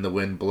be When the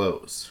Wind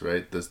Blows,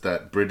 right? There's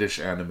that British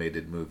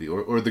animated movie,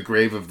 or The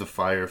Grave of the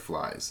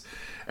Fireflies.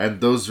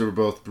 And those are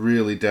both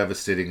really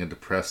devastating and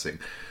depressing.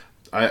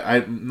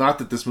 I not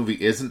that this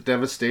movie isn't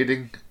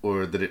devastating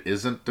or that it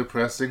isn't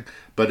depressing,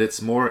 but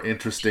it's more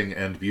interesting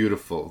and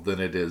beautiful than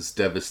it is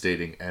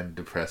devastating and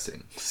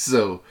depressing.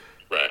 So,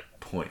 right.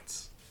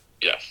 Points.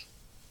 Yes.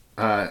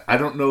 I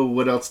don't know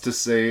what else to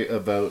say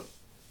about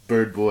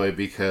BIRDBOY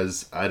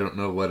because I don't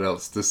know what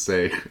else to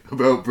say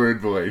about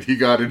BIRDBOY. You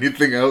got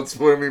anything else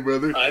for me,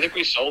 brother? I think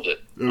we sold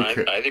it.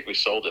 Okay. I think we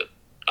sold it.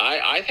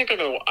 I think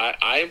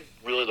I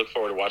really look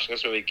forward to watching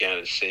this movie again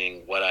and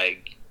seeing what I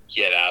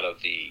get out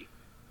of the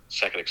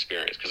second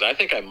experience, because I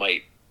think I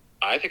might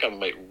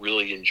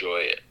really enjoy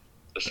it,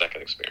 the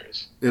second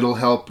experience. It'll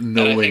help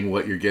knowing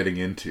what you're getting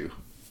into.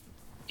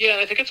 Yeah,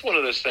 I think it's one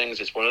of those things.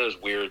 It's one of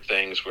those weird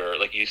things where,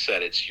 like you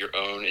said, it's your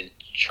own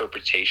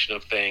interpretation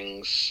of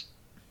things,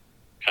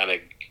 kind of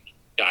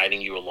guiding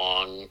you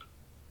along.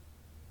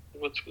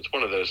 It's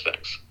one of those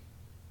things.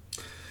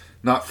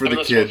 Not for the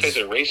kids. Let's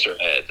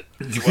Eraserhead.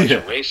 You watch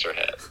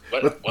Eraserhead.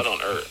 What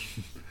on earth?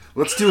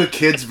 Let's do a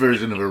kids'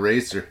 version of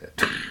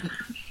Eraserhead.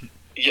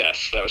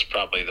 Yes, that was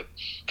probably the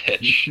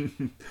pitch.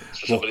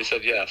 So somebody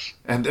said yes.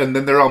 And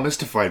then they're all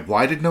mystified.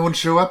 Why did no one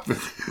show up?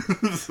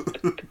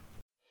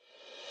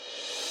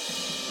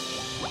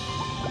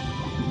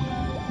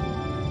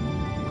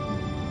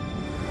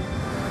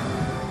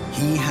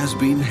 He has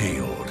been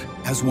hailed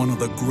as one of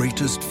the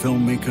greatest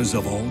filmmakers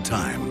of all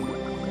time.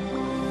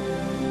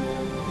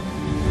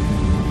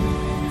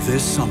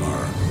 This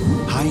summer,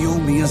 Hayao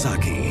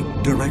Miyazaki,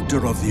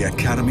 director of the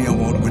Academy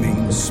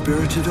Award-winning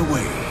Spirited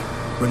Away,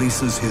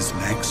 releases his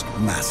next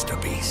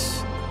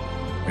masterpiece.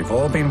 We've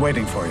all been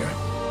waiting for you.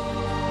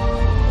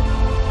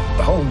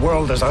 The whole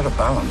world is out of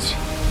balance.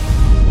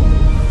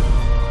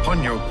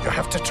 Ponyo, you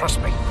have to trust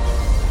me.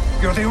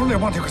 You're the only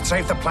one who could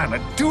save the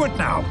planet. Do it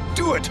now.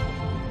 Do it!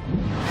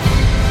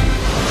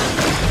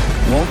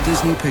 Walt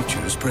Disney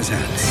Pictures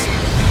presents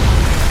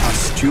a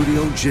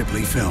Studio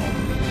Ghibli film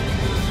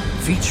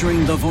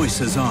featuring the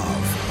voices of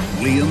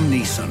Liam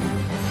Neeson,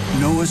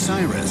 Noah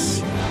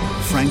Cyrus,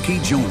 Frankie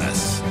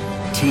Jonas,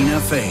 Tina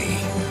Fey,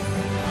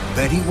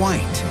 Betty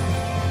White,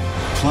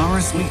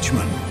 Cloris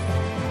Leachman,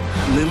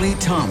 Lily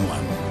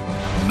Tomlin,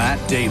 Matt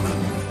Damon,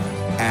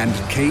 and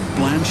Kate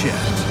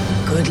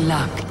Blanchett. Good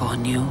luck,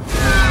 Ponyo.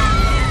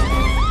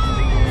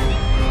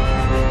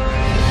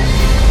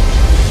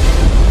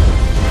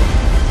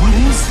 What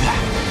is that?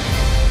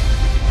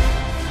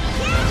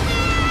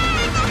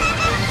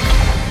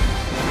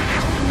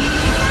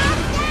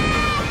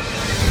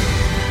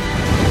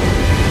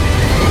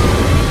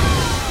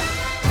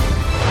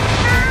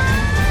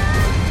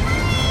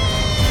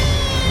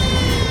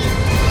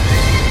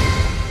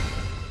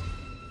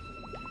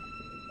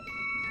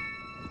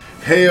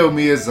 Hayao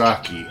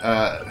Miyazaki.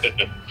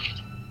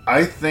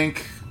 I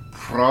think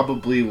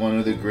probably one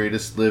of the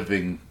greatest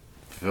living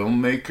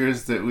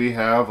filmmakers that we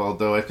have,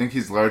 although I think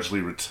he's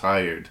largely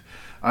retired.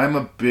 I'm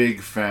a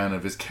big fan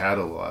of his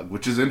catalog,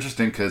 which is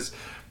interesting because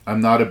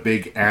I'm not a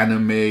big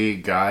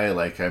anime guy.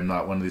 Like, I'm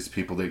not one of these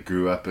people that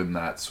grew up in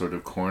that sort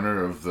of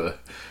corner of the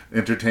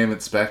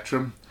entertainment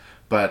spectrum.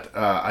 But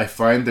I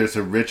find there's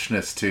a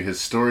richness to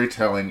his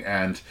storytelling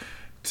and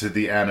to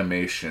the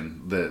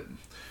animation that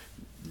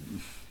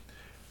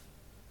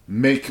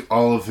make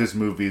all of his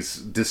movies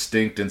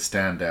distinct and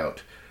stand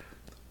out.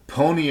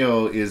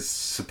 Ponyo is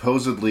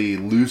supposedly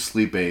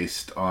loosely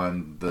based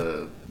on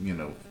the,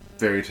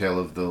 fairy tale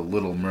of the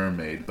Little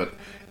Mermaid, but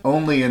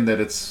only in that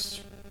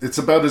it's it's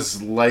about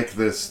as like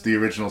the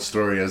original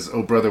story as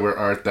 "Oh Brother, Where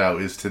Art Thou"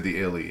 is to the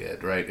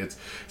Iliad, right? It's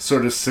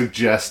sort of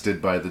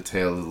suggested by the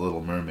tale of the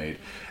Little Mermaid,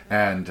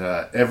 and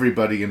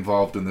everybody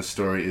involved in the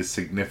story is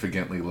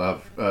significantly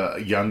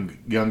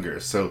younger.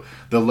 So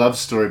the love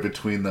story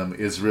between them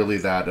is really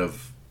that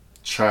of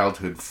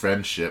childhood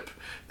friendship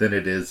than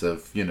it is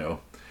of,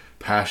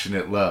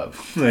 passionate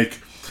love. Like,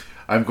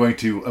 I'm going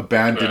to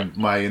abandon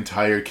my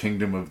entire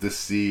kingdom of the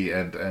sea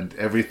and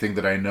everything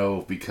that I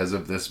know because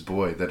of this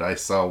boy that I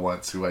saw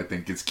once who I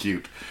think is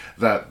cute.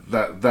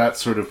 That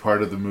sort of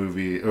part of the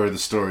movie or the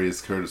story is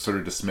sort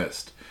of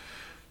dismissed.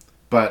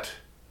 But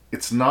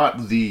it's not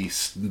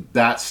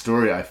that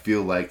story I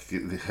feel like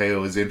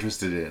Hayao is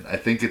interested in. I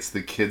think it's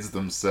the kids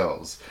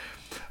themselves.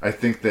 I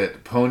think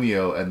that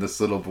Ponyo and this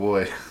little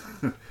boy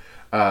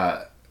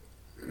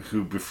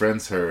who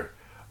befriends her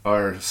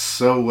are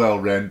so well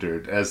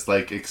rendered as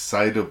like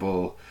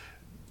excitable,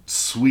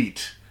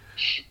 sweet,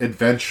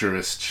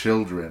 adventurous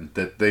children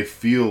that they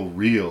feel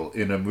real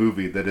in a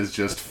movie that is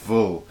just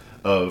full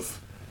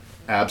of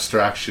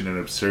abstraction and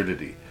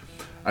absurdity.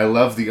 I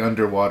love the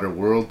underwater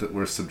world that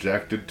we're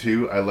subjected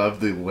to. I love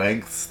the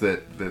lengths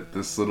that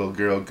this little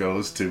girl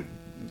goes to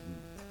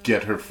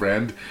get her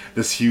friend.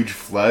 This huge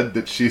flood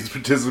that she's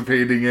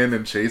participating in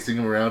and chasing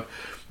him around.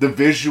 The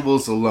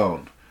visuals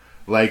alone,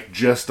 like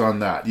just on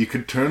that. You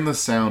could turn the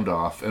sound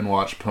off and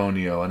watch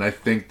Ponyo, and I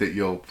think that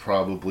you'll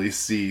probably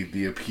see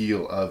the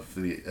appeal of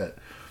the...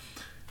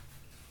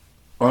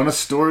 on a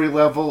story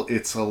level,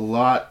 it's a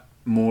lot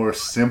more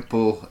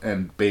simple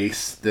and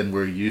base than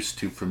we're used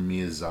to from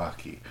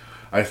Miyazaki.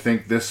 I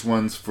think this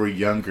one's for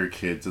younger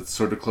kids. It's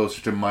sort of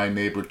closer to My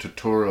Neighbor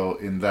Totoro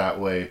in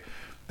that way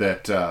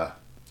that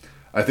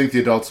I think the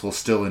adults will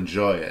still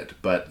enjoy it,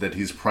 but that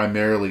he's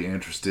primarily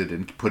interested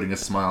in putting a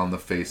smile on the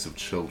face of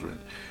children.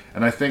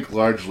 And I think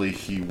largely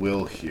he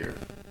will here.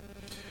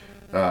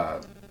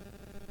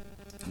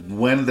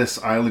 When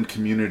this island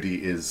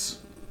community is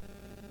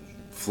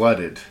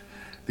flooded,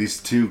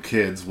 these two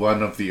kids,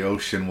 one of the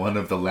ocean, one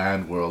of the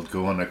land world,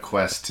 go on a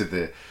quest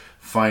to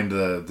find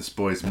this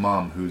boy's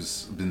mom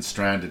who's been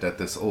stranded at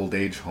this old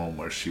age home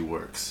where she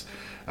works.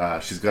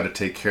 She's got to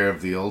take care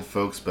of the old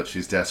folks, but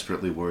she's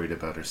desperately worried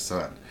about her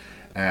son.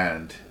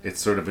 And it's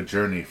sort of a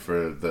journey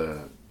for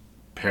the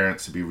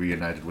parents to be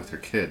reunited with her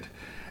kid.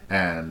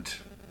 And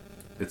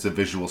it's a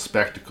visual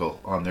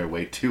spectacle on their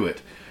way to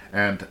it.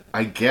 And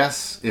I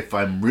guess, if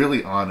I'm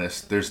really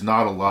honest, there's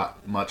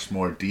not much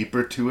more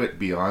deeper to it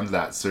beyond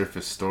that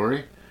surface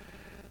story.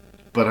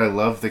 But I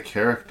love the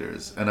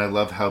characters, and I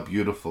love how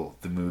beautiful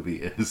the movie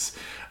is.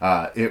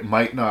 It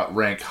might not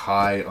rank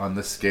high on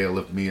the scale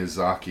of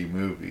Miyazaki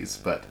movies,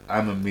 but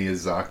I'm a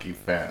Miyazaki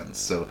fan,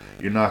 so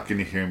you're not going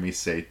to hear me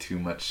say too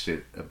much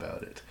shit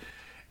about it.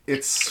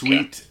 It's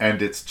sweet and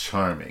it's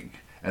charming,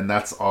 and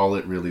that's all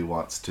it really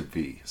wants to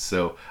be.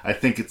 So I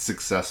think it's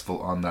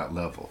successful on that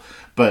level.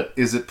 But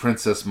is it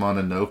Princess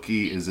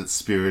Mononoke? Is it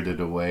Spirited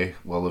Away?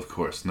 Well, of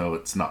course, no,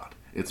 it's not.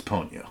 It's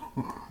Ponyo.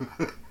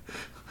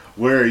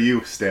 Where are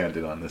you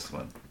standing on this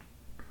one?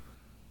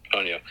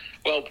 Ponyo.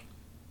 Well,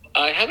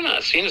 I have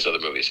not seen his other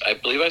movies. I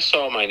believe I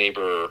saw My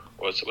Neighbor...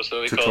 What's the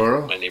movie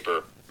Totoro? called? My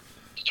Neighbor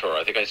Totoro.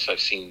 I think I've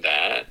seen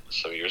that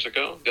some years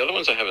ago. The other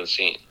ones I haven't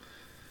seen.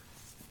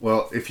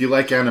 Well, if you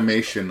like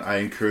animation, I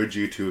encourage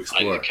you to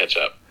explore. I need to catch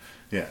up.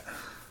 Yeah.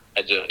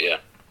 I do, yeah.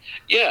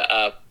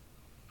 Yeah,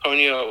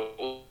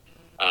 Ponyo,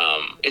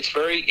 it's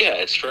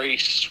very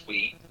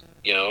sweet.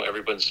 You know,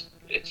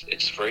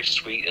 it's very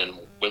sweet and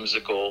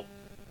whimsical.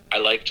 I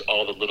liked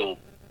all the little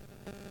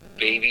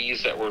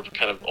babies that were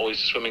kind of always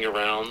swimming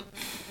around.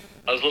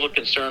 I was a little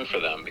concerned for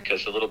them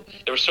because there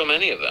were so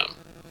many of them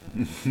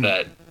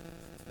that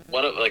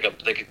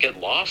they could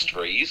get lost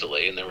very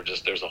easily, and there was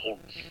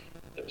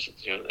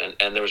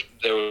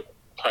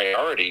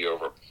priority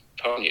over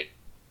Ponyo.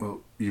 Well,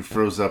 you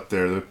froze up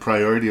there. The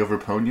priority over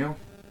Ponyo?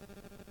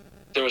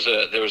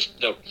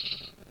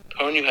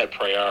 Ponyo had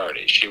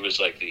priority. She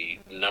was like the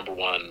number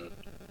one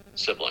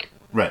sibling.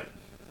 Right.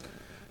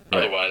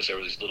 Otherwise, there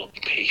were these little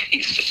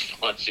babies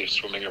just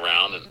swimming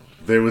around. And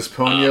there was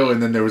Ponyo, and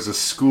then there was a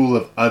school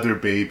of other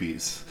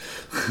babies.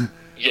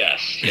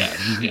 Yes, yeah.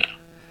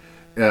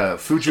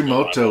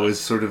 Fujimoto is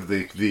sort of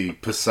the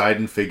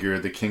Poseidon figure,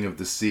 the king of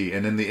the sea,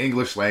 and in the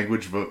English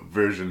language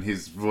version,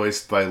 he's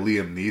voiced by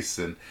Liam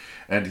Neeson,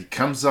 and he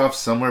comes off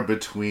somewhere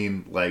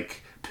between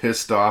like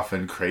pissed off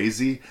and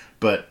crazy,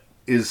 but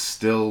is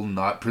still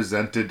not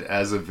presented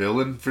as a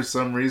villain for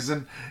some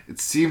reason.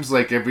 It seems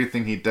like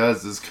everything he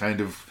does is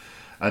kind of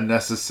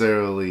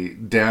unnecessarily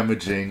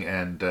damaging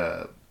and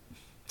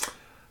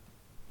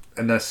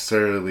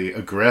unnecessarily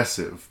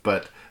aggressive,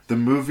 but the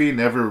movie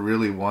never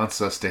really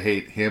wants us to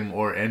hate him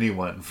or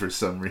anyone for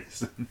some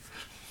reason.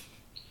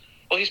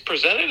 Well, he's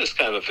presented as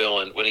kind of a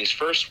villain when he's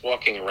first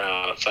walking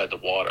around outside the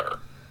water,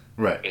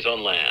 right? His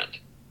own land.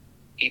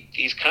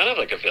 He's kind of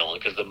like a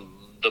villain because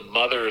the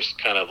mother's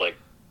kind of like,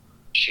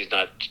 she's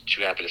not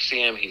too happy to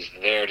see him. He's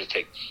there to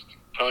take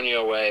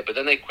Ponyo away, but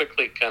then they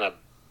quickly kind of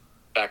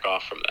back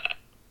off from that.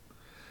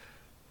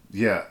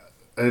 Yeah,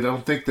 I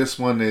don't think this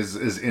one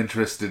is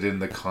interested in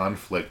the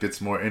conflict.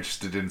 It's more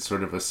interested in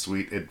sort of a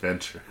sweet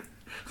adventure.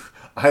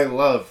 I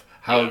love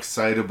how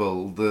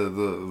excitable the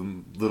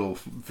little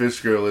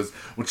fish girl is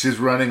when she's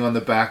running on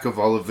the back of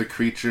all of the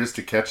creatures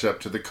to catch up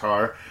to the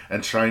car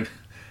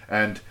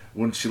and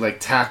when she like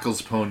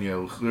tackles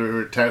Ponyo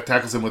or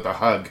tackles him with a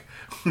hug,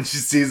 when she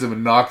sees him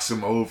and knocks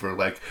him over,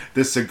 like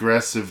this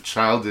aggressive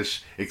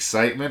childish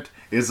excitement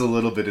is a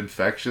little bit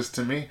infectious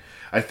to me.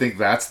 I think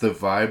that's the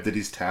vibe that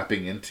he's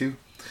tapping into.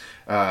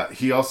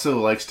 He also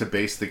likes to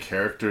base the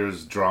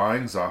characters'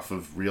 drawings off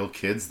of real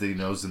kids that he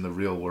knows in the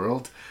real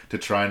world to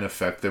try and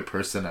affect their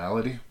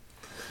personality.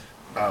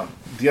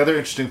 The other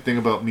interesting thing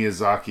about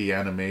Miyazaki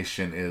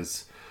animation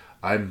is,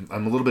 I'm a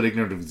little bit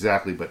ignorant of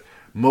exactly, but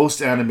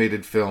most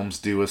animated films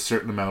do a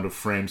certain amount of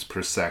frames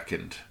per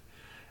second.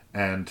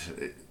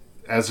 And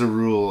as a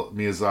rule,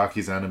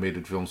 Miyazaki's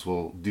animated films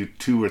will do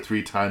 2 or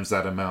 3 times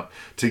that amount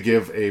to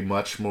give a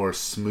much more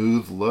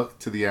smooth look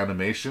to the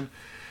animation.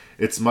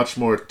 It's much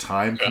more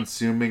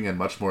time-consuming and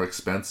much more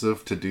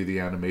expensive to do the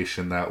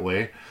animation that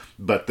way.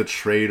 But the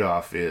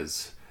trade-off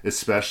is,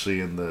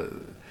 especially in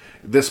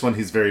this one,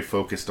 he's very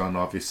focused on,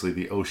 obviously,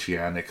 the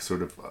oceanic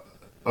sort of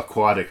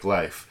aquatic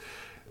life.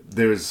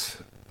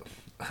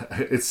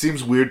 It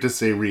seems weird to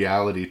say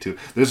reality to.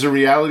 There's a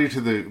reality to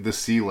the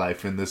sea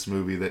life in this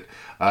movie that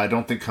I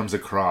don't think comes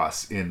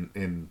across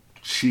in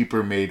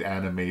cheaper made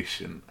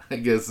animation, I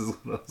guess is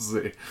what I'll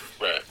say.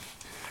 Right.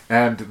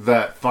 And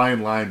that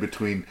fine line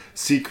between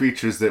sea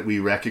creatures that we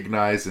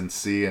recognize and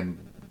see and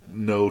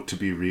know to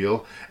be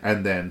real,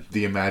 and then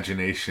the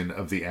imagination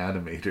of the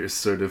animators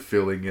sort of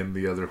filling in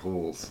the other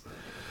holes.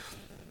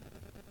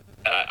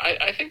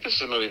 I think this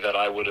is a movie that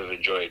I would have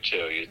enjoyed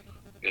too.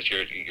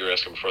 You're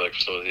asking before, like, for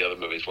some of the other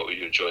movies, what would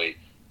you enjoy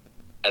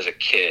as a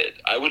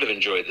kid? I would have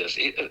enjoyed this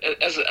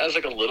as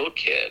like a little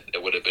kid.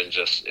 It would have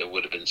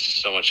been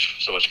so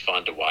much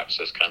fun to watch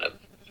this kind of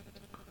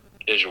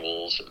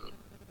visuals, and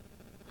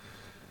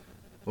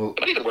it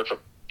might even work for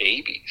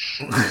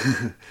babies.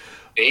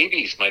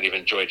 Babies might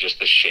even enjoy just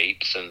the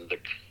shapes and the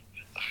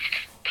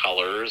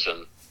colors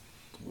and.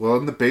 Well,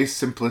 in the base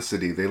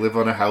simplicity, they live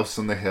on a house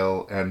on the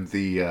hill, and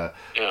the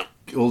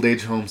old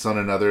age home's on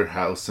another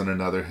house on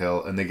another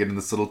hill, and they get in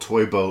this little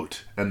toy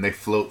boat, and they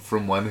float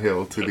from one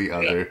hill to the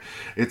other.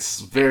 It's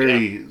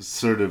very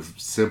sort of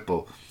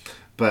simple,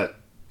 but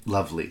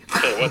lovely.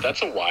 So what?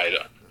 That's a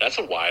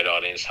wide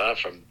audience, huh?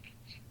 From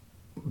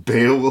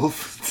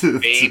Beowulf to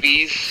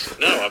babies.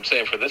 No, I'm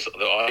saying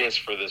the audience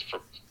for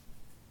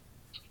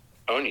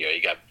Ponyo,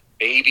 you got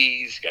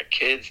babies, you got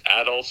kids,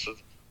 adults.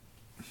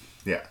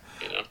 Yeah.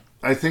 You know.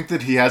 I think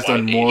that he has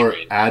done more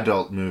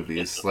adult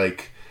movies,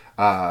 like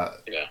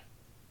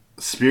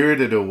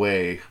Spirited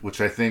Away, which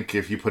I think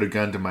if you put a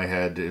gun to my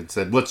head and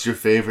said, what's your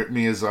favorite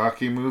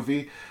Miyazaki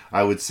movie?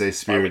 I would say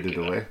Spirited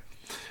Away.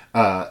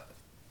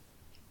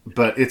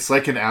 But it's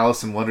like an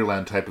Alice in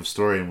Wonderland type of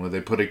story where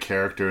they put a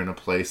character in a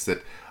place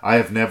that I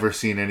have never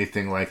seen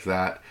anything like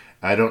that.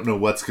 I don't know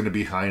what's going to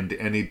be behind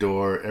any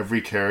door.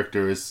 Every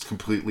character is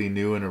completely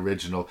new and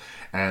original,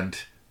 and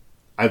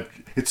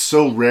it's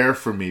so rare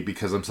for me,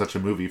 because I'm such a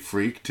movie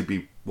freak, to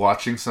be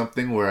watching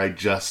something where I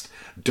just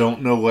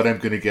don't know what I'm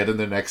going to get in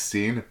the next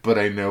scene, but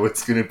I know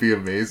it's going to be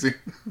amazing.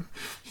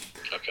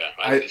 Okay,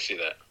 I can see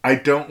that. I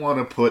don't want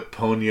to put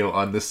Ponyo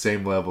on the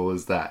same level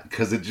as that,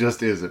 because it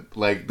just isn't.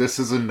 Like, this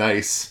is a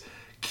nice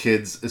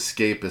kids'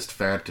 escapist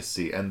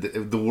fantasy, and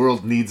the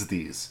world needs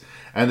these.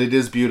 And it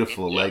is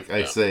beautiful,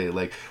 I say.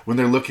 Like, when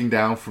they're looking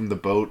down from the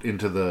boat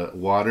into the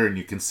water, and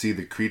you can see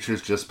the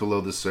creatures just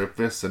below the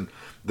surface, and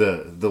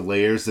the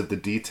layers of the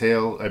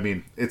detail, I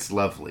mean, it's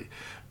lovely.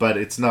 But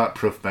it's not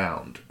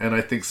profound. And I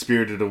think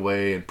Spirited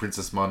Away and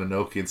Princess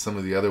Mononoke and some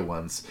of the other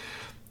ones,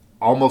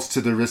 almost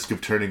to the risk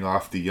of turning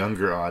off the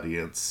younger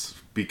audience,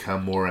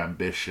 become more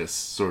ambitious,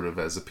 sort of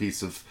as a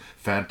piece of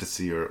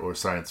fantasy or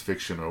science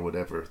fiction or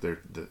whatever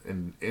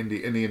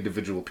any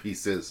individual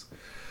piece is.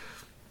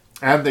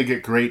 And they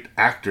get great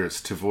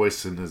actors to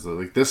voice in this.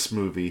 Like, this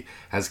movie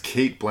has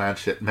Cate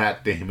Blanchett,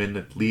 Matt Damon,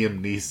 and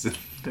Liam Neeson.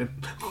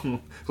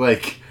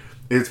 Like,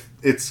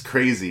 it's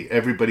crazy.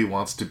 Everybody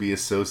wants to be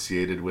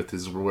associated with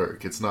his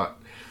work. It's not...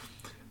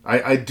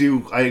 I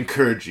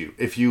encourage you,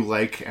 if you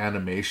like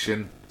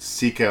animation,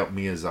 seek out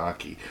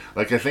Miyazaki.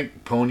 Like, I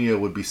think Ponyo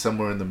would be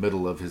somewhere in the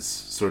middle of his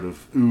sort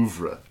of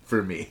oeuvre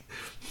for me.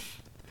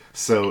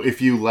 So if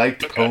you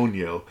liked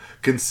Ponyo,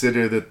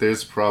 consider that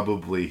there's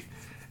probably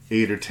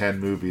 8 or 10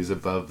 movies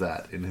above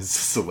that in his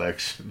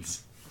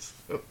selections.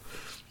 So.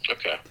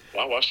 Okay,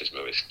 well, I'll watch these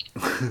movies.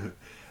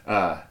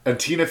 And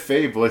Tina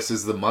Fey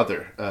voices the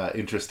mother,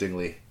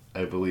 interestingly.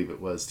 I believe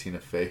it was Tina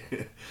Fey.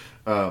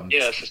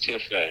 This is Tina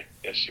Fey.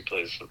 Yes, she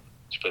plays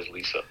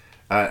Lisa.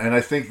 And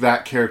I think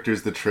that character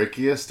is the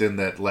trickiest in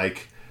that,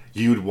 like,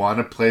 you'd want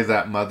to play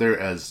that mother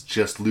as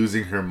just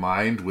losing her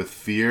mind with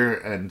fear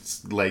and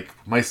like,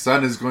 my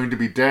son is going to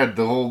be dead,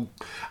 the whole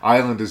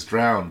island is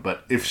drowned.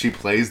 But if she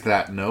plays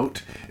that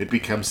note, it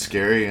becomes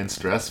scary and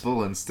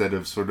stressful instead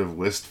of sort of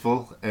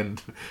wistful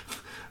and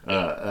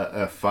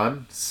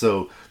fun.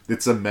 So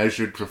it's a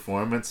measured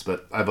performance,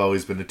 but I've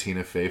always been a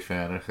Tina Fey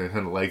fan. I kind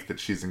of like that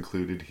she's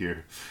included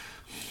here.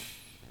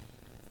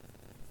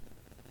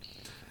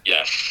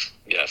 Yes.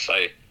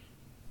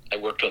 I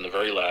worked on the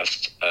very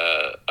last.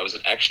 I was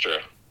an extra.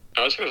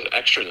 I was an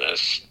extra in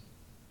this.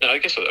 No, I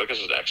guess it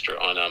was an extra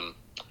on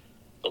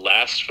the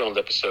last filmed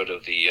episode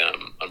of the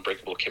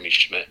Unbreakable Kimmy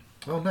Schmidt.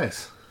 Oh,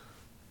 nice.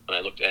 And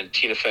I looked, and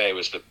Tina Fey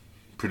was the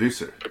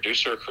producer,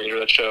 creator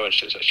of that show, and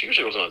she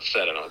usually wasn't on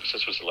set. I don't know.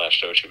 This was the last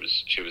show she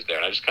was there,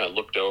 and I just kind of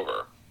looked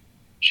over.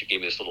 She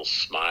gave me this little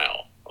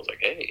smile. I was like,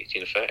 "Hey,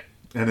 Tina Fey."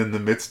 And in the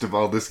midst of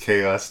all this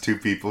chaos, two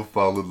people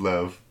fall in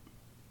love.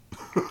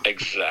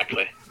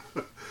 Exactly.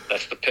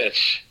 That's the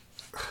pitch.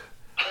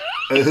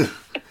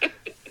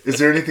 Is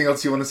there anything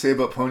else you want to say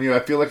about Ponyo? I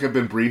feel like I've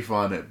been brief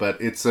on it,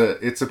 but it's a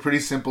pretty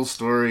simple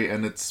story,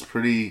 and it's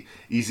pretty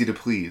easy to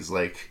please.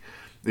 Like,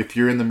 if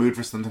you're in the mood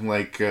for something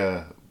like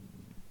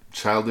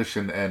childish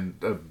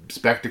and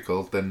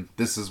spectacle, then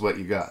this is what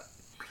you got.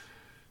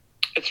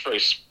 It's very,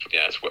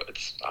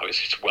 it's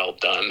obviously it's well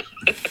done,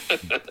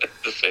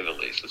 to say the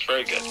least. It's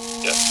very good.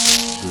 Yeah.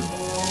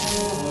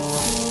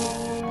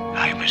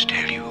 I must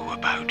tell you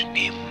about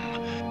NIMH.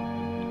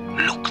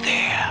 Look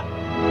there.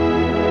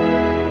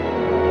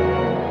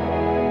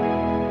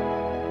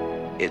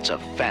 It's a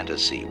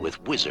fantasy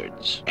with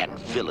wizards and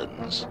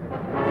villains.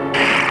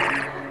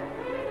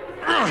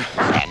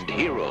 And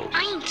heroes.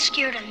 I ain't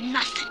scared of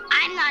nothing.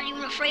 I'm not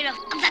even afraid of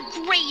the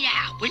Great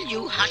Owl. Will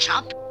you hush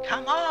up?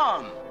 Come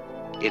on.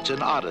 It's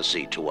an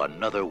odyssey to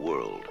another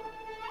world.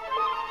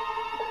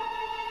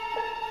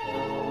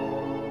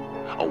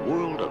 A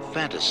world of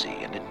fantasy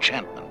and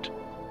enchantment.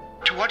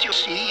 To what you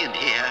see and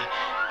hear,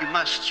 you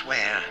must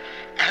swear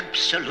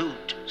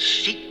absolute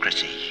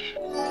secrecy.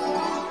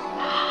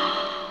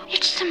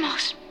 It's the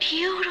most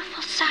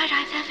beautiful sight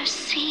I've ever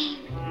seen.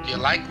 Do you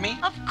like me?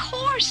 Of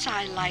course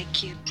I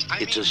like you.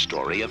 It's a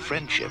story of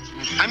friendship.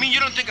 I mean, you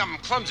don't think I'm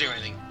clumsy or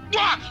anything.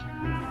 What?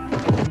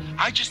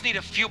 I just need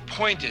a few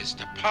pointers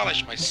to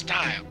polish my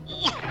style.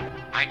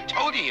 I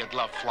told you you'd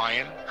love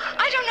flying.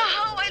 I don't know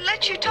how I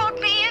let you talk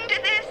me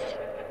into this.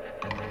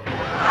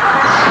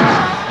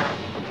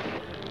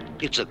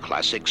 It's a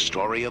classic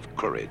story of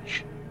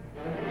courage.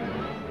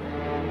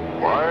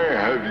 Why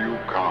have you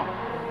come?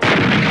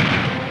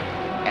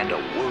 And a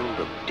world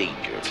of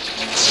danger.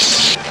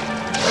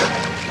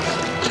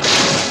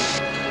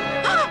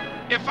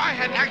 If I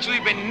hadn't actually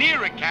been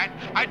near a cat,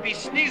 I'd be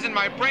sneezing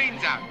my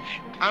brains out.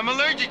 I'm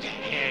allergic to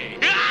hay.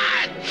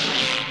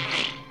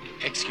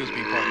 Excuse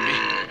me, pardon me.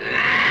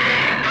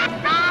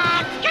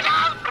 Get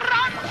out!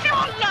 Run for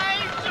your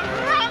lives!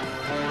 Run!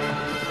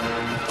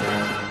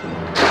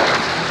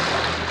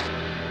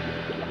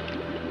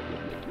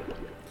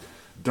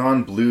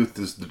 Don Bluth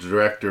is the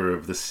director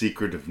of The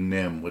Secret of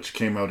NIMH, which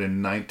came out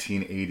in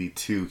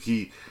 1982.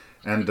 He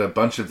and a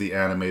bunch of the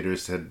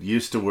animators had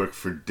used to work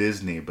for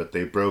Disney, but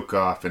they broke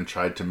off and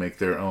tried to make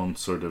their own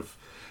sort of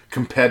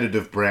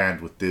competitive brand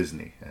with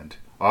Disney. And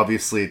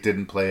obviously it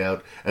didn't play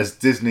out, as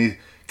Disney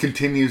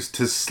continues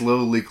to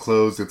slowly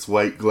close its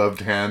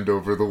white-gloved hand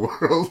over the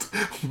world.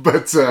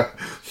 But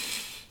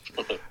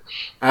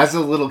as a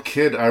little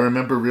kid, I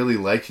remember really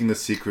liking The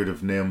Secret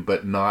of NIMH,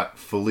 but not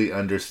fully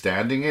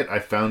understanding it. I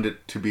found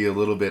it to be a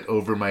little bit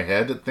over my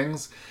head at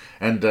things.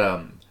 And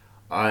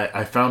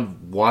I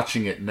found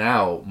watching it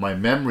now, my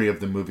memory of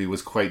the movie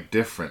was quite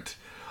different.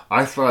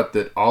 I thought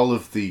that all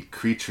of the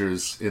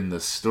creatures in the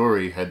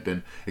story had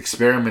been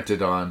experimented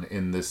on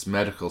in this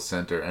medical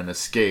center and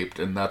escaped,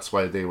 and that's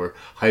why they were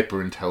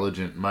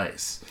hyper-intelligent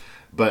mice.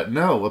 But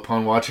no,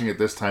 upon watching it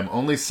this time,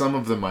 only some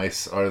of the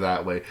mice are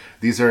that way.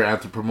 These are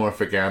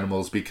anthropomorphic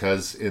animals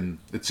because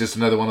it's just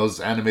another one of those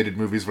animated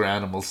movies where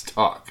animals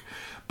talk.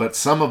 But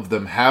some of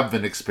them have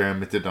been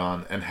experimented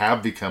on and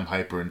have become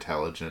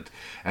hyper-intelligent,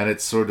 and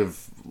it's sort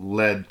of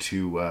led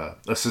to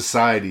a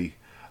society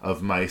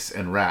of mice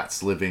and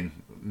rats living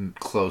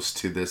close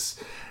to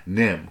this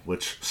NIMH,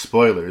 which,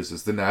 spoilers,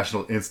 is the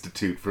National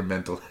Institute for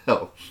Mental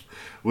Health,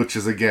 which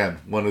is, again,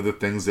 one of the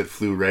things that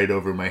flew right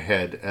over my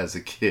head as a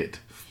kid.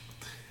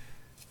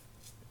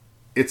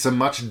 It's a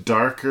much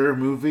darker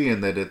movie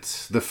in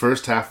that the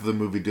first half of the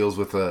movie deals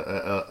with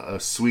a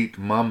sweet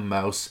mum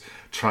mouse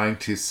trying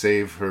to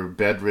save her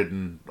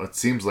bedridden, what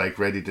seems like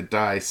ready to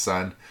die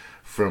son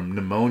from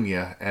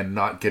pneumonia and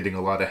not getting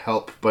a lot of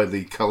help by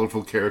the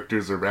colorful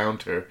characters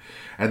around her.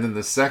 And then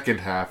the second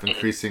half,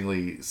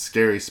 increasingly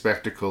scary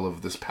spectacle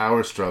of this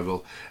power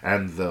struggle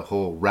and the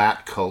whole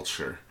rat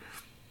culture.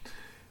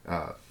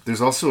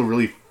 There's also a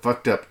really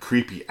fucked up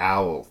creepy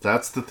owl.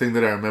 That's the thing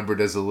that I remembered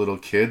as a little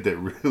kid that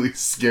really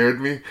scared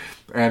me.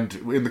 And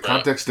in the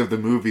context of the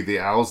movie, the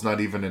owl's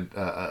not even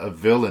a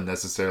villain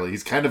necessarily.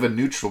 He's kind of a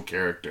neutral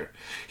character.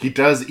 He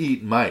does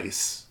eat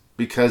mice,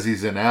 because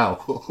he's an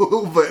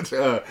owl,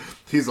 but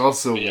he's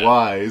also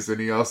wise, and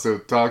he also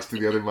talks to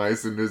the other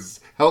mice and is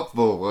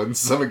helpful on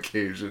some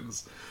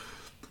occasions.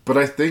 But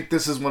I think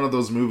this is one of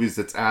those movies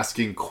that's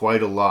asking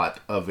quite a lot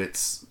of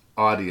its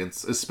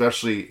audience,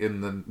 especially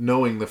in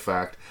knowing the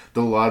fact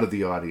that a lot of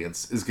the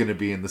audience is going to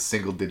be in the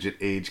single-digit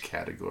age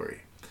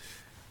category.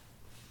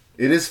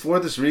 It is for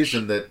this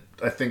reason that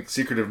I think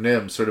Secret of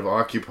NIMH sort of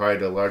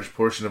occupied a large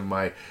portion of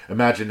my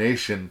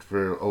imagination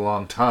for a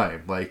long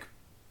time. Like,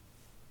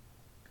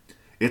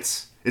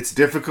 it's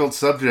difficult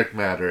subject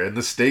matter, and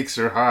the stakes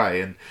are high,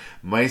 and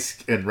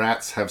mice and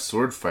rats have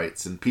sword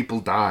fights, and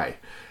people die.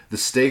 The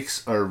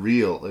stakes are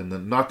real,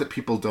 and not that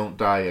people don't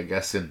die, I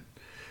guess, in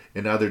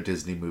other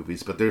Disney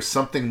movies, but there's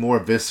something more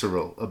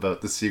visceral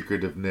about The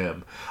Secret of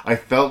NIMH. I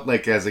felt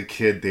like as a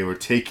kid they were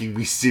taking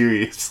me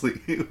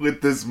seriously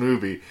with this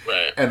movie,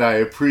 right. And I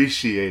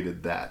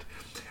appreciated that.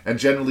 And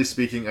generally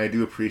speaking, I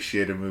do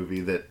appreciate a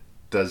movie that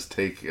does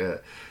take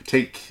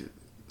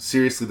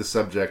seriously the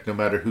subject, no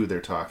matter who they're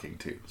talking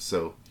to.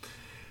 So,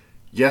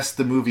 yes,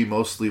 the movie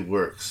mostly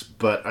works,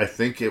 but I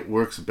think it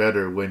works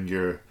better when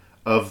you're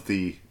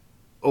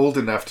old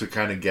enough to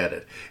kind of get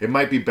it. It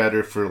might be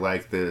better for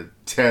like the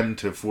 10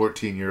 to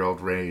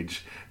 14-year-old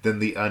range than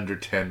the under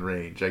 10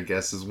 range, I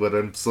guess is what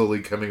I'm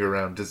slowly coming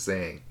around to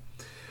saying.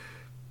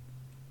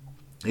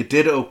 It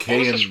did okay.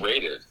 What was this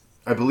rated?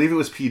 I believe it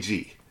was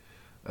PG.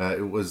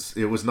 It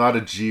was not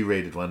a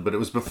G-rated one, but it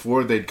was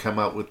before they'd come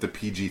out with the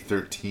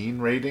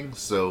PG-13 rating,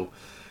 so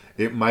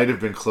it might have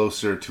been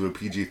closer to a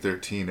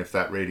PG-13 if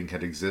that rating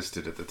had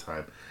existed at the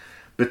time.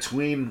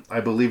 Between, I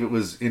believe it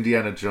was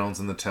Indiana Jones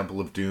and the Temple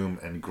of Doom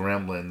and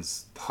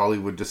Gremlins,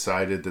 Hollywood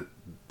decided that,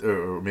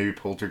 or maybe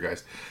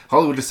Poltergeist,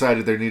 Hollywood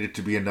decided there needed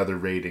to be another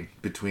rating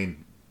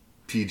between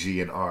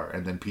PG and R,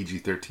 and then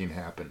PG-13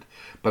 happened.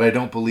 But I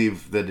don't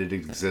believe that it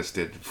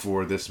existed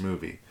for this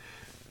movie.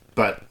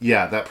 But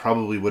yeah, that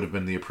probably would have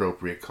been the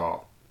appropriate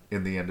call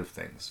in the end of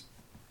things.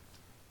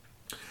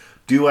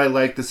 Do I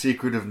like The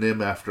Secret of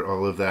NIMH after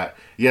all of that?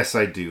 Yes,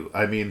 I do.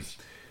 I mean,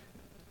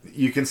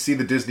 you can see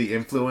the Disney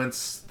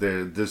influence.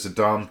 There's a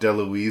Dom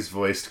DeLuise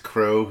voiced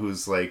Crow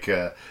who's like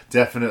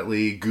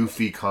definitely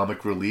goofy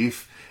comic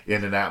relief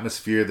in an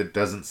atmosphere that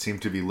doesn't seem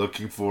to be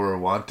looking for or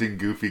wanting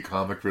goofy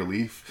comic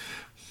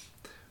relief.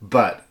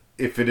 But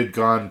if it had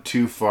gone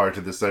too far to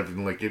the side,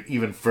 like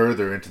even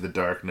further into the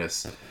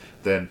darkness,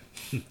 then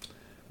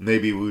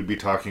maybe we would be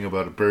talking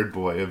about a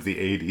BIRDBOY of the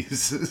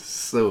 80s.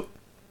 So,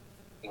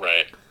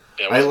 right.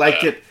 Yeah, I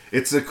like it.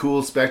 It's a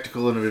cool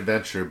spectacle and an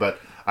adventure,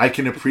 but I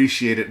can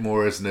appreciate it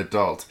more as an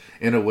adult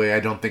in a way I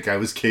don't think I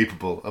was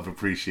capable of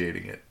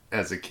appreciating it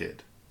as a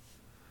kid.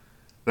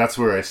 That's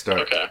where I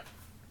start. Okay.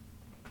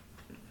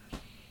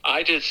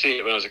 I did see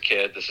it when I was a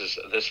kid.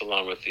 This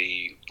along with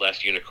The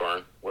Last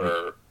Unicorn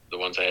were the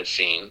ones I had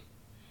seen.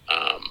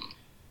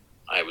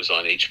 I was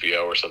on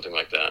HBO or something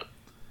like that.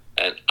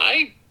 And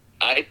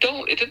it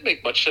didn't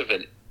make much of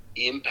an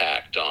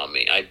impact on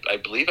me. I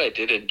believe I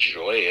did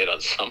enjoy it on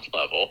some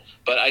level,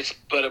 but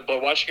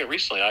watching it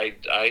recently,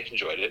 I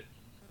enjoyed it.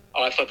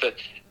 Oh, I thought that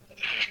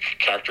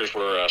characters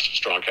were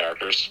strong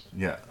characters.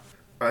 Yeah,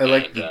 I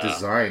like the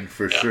design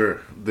for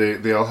sure.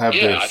 They all have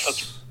their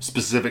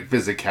specific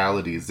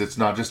physicalities. It's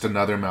not just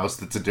another mouse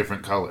that's a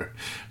different color.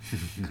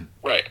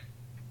 Right.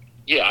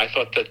 Yeah, I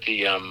thought that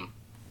the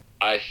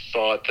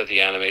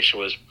animation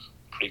was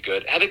pretty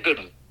good. Had a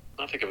good.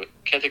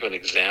 Can't think of an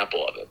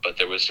example of it, but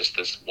there was just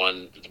this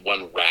one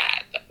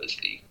rat that was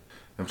the.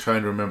 I'm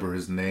trying to remember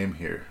his name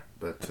here,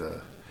 but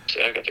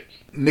I got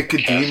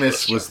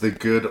Nicodemus was the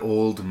good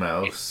old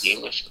mouse.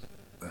 Nicodemus.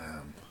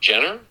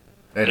 Jenner?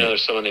 No,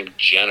 there's someone named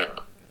Jenner.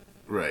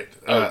 Right.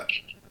 Not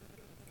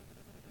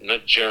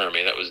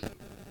Jeremy. That was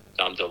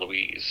Dom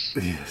DeLuise.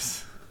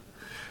 Yes.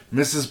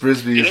 Mrs.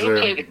 Brisby is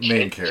their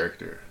main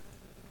character.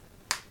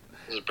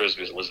 Mrs.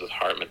 Brisby is Elizabeth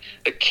Hartman.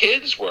 The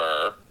kids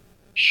were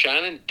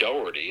Shannon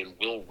Doherty and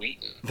Will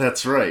Wheaton.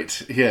 That's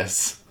right.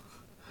 Yes.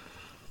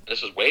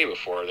 This was way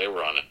before they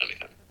were on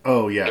anything.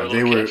 Oh yeah,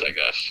 they were. Kids, I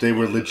guess. They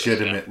were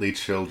legitimately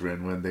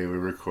children when they were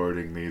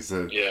recording these.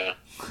 Yeah.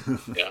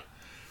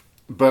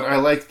 But I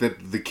like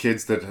that the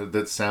kids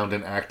that sound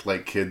and act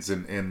like kids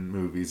in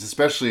movies,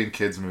 especially in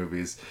kids'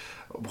 movies.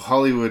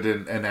 Hollywood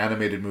and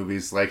animated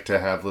movies like to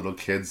have little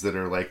kids that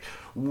are like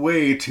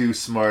way too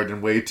smart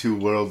and way too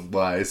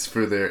world-wise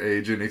for their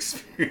age and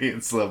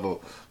experience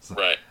level.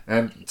 Right.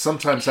 And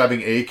sometimes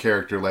having a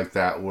character like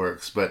that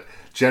works, but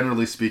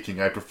generally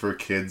speaking, I prefer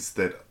kids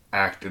that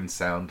act and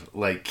sound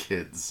like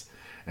kids,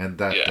 and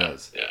that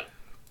does. Yeah.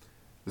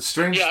 The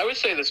strange. Yeah, I would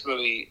say this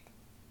movie.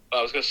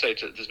 I was going to say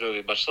this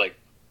movie, much like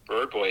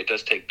BIRDBOY, it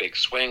does take big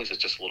swings. It's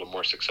just a little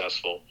more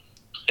successful,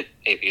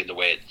 maybe in the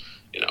way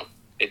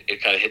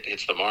it kind of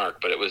hits the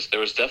mark. But there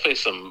was definitely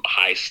some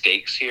high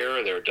stakes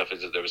here. There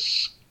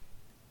was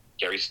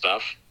scary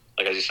stuff.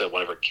 Like as you said,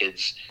 one of her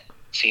kids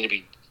seemed to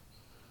be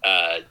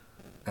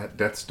at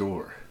death's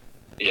door.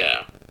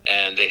 Yeah,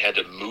 and they had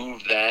to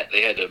move that.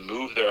 They had to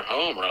move their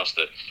home, or else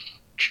the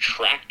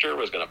tractor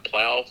was going to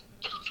plow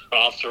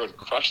through and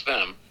crush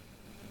them.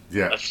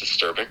 Yeah. That's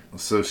disturbing.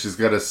 So she's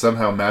got to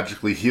somehow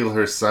magically heal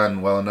her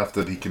son well enough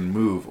that he can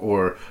move,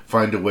 or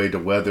find a way to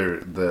weather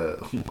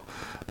the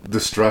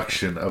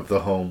destruction of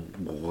the home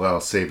while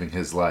saving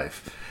his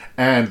life.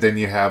 And then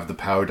you have the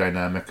power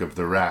dynamic of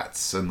the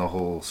rats and the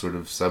whole sort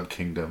of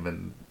sub-kingdom,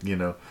 and, you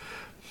know,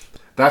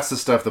 that's the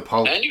stuff that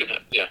Paul... And you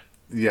have, yeah.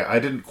 Yeah, I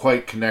didn't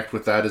quite connect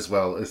with that as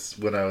well as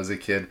when I was a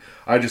kid.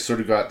 I just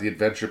sort of got the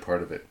adventure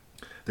part of it.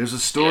 There's a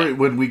story,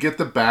 when we get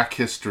the back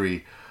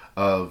history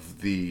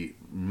of the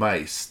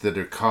mice that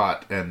are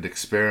caught and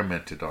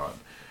experimented on.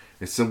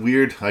 It's a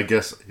weird, I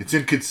guess, it's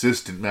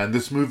inconsistent, man.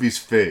 This movie's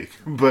fake.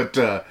 But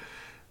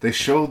they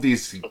show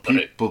these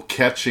people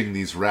catching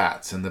these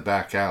rats in the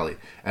back alley.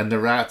 And the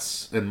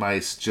rats and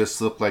mice just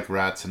look like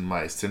rats and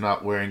mice. They're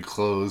not wearing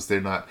clothes.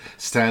 They're not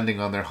standing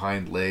on their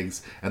hind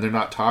legs. And they're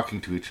not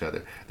talking to each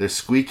other. They're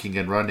squeaking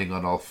and running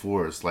on all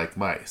fours like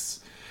mice.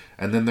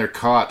 And then they're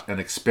caught and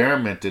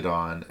experimented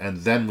on. And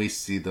then we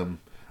see them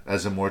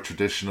as a more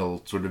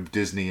traditional sort of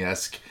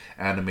Disney-esque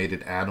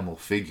animated animal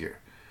figure.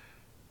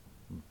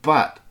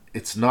 But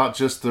it's not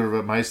just the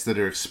mice that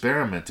are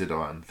experimented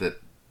on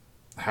that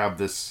have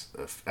this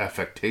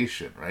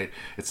affectation, right?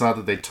 It's not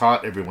that they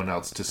taught everyone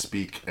else to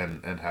speak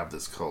and have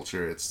this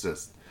culture. It's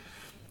just...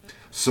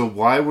 So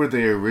why were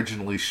they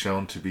originally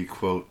shown to be,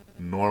 quote,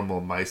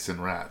 normal mice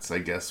and rats, I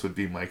guess would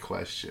be my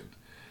question.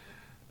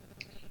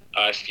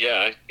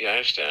 Yeah, I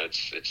understand.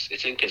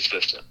 It's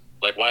inconsistent.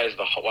 Like, why is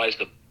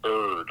the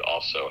bird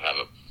also have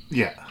a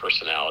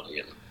personality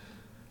and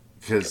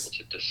able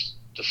to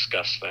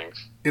discuss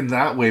things? In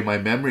that way, my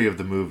memory of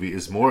the movie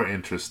is more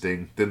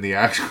interesting than the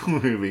actual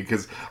movie,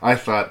 because I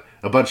thought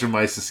a bunch of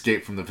mice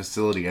escaped from the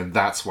facility, and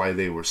that's why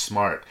they were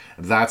smart,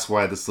 and that's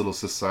why this little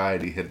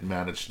society had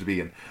managed to be,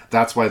 and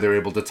that's why they're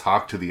able to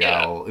talk to the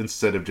owl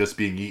instead of just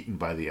being eaten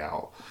by the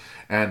owl.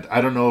 And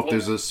I don't know if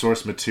there's a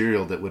source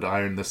material that would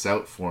iron this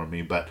out for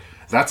me, but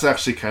that's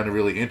actually kind of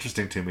really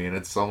interesting to me, and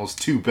it's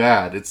almost too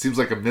bad. It seems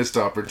like a missed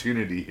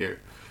opportunity here.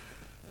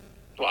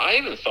 Well, I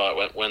even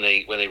thought when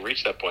they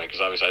reached that point,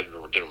 because obviously I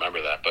didn't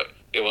remember that, but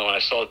when I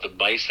saw that the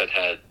mice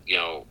had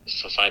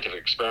scientific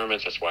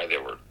experiments, that's why they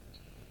were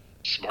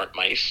smart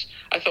mice.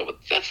 I thought, well,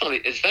 that's not.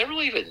 Is that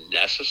really even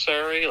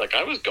necessary? Like,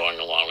 I was going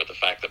along with the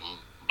fact that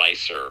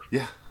mice are,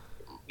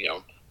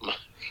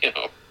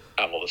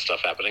 have all this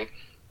stuff happening.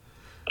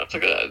 That's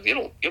like you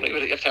don't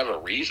even have to have a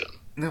reason.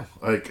 No,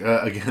 like,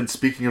 again,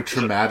 speaking of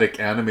traumatic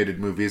animated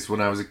movies, when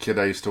I was a kid,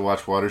 I used to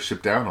watch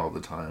Watership Down all the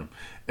time.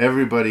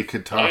 Everybody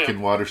could talk in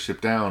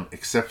Watership Down,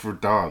 except for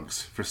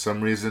dogs. For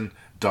some reason,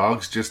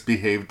 dogs just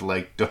behaved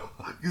like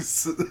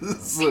dogs.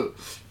 So,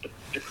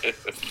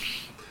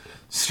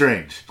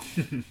 strange.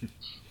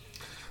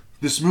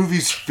 This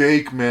movie's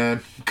fake,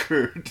 man,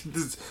 Kurt.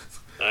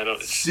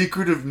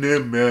 Secret of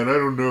NIMH, man, I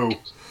don't know.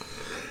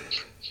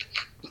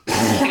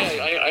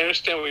 Yeah, I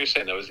understand what you're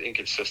saying. That was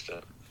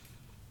inconsistent.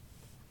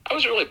 I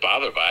wasn't really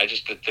bothered by it. I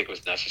just didn't think it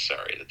was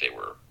necessary that they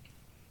were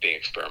being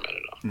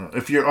experimented on. No,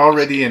 if you're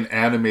already an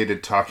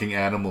animated talking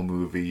animal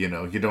movie, you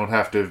don't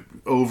have to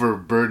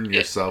overburden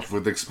yourself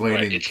with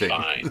explaining it's things.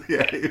 Fine.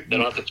 They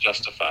don't have to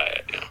justify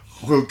it.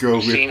 We'll go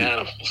with seen it.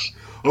 Animals.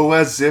 Oh,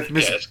 as if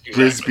Miss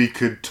Brisby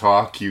could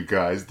talk, you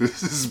guys.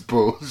 This is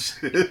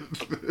bullshit.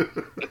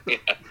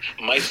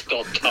 Mice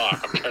don't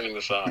talk. I'm turning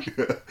this off.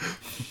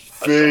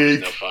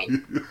 Fake. No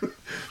fun.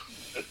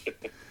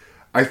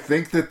 I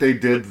think that they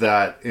did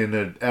that in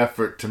an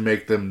effort to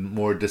make them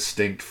more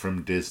distinct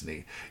from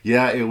Disney.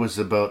 Yeah, it was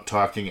about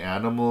talking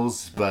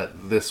animals,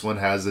 but this one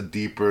has a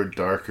deeper,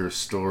 darker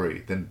story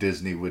than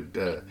Disney would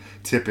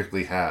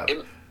typically have.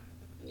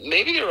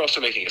 Maybe they're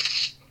also making a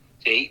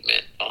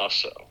statement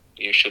also.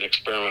 You should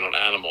experiment on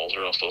animals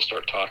or else they'll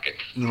start talking.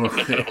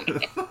 I don't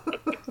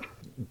know.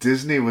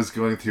 Disney was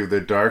going through their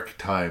dark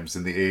times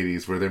in the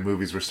 80s where their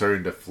movies were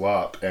starting to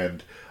flop,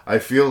 and I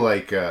feel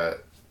like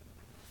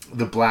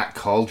the Black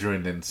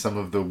Cauldron and some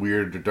of the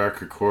weird,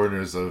 darker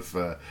corners of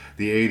the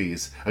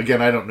 80s.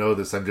 Again, I don't know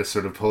this. I'm just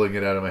sort of pulling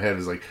it out of my head.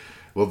 It's like,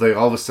 well, they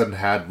all of a sudden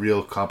had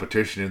real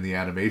competition in the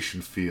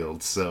animation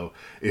field. So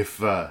if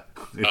Don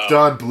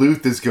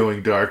Bluth is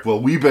going dark, well,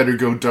 we better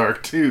go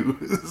dark too.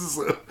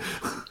 So.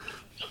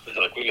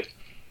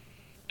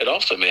 It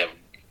also may have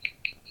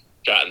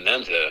gotten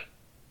them to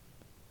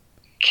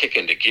kick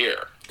into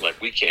gear. Like,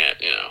 we can't,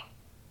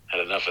 had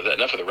enough of that.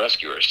 Enough of the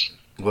rescuers.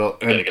 Well,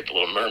 we gotta get the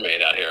Little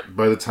Mermaid out here.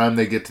 By the time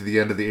they get to the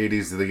end of the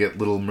 80s, they get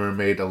Little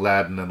Mermaid,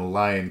 Aladdin, and a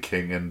Lion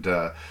King, and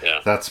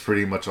that's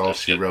pretty much all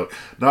she wrote.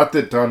 Not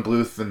that Don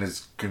Bluth and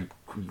his,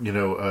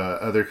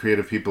 other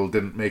creative people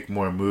didn't make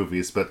more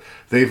movies, but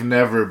they've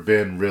never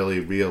been really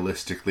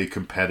realistically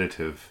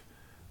competitive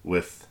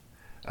with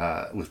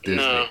Disney.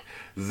 No.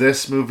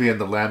 This movie and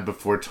The Land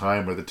Before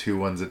Time are the two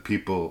ones that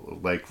people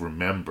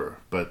remember,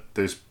 but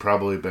there's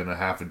probably been a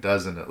half a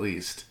dozen at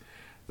least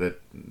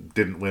that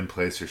didn't win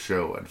place or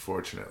show,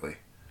 unfortunately.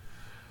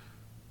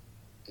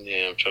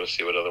 Yeah, I'm trying to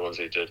see what other ones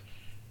they did.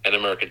 An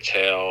American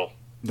Tail.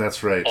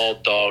 That's right.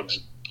 All dogs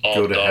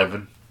go to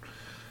heaven.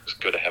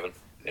 Go to heaven.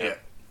 Yeah.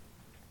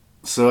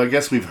 So I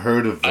guess we've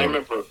heard of them. I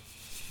remember.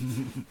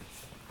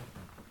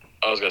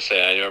 was going to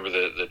say, I remember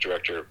the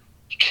director,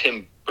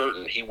 Tim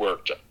Burton, he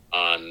worked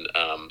on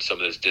some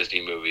of those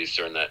Disney movies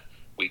during that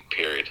week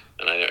period.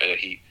 And I know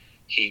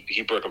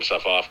he broke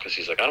himself off because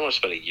he's like, I don't want to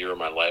spend a year of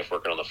my life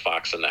working on The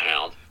Fox and the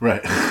Hound.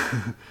 Right.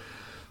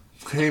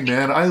 Hey,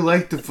 man, I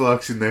like The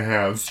Fox and the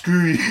Hound.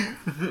 Screw you.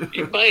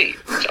 You might.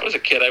 When I was a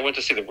kid, I went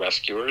to see The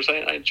Rescuers.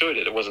 I enjoyed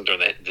it. It wasn't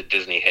during the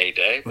Disney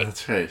heyday, but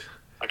that's right.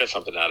 I got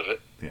something out of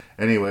it. Yeah.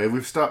 Anyway,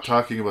 we've stopped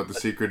talking about The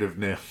Secret of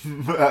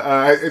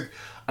NIMH.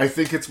 I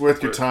think it's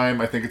worth your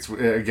time. I think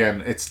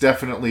it's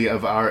definitely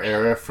of our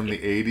era from the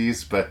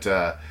 80s, but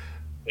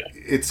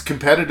it's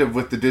competitive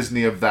with the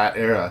Disney of that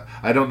era.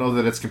 I don't know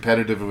that it's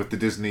competitive with the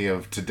Disney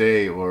of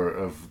today or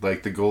of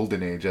like the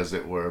golden age, as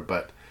it were,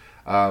 but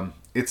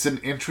it's an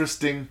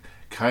interesting,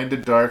 kind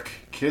of dark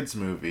kids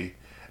movie,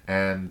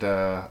 and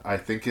I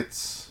think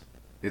it's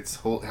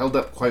held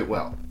up quite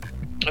well.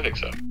 I think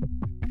so.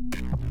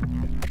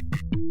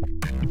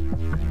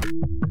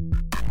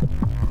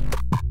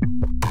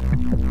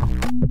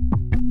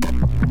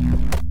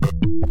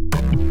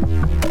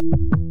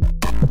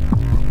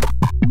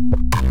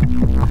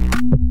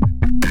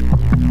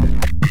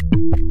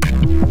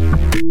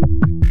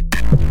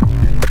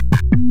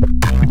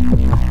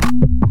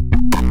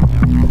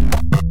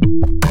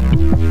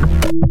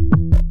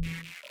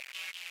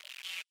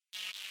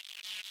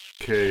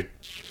 Okay.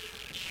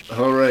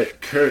 All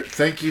right, Kurt,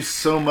 thank you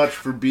so much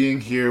for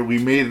being here. We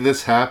made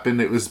this happen.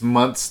 It was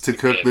months to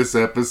cook this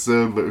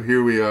episode, but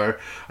here we are.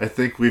 I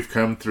think we've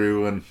come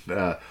through, and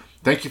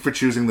thank you for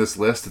choosing this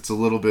list. It's a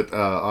little bit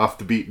off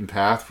the beaten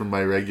path from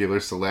my regular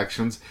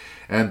selections,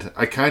 and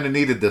I kind of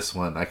needed this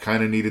one. I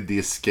kind of needed the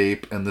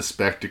escape and the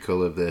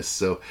spectacle of this,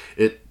 so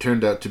it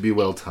turned out to be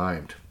well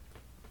timed.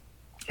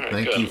 Right,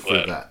 thank you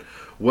for that.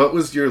 What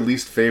was your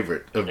least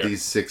favorite of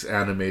these 6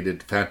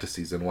 animated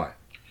fantasies, and why?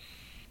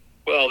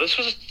 Well, this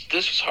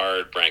was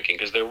hard ranking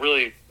because they're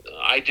really.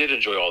 I did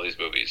enjoy all these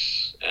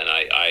movies, and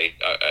I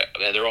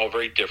and they're all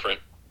very different.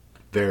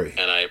 Very.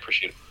 And I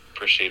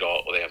appreciate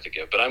all they have to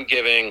give, but I'm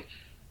giving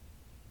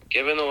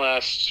the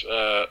last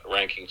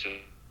ranking to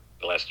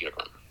The Last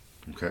Unicorn.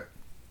 Okay.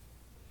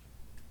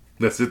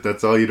 That's it.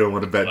 That's all. You don't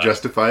want to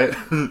justify it.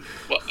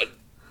 Well,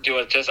 do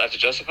I have to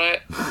justify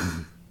it?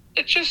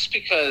 It's just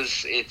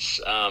because it's.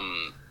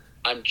 I'm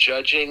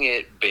judging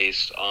it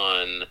based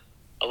on.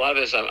 A lot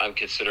of this, I'm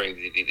considering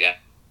the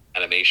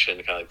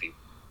animation, kind of like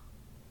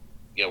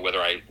the, whether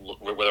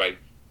I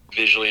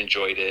visually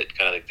enjoyed it,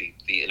 kind of like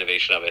the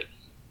innovation of it.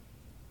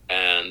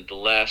 And The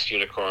Last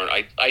Unicorn,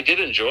 I did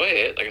enjoy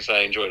it. Like I said, I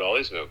enjoyed all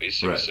these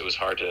movies. It was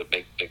hard to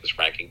make this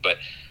ranking, but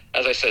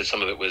as I said,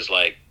 some of it was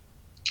like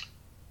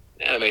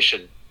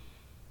animation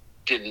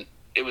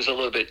it was a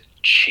little bit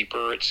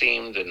cheaper, it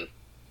seemed, and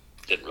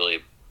didn't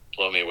really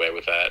blow me away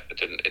with that.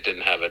 It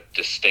didn't have a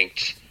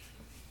distinct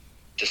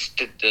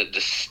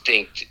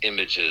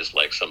images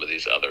like some of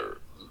these other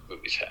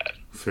movies had.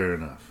 Fair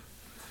enough.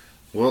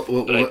 Well,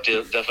 but I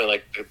did definitely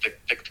like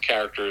the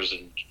characters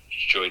and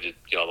enjoyed it.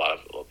 A lot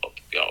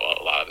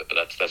of it.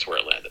 But that's where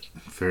it landed.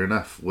 Fair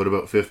enough. What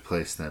about 5th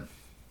place then?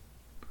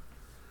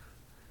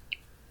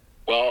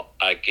 Well,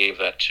 I gave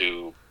that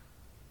to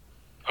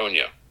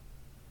Ponyo,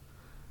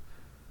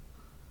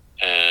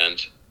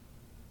 and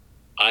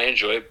I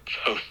enjoy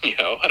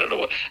Ponyo. I don't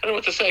know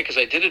what to say because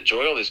I did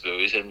enjoy all these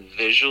movies and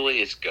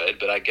visually it's good,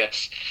 but I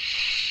guess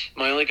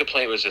my only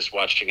complaint was just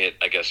watching it.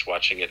 I guess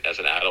watching it as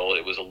an adult,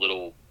 it was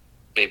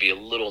maybe a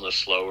little on the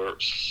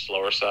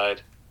slower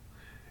side.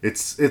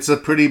 It's a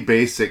pretty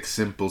basic,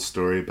 simple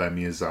story by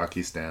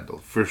Miyazaki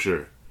Standal for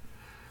sure.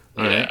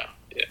 All right.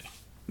 Yeah.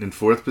 In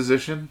 4th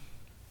position?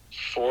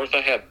 4th,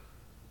 I had,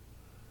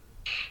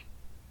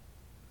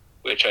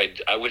 which I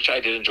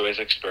did enjoy as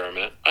an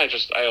experiment. I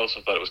also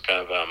thought it was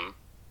kind of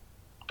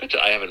good.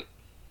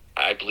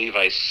 I believe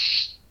I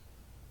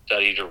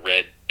studied or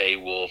read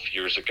BEOWULF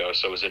years ago,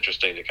 so it was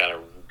interesting to kind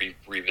of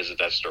revisit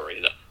that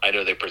story. I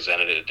know they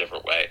presented it a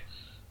different way.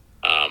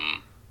 A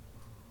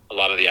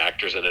lot of the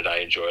actors in it I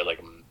enjoy,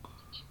 like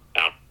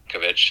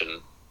Malkovich, and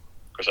of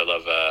course I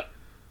love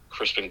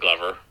Crispin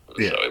Glover.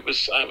 Yeah. So it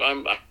was.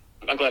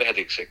 I'm glad I had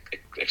the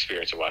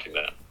experience of watching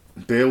that.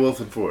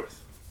 BEOWULF in 4th.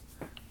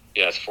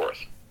 Yeah, it's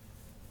 4th.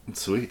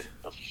 Sweet.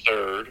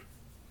 Third,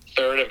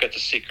 I've got The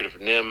Secret of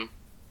NIMH,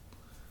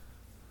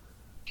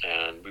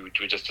 and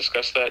we just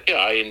discussed that. Yeah,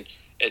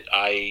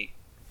 I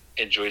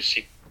enjoyed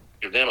Secret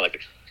of NIMH. I like the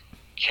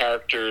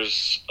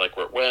characters, like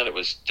where it went. It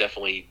was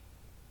definitely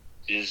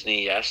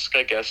Disney-esque,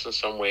 I guess, in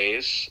some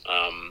ways.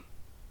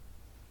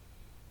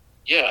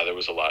 Yeah, there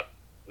was a lot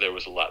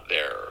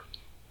there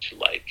to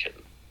like, and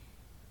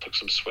took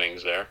some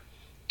swings there,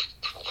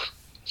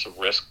 some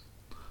risks.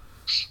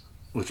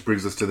 Which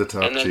brings us to the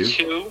top and then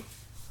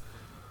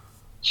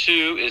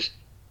two is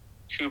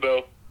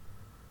KUBO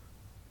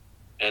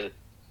and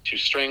 2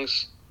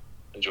 Strings.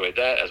 Enjoyed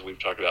that, as we've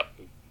talked about.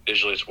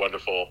 Visually, it's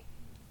wonderful,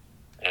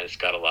 and it's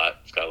got a lot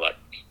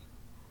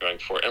going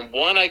for it. And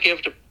 1 I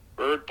gave to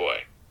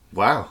BIRDBOY.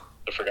 Wow.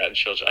 The Forgotten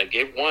Children. I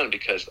gave 1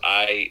 because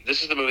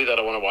this is the movie that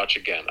I want to watch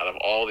again. Out of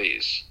all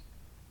these,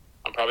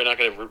 I'm probably not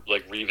going to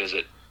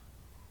revisit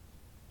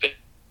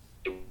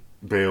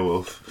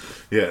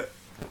Beowulf. Yeah.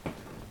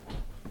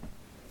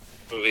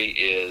 Movie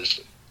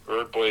is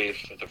BIRDBOY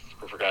for the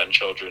Forgotten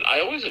Children. I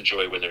always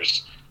enjoy when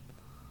there's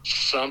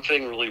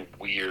something really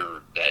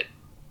weird that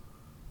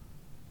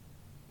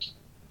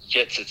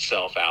gets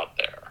itself out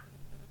there.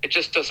 It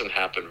just doesn't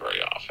happen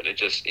very often.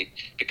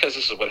 Because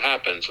this is what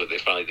happens when they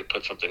finally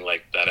put something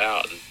like that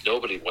out, and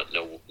nobody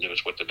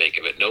knows what to make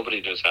of it. Nobody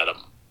knows how to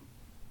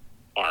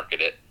market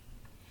it.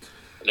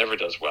 It never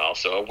does well.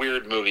 So a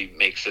weird movie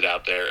makes it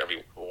out there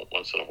every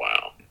once in a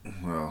while.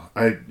 Well,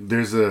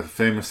 there's a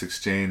famous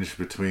exchange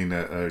between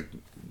a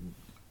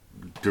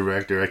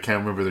director, I can't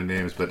remember their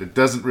names, but it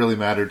doesn't really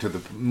matter to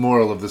the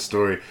moral of the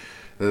story.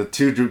 The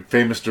two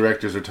famous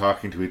directors are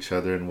talking to each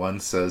other, and one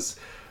says,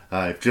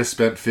 I've just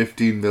spent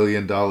 $15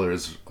 million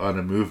on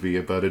a movie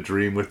about a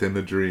dream within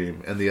a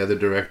dream. And the other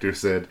director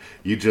said,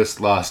 you just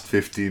lost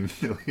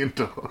 $15 million.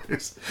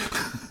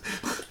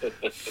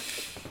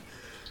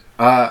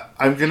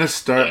 I'm going to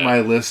start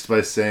my list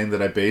by saying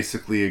that I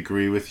basically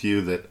agree with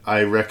you that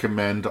I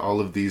recommend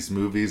all of these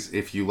movies.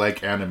 If you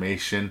like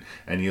animation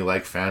and you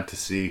like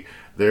fantasy,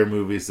 they're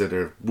movies that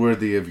are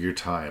worthy of your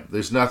time.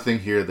 There's nothing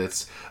here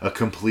that's a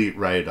complete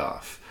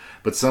write-off.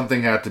 But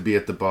something had to be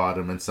at the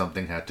bottom and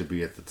something had to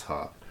be at the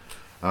top.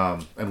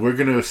 And we're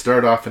going to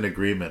start off in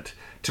agreement.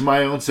 To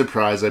my own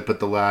surprise, I put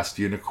The Last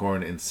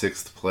Unicorn in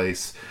 6th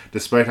place.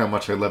 Despite how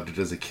much I loved it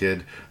as a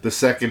kid, the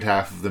second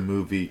half of the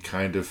movie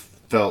kind of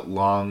felt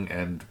long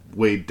and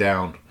weighed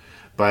down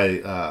by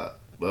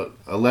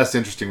a less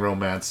interesting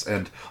romance,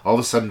 and all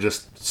of a sudden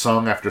just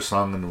song after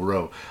song in a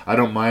row. I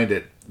don't mind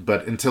it,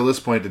 but until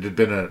this point it had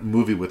been a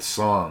movie with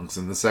songs,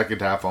 and the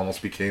second half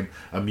almost became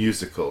a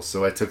musical,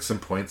 so I took some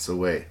points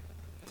away.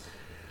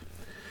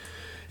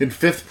 In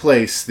 5th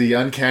place, The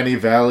Uncanny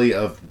Valley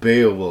of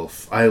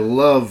Beowulf. I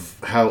love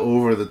how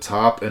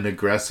over-the-top and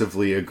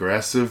aggressively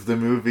aggressive the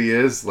movie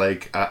is.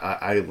 Like,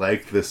 I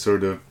like this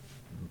sort of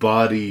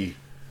body,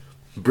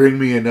 bring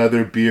me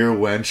another beer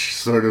wench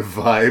sort of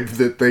vibe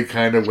that they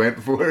kind of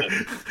went for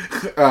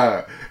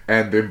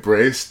and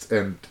embraced.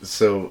 And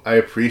so I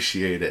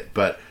appreciate it.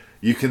 But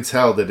you can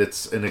tell that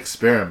it's an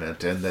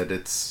experiment and that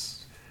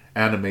its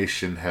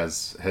animation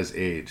has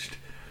aged.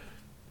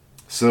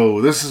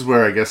 So this is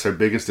where I guess our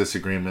biggest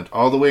disagreement.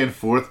 All the way in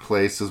 4th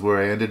place is where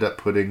I ended up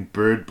putting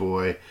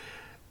BIRDBOY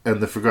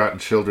and The Forgotten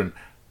Children.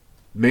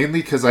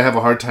 Mainly because I have a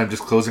hard time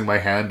just closing my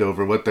hand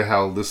over what the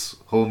hell this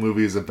whole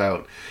movie is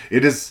about.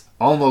 It is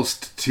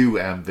almost too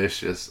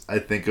ambitious, I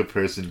think a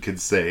person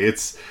could say.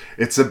 It's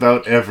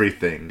about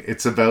everything.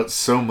 It's about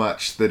so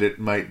much that it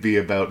might be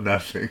about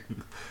nothing.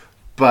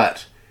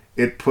 But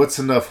it puts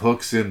enough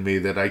hooks in me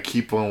that I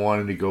keep on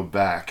wanting to go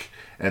back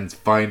and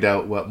find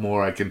out what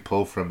more I can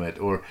pull from it,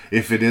 or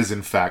if it is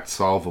in fact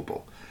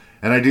solvable.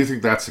 And I do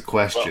think that's a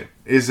question.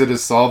 Well, is it a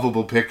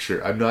solvable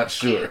picture? I'm not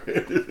sure.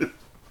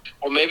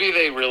 Well, maybe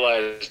they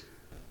realized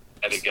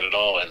they had to get it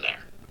all in there.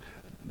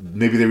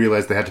 Maybe they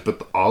realized they had to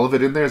put all of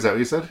it in there? Is that what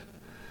you said?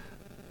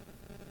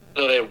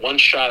 No, they had one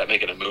shot at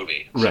making a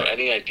movie. So right.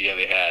 Any idea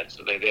they had,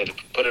 so they had to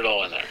put it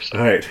all in there. So.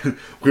 All right.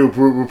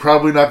 We're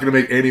probably not going to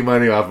make any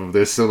money off of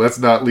this, so let's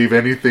not leave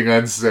anything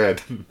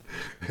unsaid.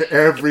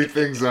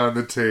 Everything's on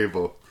the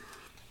table.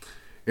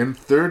 In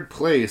 3rd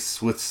place,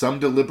 with some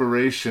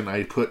deliberation,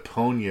 I put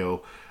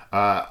Ponyo.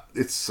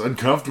 It's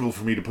uncomfortable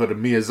for me to put a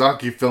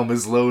Miyazaki film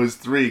as low as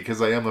 3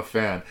 because I am a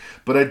fan.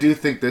 But I do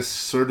think this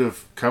sort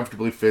of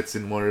comfortably fits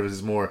in one of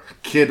his more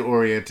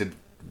kid-oriented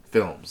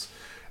films.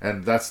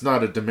 And that's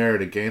not a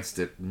demerit against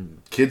it.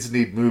 Kids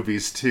need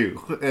movies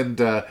too. And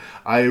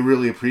I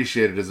really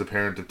appreciate it as a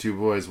parent of 2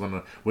 boys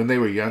when they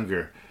were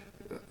younger.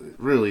 It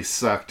really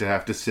sucked to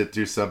have to sit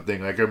through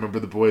something. Like, I remember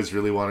the boys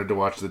really wanted to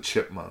watch the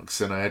Chipmunks,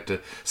 and I had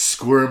to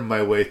squirm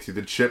my way through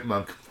the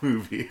Chipmunk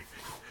movie.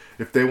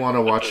 If they want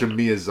to watch a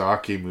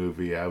Miyazaki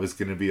movie, I was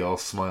going to be all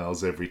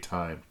smiles every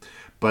time.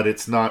 But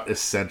it's not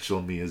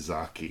essential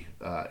Miyazaki.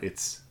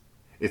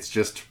 It's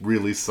just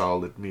really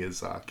solid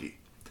Miyazaki.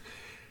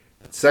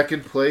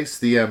 2nd place,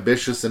 The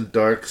Ambitious and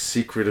Dark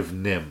Secret of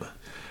NIMH.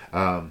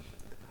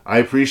 I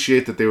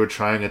appreciate that they were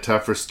trying a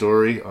tougher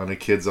story on a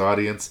kid's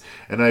audience,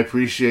 and I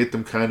appreciate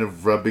them kind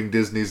of rubbing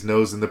Disney's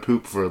nose in the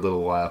poop for a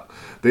little while.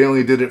 They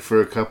only did it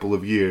for a couple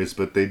of years,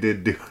 but they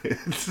did do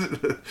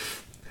it.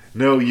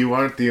 No, you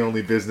aren't the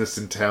only business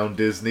in town,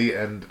 Disney,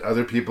 and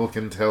other people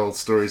can tell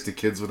stories to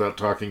kids without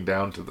talking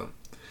down to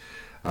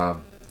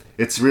them.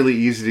 It's really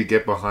easy to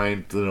get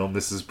behind,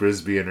 Mrs.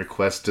 Brisby and her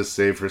quest to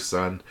save her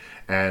son,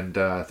 and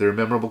there are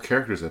memorable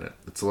characters in it.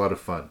 It's a lot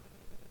of fun.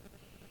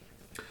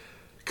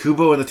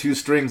 KUBO and the Two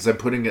Strings, I'm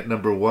putting at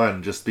number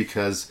 1 just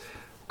because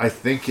I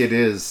think it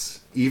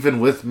is, even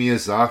with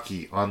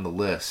Miyazaki on the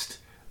list,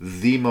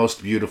 the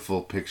most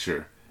beautiful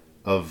picture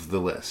of the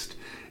list.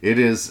 It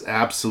is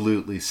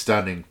absolutely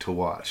stunning to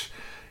watch.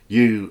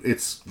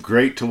 It's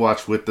great to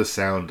watch with the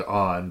sound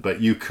on,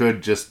 but you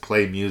could just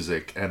play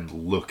music and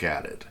look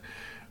at it.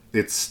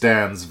 It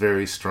stands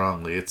very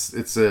strongly.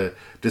 It's a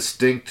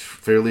distinct,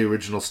 fairly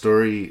original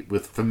story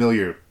with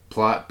familiar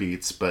plot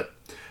beats, but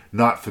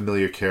not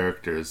familiar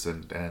characters,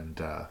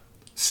 and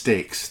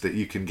stakes that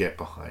you can get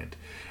behind.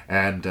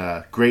 And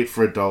great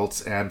for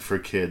adults and for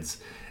kids.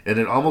 And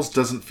it almost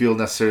doesn't feel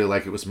necessarily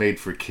like it was made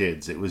for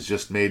kids. It was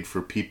just made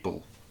for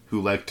people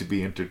who like to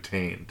be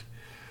entertained.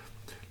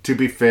 To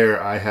be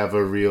fair, I have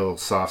a real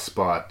soft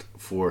spot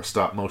for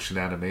stop-motion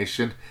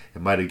animation.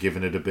 It might have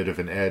given it a bit of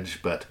an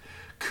edge, but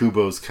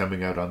KUBO's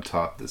coming out on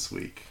top this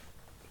week.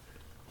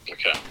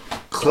 Okay.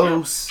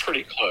 Close.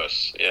 Pretty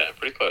close. Yeah,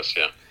 pretty close,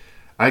 yeah.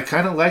 I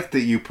kind of like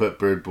that you put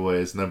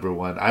BIRDBOY as number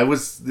one.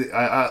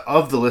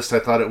 Of the list, I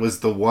thought it was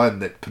the one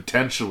that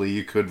potentially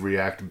you could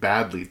react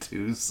badly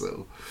to,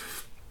 so...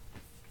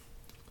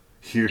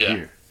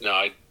 Here. No,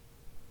 I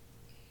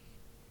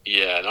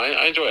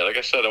enjoy it. Like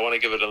I said, I want to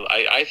give it a...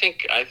 I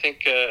think,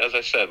 as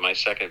I said, my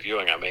second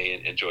viewing, I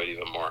may enjoy it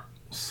even more.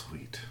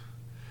 Sweet.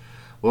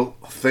 Well,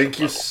 thank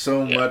you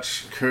so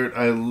much, Kurt.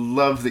 I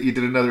love that you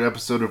did another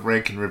episode of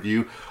Rank and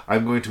Review.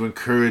 I'm going to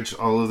encourage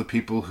all of the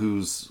people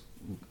whose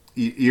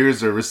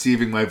ears are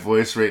receiving my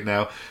voice right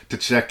now to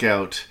check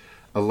out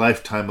A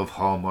Lifetime of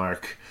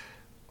Hallmark.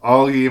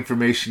 All the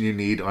information you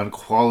need on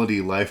quality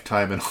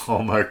Lifetime and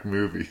Hallmark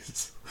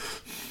movies.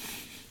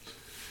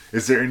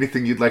 Is there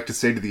anything you'd like to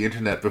say to the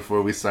internet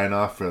before we sign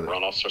off, brother? We're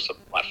on all sorts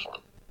of platforms.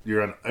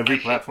 You're on every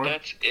platform?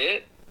 That's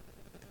it.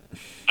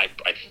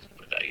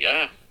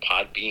 Yeah,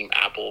 Podbeam,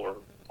 Apple,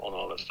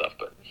 all that stuff.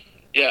 But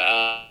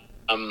yeah,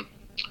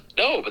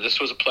 no, but this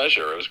was a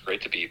pleasure. It was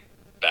great to be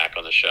back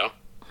on the show.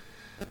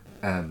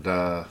 And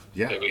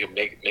yeah, maybe we can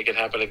make it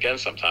happen again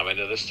sometime. I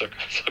know this took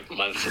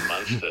months and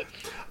months to.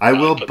 I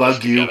will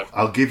bug you.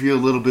 I'll give you a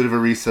little bit of a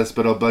recess,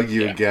 but I'll bug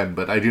you again.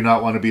 But I do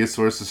not want to be a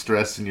source of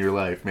stress in your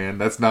life, man.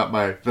 That's not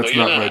my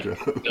my job.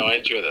 No, I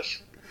enjoy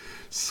this.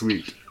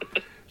 Sweet.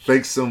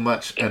 Thanks so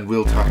much, and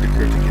we'll talk to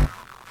Kurt again.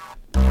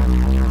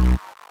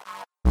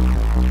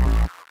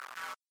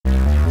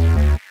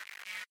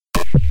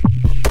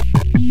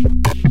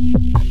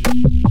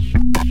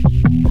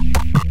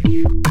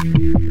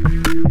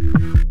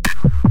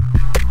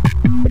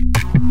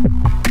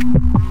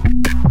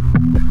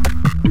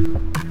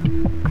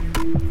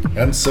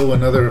 And so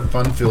another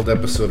fun-filled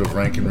episode of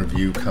Rank and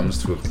Review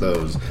comes to a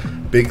close.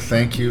 Big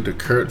thank you to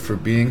Kurt for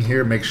being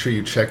here. Make sure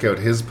you check out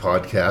his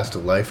podcast, A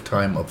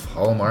Lifetime of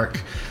Hallmark,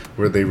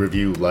 where they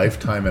review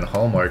Lifetime and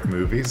Hallmark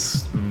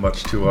movies,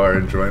 much to our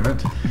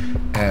enjoyment.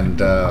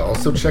 And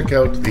also check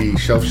out the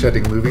Shelf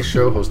Shedding Movie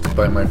Show, hosted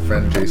by my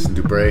friend Jason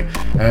Dubray,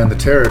 and The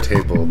Terror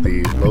Table,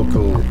 the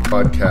local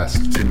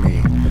podcast to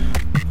me.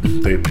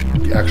 They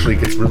actually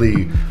gets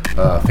really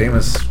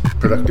famous,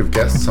 productive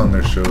guests on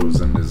their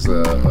shows, and is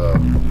a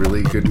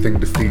really good thing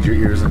to feed your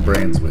ears and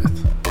brains with.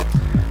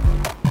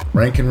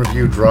 Rank and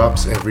Review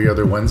drops every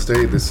other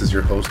Wednesday. This is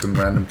your host and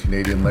random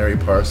Canadian Larry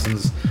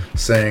Parsons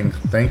saying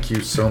thank you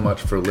so much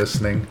for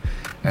listening,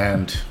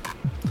 and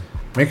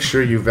make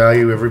sure you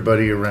value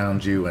everybody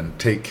around you and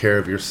take care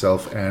of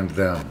yourself and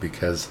them,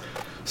 because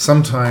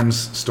sometimes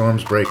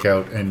storms break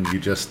out and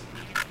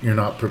you're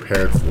not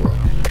prepared for them.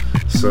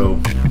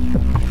 So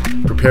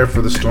prepare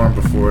for the storm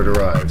before it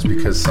arrives,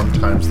 because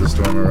sometimes the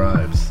storm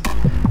arrives.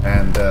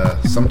 And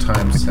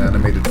sometimes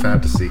animated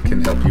fantasy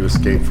can help you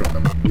escape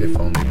from them, if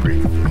only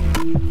briefly.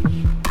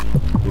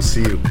 We'll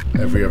see you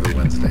every other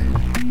Wednesday.